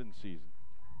 2011 season.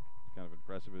 It's kind of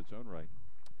impressive in its own right.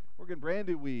 Morgan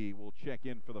Brandewie will check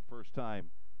in for the first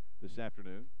time this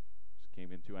afternoon. Just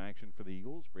came into action for the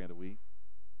Eagles. Brandewie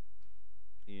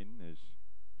in as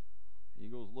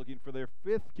Eagles looking for their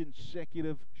 5th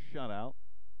consecutive shutout.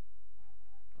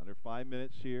 Under 5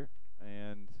 minutes here.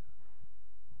 And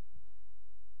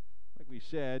like we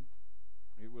said,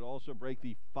 it would also break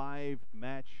the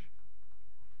 5-match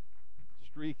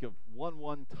streak of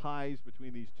 1-1 ties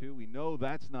between these two. We know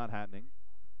that's not happening.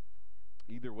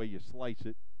 Either way you slice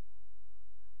it.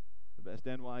 The best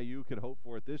NYU could hope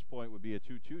for at this point would be a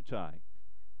 2-2 tie.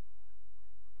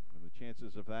 And the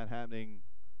chances of that happening,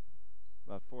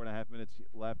 about 4.5 minutes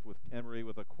left with Emory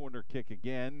with a corner kick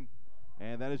again.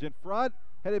 And that is in front.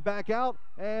 Headed back out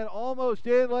and almost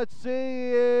in. Let's see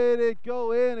it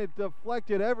go in. It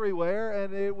deflected everywhere,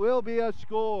 and it will be a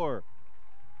score.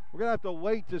 We're going to have to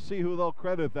wait to see who they'll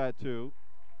credit that to.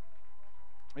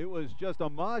 It was just a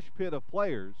mosh pit of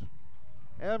players.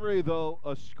 Emory, though,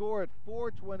 a score at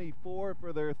 4:24 for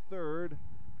their 3rd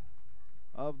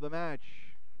of the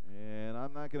match. And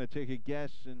I'm not going to take a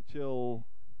guess until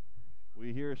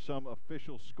we hear some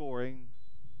official scoring.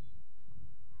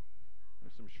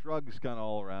 There's some shrugs kind of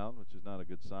all around, which is not a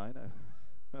good sign.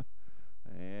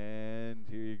 And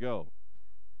here you go.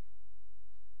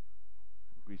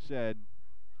 Like we said,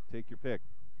 take your pick.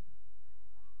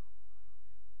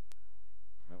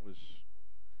 That was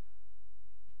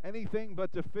anything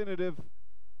but definitive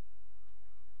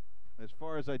as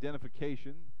far as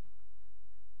identification.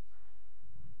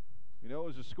 We know it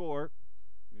was a score.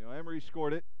 We know Emory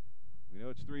scored it. We know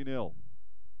it's 3-0.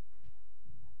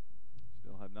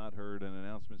 Still have have not heard an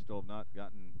announcement, still have not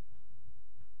gotten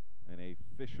an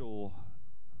official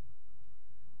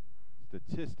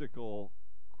statistical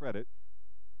credit.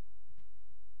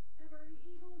 Emory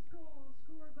Eagles goal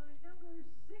scored by number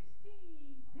 16,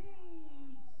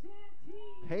 Paige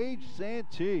Santee. Paige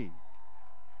Santee.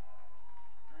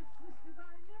 Assisted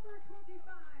by number 25,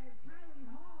 Kylie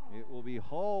Hall. It will be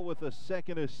Hall with a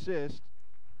second assist.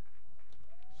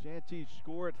 Santee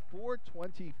scored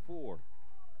 4:24.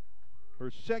 Her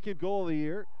second goal of the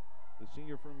year, the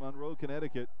senior from Monroe,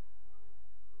 Connecticut.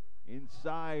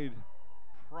 Inside,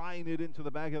 prying it into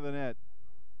the back of the net.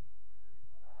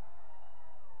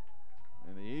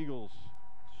 And the Eagles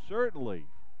certainly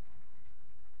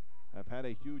have had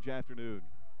a huge afternoon.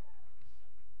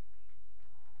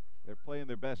 They're playing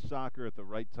their best soccer at the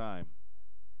right time.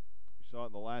 We saw it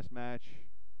in the last match.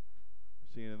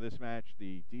 We're seeing in this match,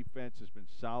 the defense has been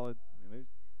solid.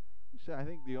 I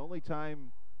think the only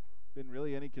time been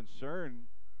really any concern,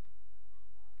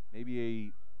 maybe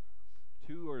a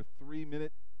 2 or 3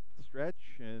 minute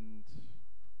stretch, and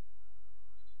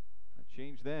that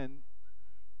changed then.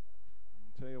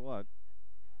 I'll tell you what,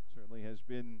 certainly has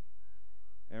been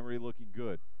Emory looking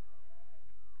good.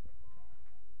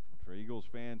 But for Eagles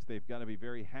fans, they've got to be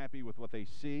very happy with what they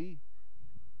see.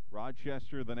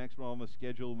 Rochester, the next one on the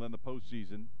schedule, and then the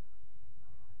postseason.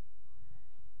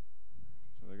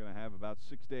 So they're going to have about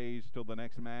 6 days till the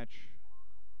next match.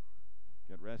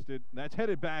 Get rested. And that's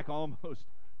headed back almost.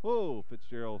 Whoa,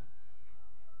 Fitzgerald.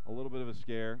 A little bit of a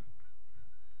scare.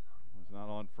 Was not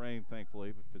on frame,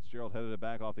 thankfully, but Fitzgerald headed it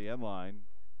back off the end line.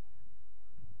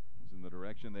 Was in the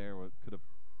direction there where it could have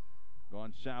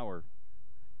gone sour.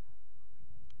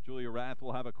 Julia Rath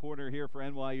will have a corner here for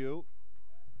NYU.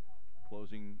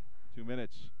 Closing 2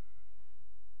 minutes.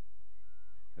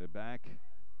 Headed back.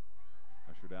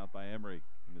 Ushered out by Emory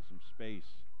into some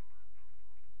space.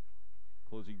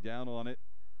 Closing down on it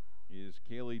is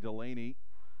Kaylee Delaney.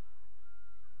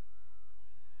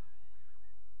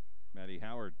 Maddie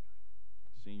Howard,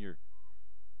 senior,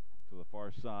 to the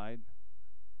far side.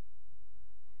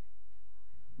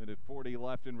 Minute 40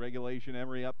 left in regulation.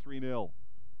 Emory up 3-0.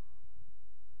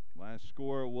 Last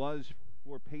score was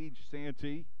for Paige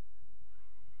Santee.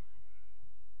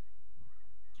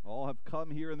 All have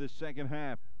come here in the second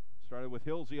half. Started with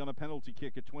Hilsey on a penalty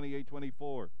kick at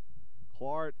 28-24.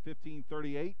 Clark at 15-38.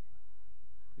 Pretty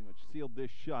much sealed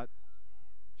this shut.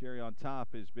 Cherry on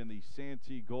top has been the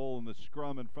Santee goal in the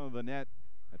scrum in front of the net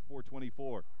at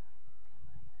 4:24.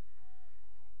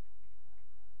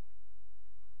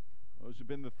 Those have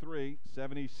been the three.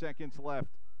 70 seconds left.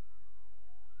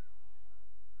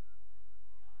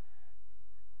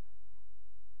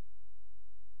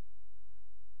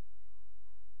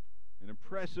 An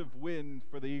impressive win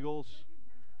for the Eagles.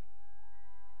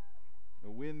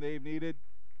 A win they've needed.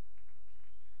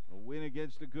 A win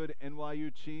against a good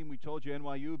NYU team. We told you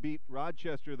NYU beat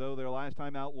Rochester, though, their last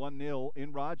time out 1-0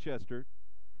 in Rochester.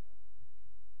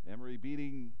 Emory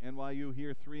beating NYU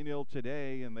here 3-0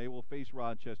 today, and they will face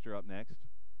Rochester up next.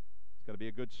 It's got to be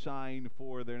a good sign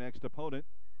for their next opponent,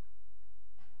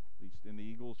 at least in the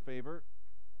Eagles' favor.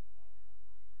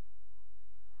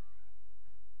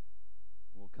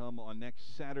 Will come on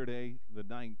next Saturday, the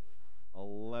 9th,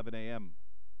 11 a.m.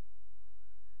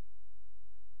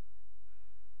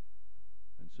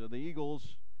 And so the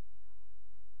Eagles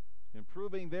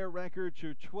improving their record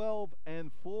to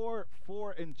 12-4,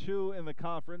 4-2 in the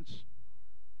conference.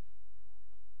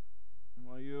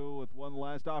 NYU with one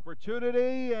last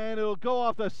opportunity, and it'll go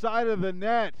off the side of the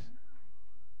net.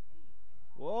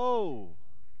 Whoa.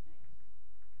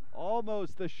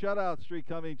 Almost the shutout streak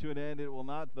coming to an end. It will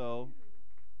not, though.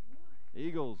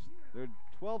 Eagles, their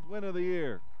 12th win of the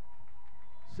year.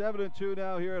 7-2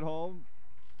 now here at home.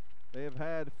 They have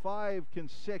had 5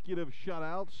 consecutive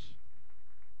shutouts,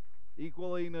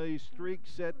 equaling a streak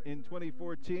set in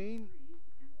 2014.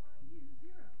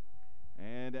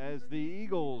 And as the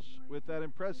Eagles, with that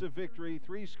impressive victory,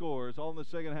 3 scores, all in the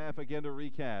second half, again to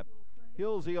recap.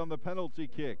 Hilsey on the penalty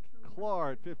kick,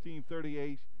 Clark at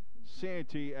 15:38,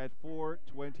 Santee at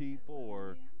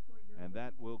 4:24. And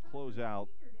that will close out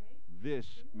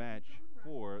this match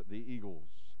for the Eagles.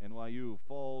 NYU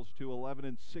falls to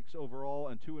 11-6 overall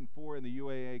and 2-4 in the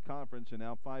UAA conference, and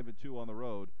now 5-2 on the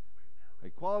road. A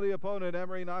quality opponent.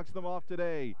 Emory knocks them off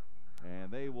today,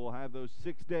 and they will have those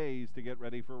 6 days to get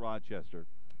ready for Rochester.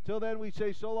 Till then, we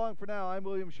say so long for now. I'm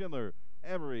William Schindler.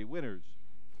 Emory winners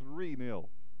 3-0.